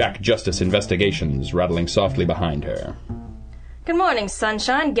 Jack Justice Investigations, rattling softly behind her. Good morning,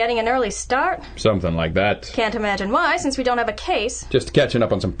 sunshine. Getting an early start? Something like that. Can't imagine why, since we don't have a case. Just catching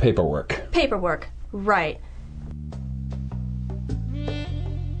up on some paperwork. Paperwork. Right.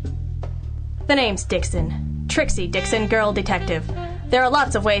 The name's Dixon. Trixie Dixon, girl detective. There are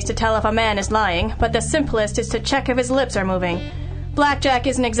lots of ways to tell if a man is lying, but the simplest is to check if his lips are moving. Blackjack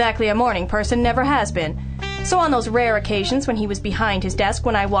isn't exactly a morning person, never has been. So on those rare occasions when he was behind his desk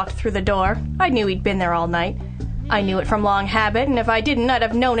when I walked through the door, I knew he'd been there all night. I knew it from long habit, and if I didn't, I'd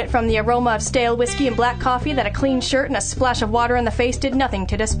have known it from the aroma of stale whiskey and black coffee that a clean shirt and a splash of water in the face did nothing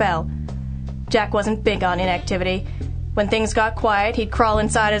to dispel. Jack wasn't big on inactivity. When things got quiet, he'd crawl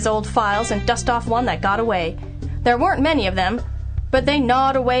inside his old files and dust off one that got away. There weren't many of them, but they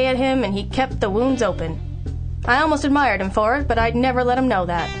gnawed away at him and he kept the wounds open. I almost admired him for it, but I'd never let him know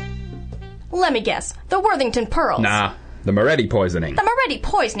that. Let me guess, the Worthington Pearls. Nah, the Moretti poisoning. The Moretti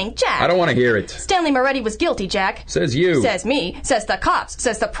poisoning, Jack. I don't want to hear it. Stanley Moretti was guilty, Jack. Says you. Says me. Says the cops.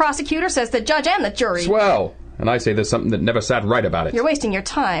 Says the prosecutor. Says the judge and the jury. Swell. And I say there's something that never sat right about it. You're wasting your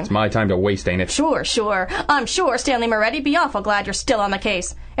time. It's my time to waste, ain't it? Sure. I'm sure Stanley Moretti'd be awful glad you're still on the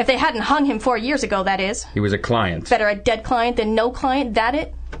case. If they hadn't hung him 4 years ago, that is. He was a client. Better a dead client than no client, that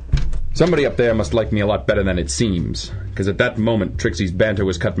it? Somebody up there must like me a lot better than it seems, because at that moment Trixie's banter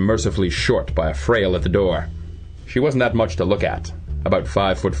was cut mercifully short by a frail at the door. She wasn't that much to look at. About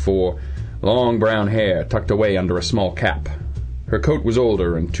 5'4", long brown hair tucked away under a small cap. Her coat was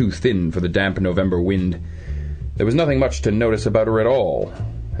older and too thin for the damp November wind. There was nothing much to notice about her at all,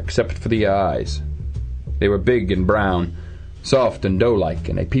 except for the eyes. They were big and brown, soft and doe-like,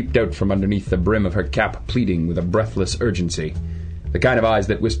 and they peeped out from underneath the brim of her cap, pleading with a breathless urgency. The kind of eyes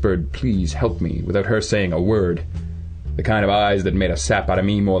that whispered, "Please help me," without her saying a word. The kind of eyes that made a sap out of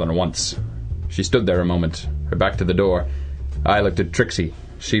me more than once. She stood there a moment, her back to the door. I looked at Trixie.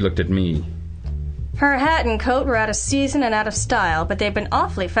 She looked at me. Her hat and coat were out of season and out of style, but they'd been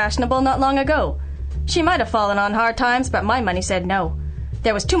awfully fashionable not long ago. She might have fallen on hard times, but my money said no.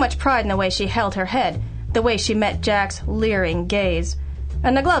 There was too much pride in the way she held her head, the way she met Jack's leering gaze.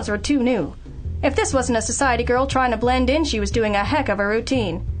 And the gloves were too new. If this wasn't a society girl trying to blend in, she was doing a heck of a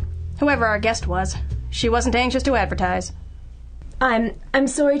routine. Whoever our guest was, she wasn't anxious to advertise. I'm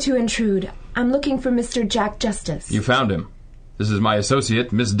sorry to intrude. I'm looking for Mr. Jack Justice. You found him. This is my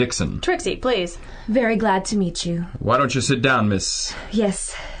associate, Miss Dixon. Trixie, please. Very glad to meet you. Why don't you sit down, Miss...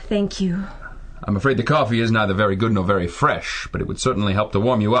 Yes, thank you. I'm afraid the coffee is neither very good nor very fresh, but it would certainly help to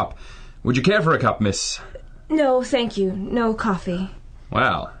warm you up. Would you care for a cup, Miss? No, thank you. No coffee.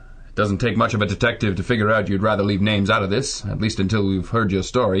 Well, it doesn't take much of a detective to figure out you'd rather leave names out of this, at least until we've heard your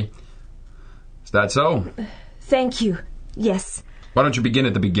story. Is that so? Thank you. Yes. Why don't you begin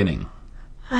at the beginning?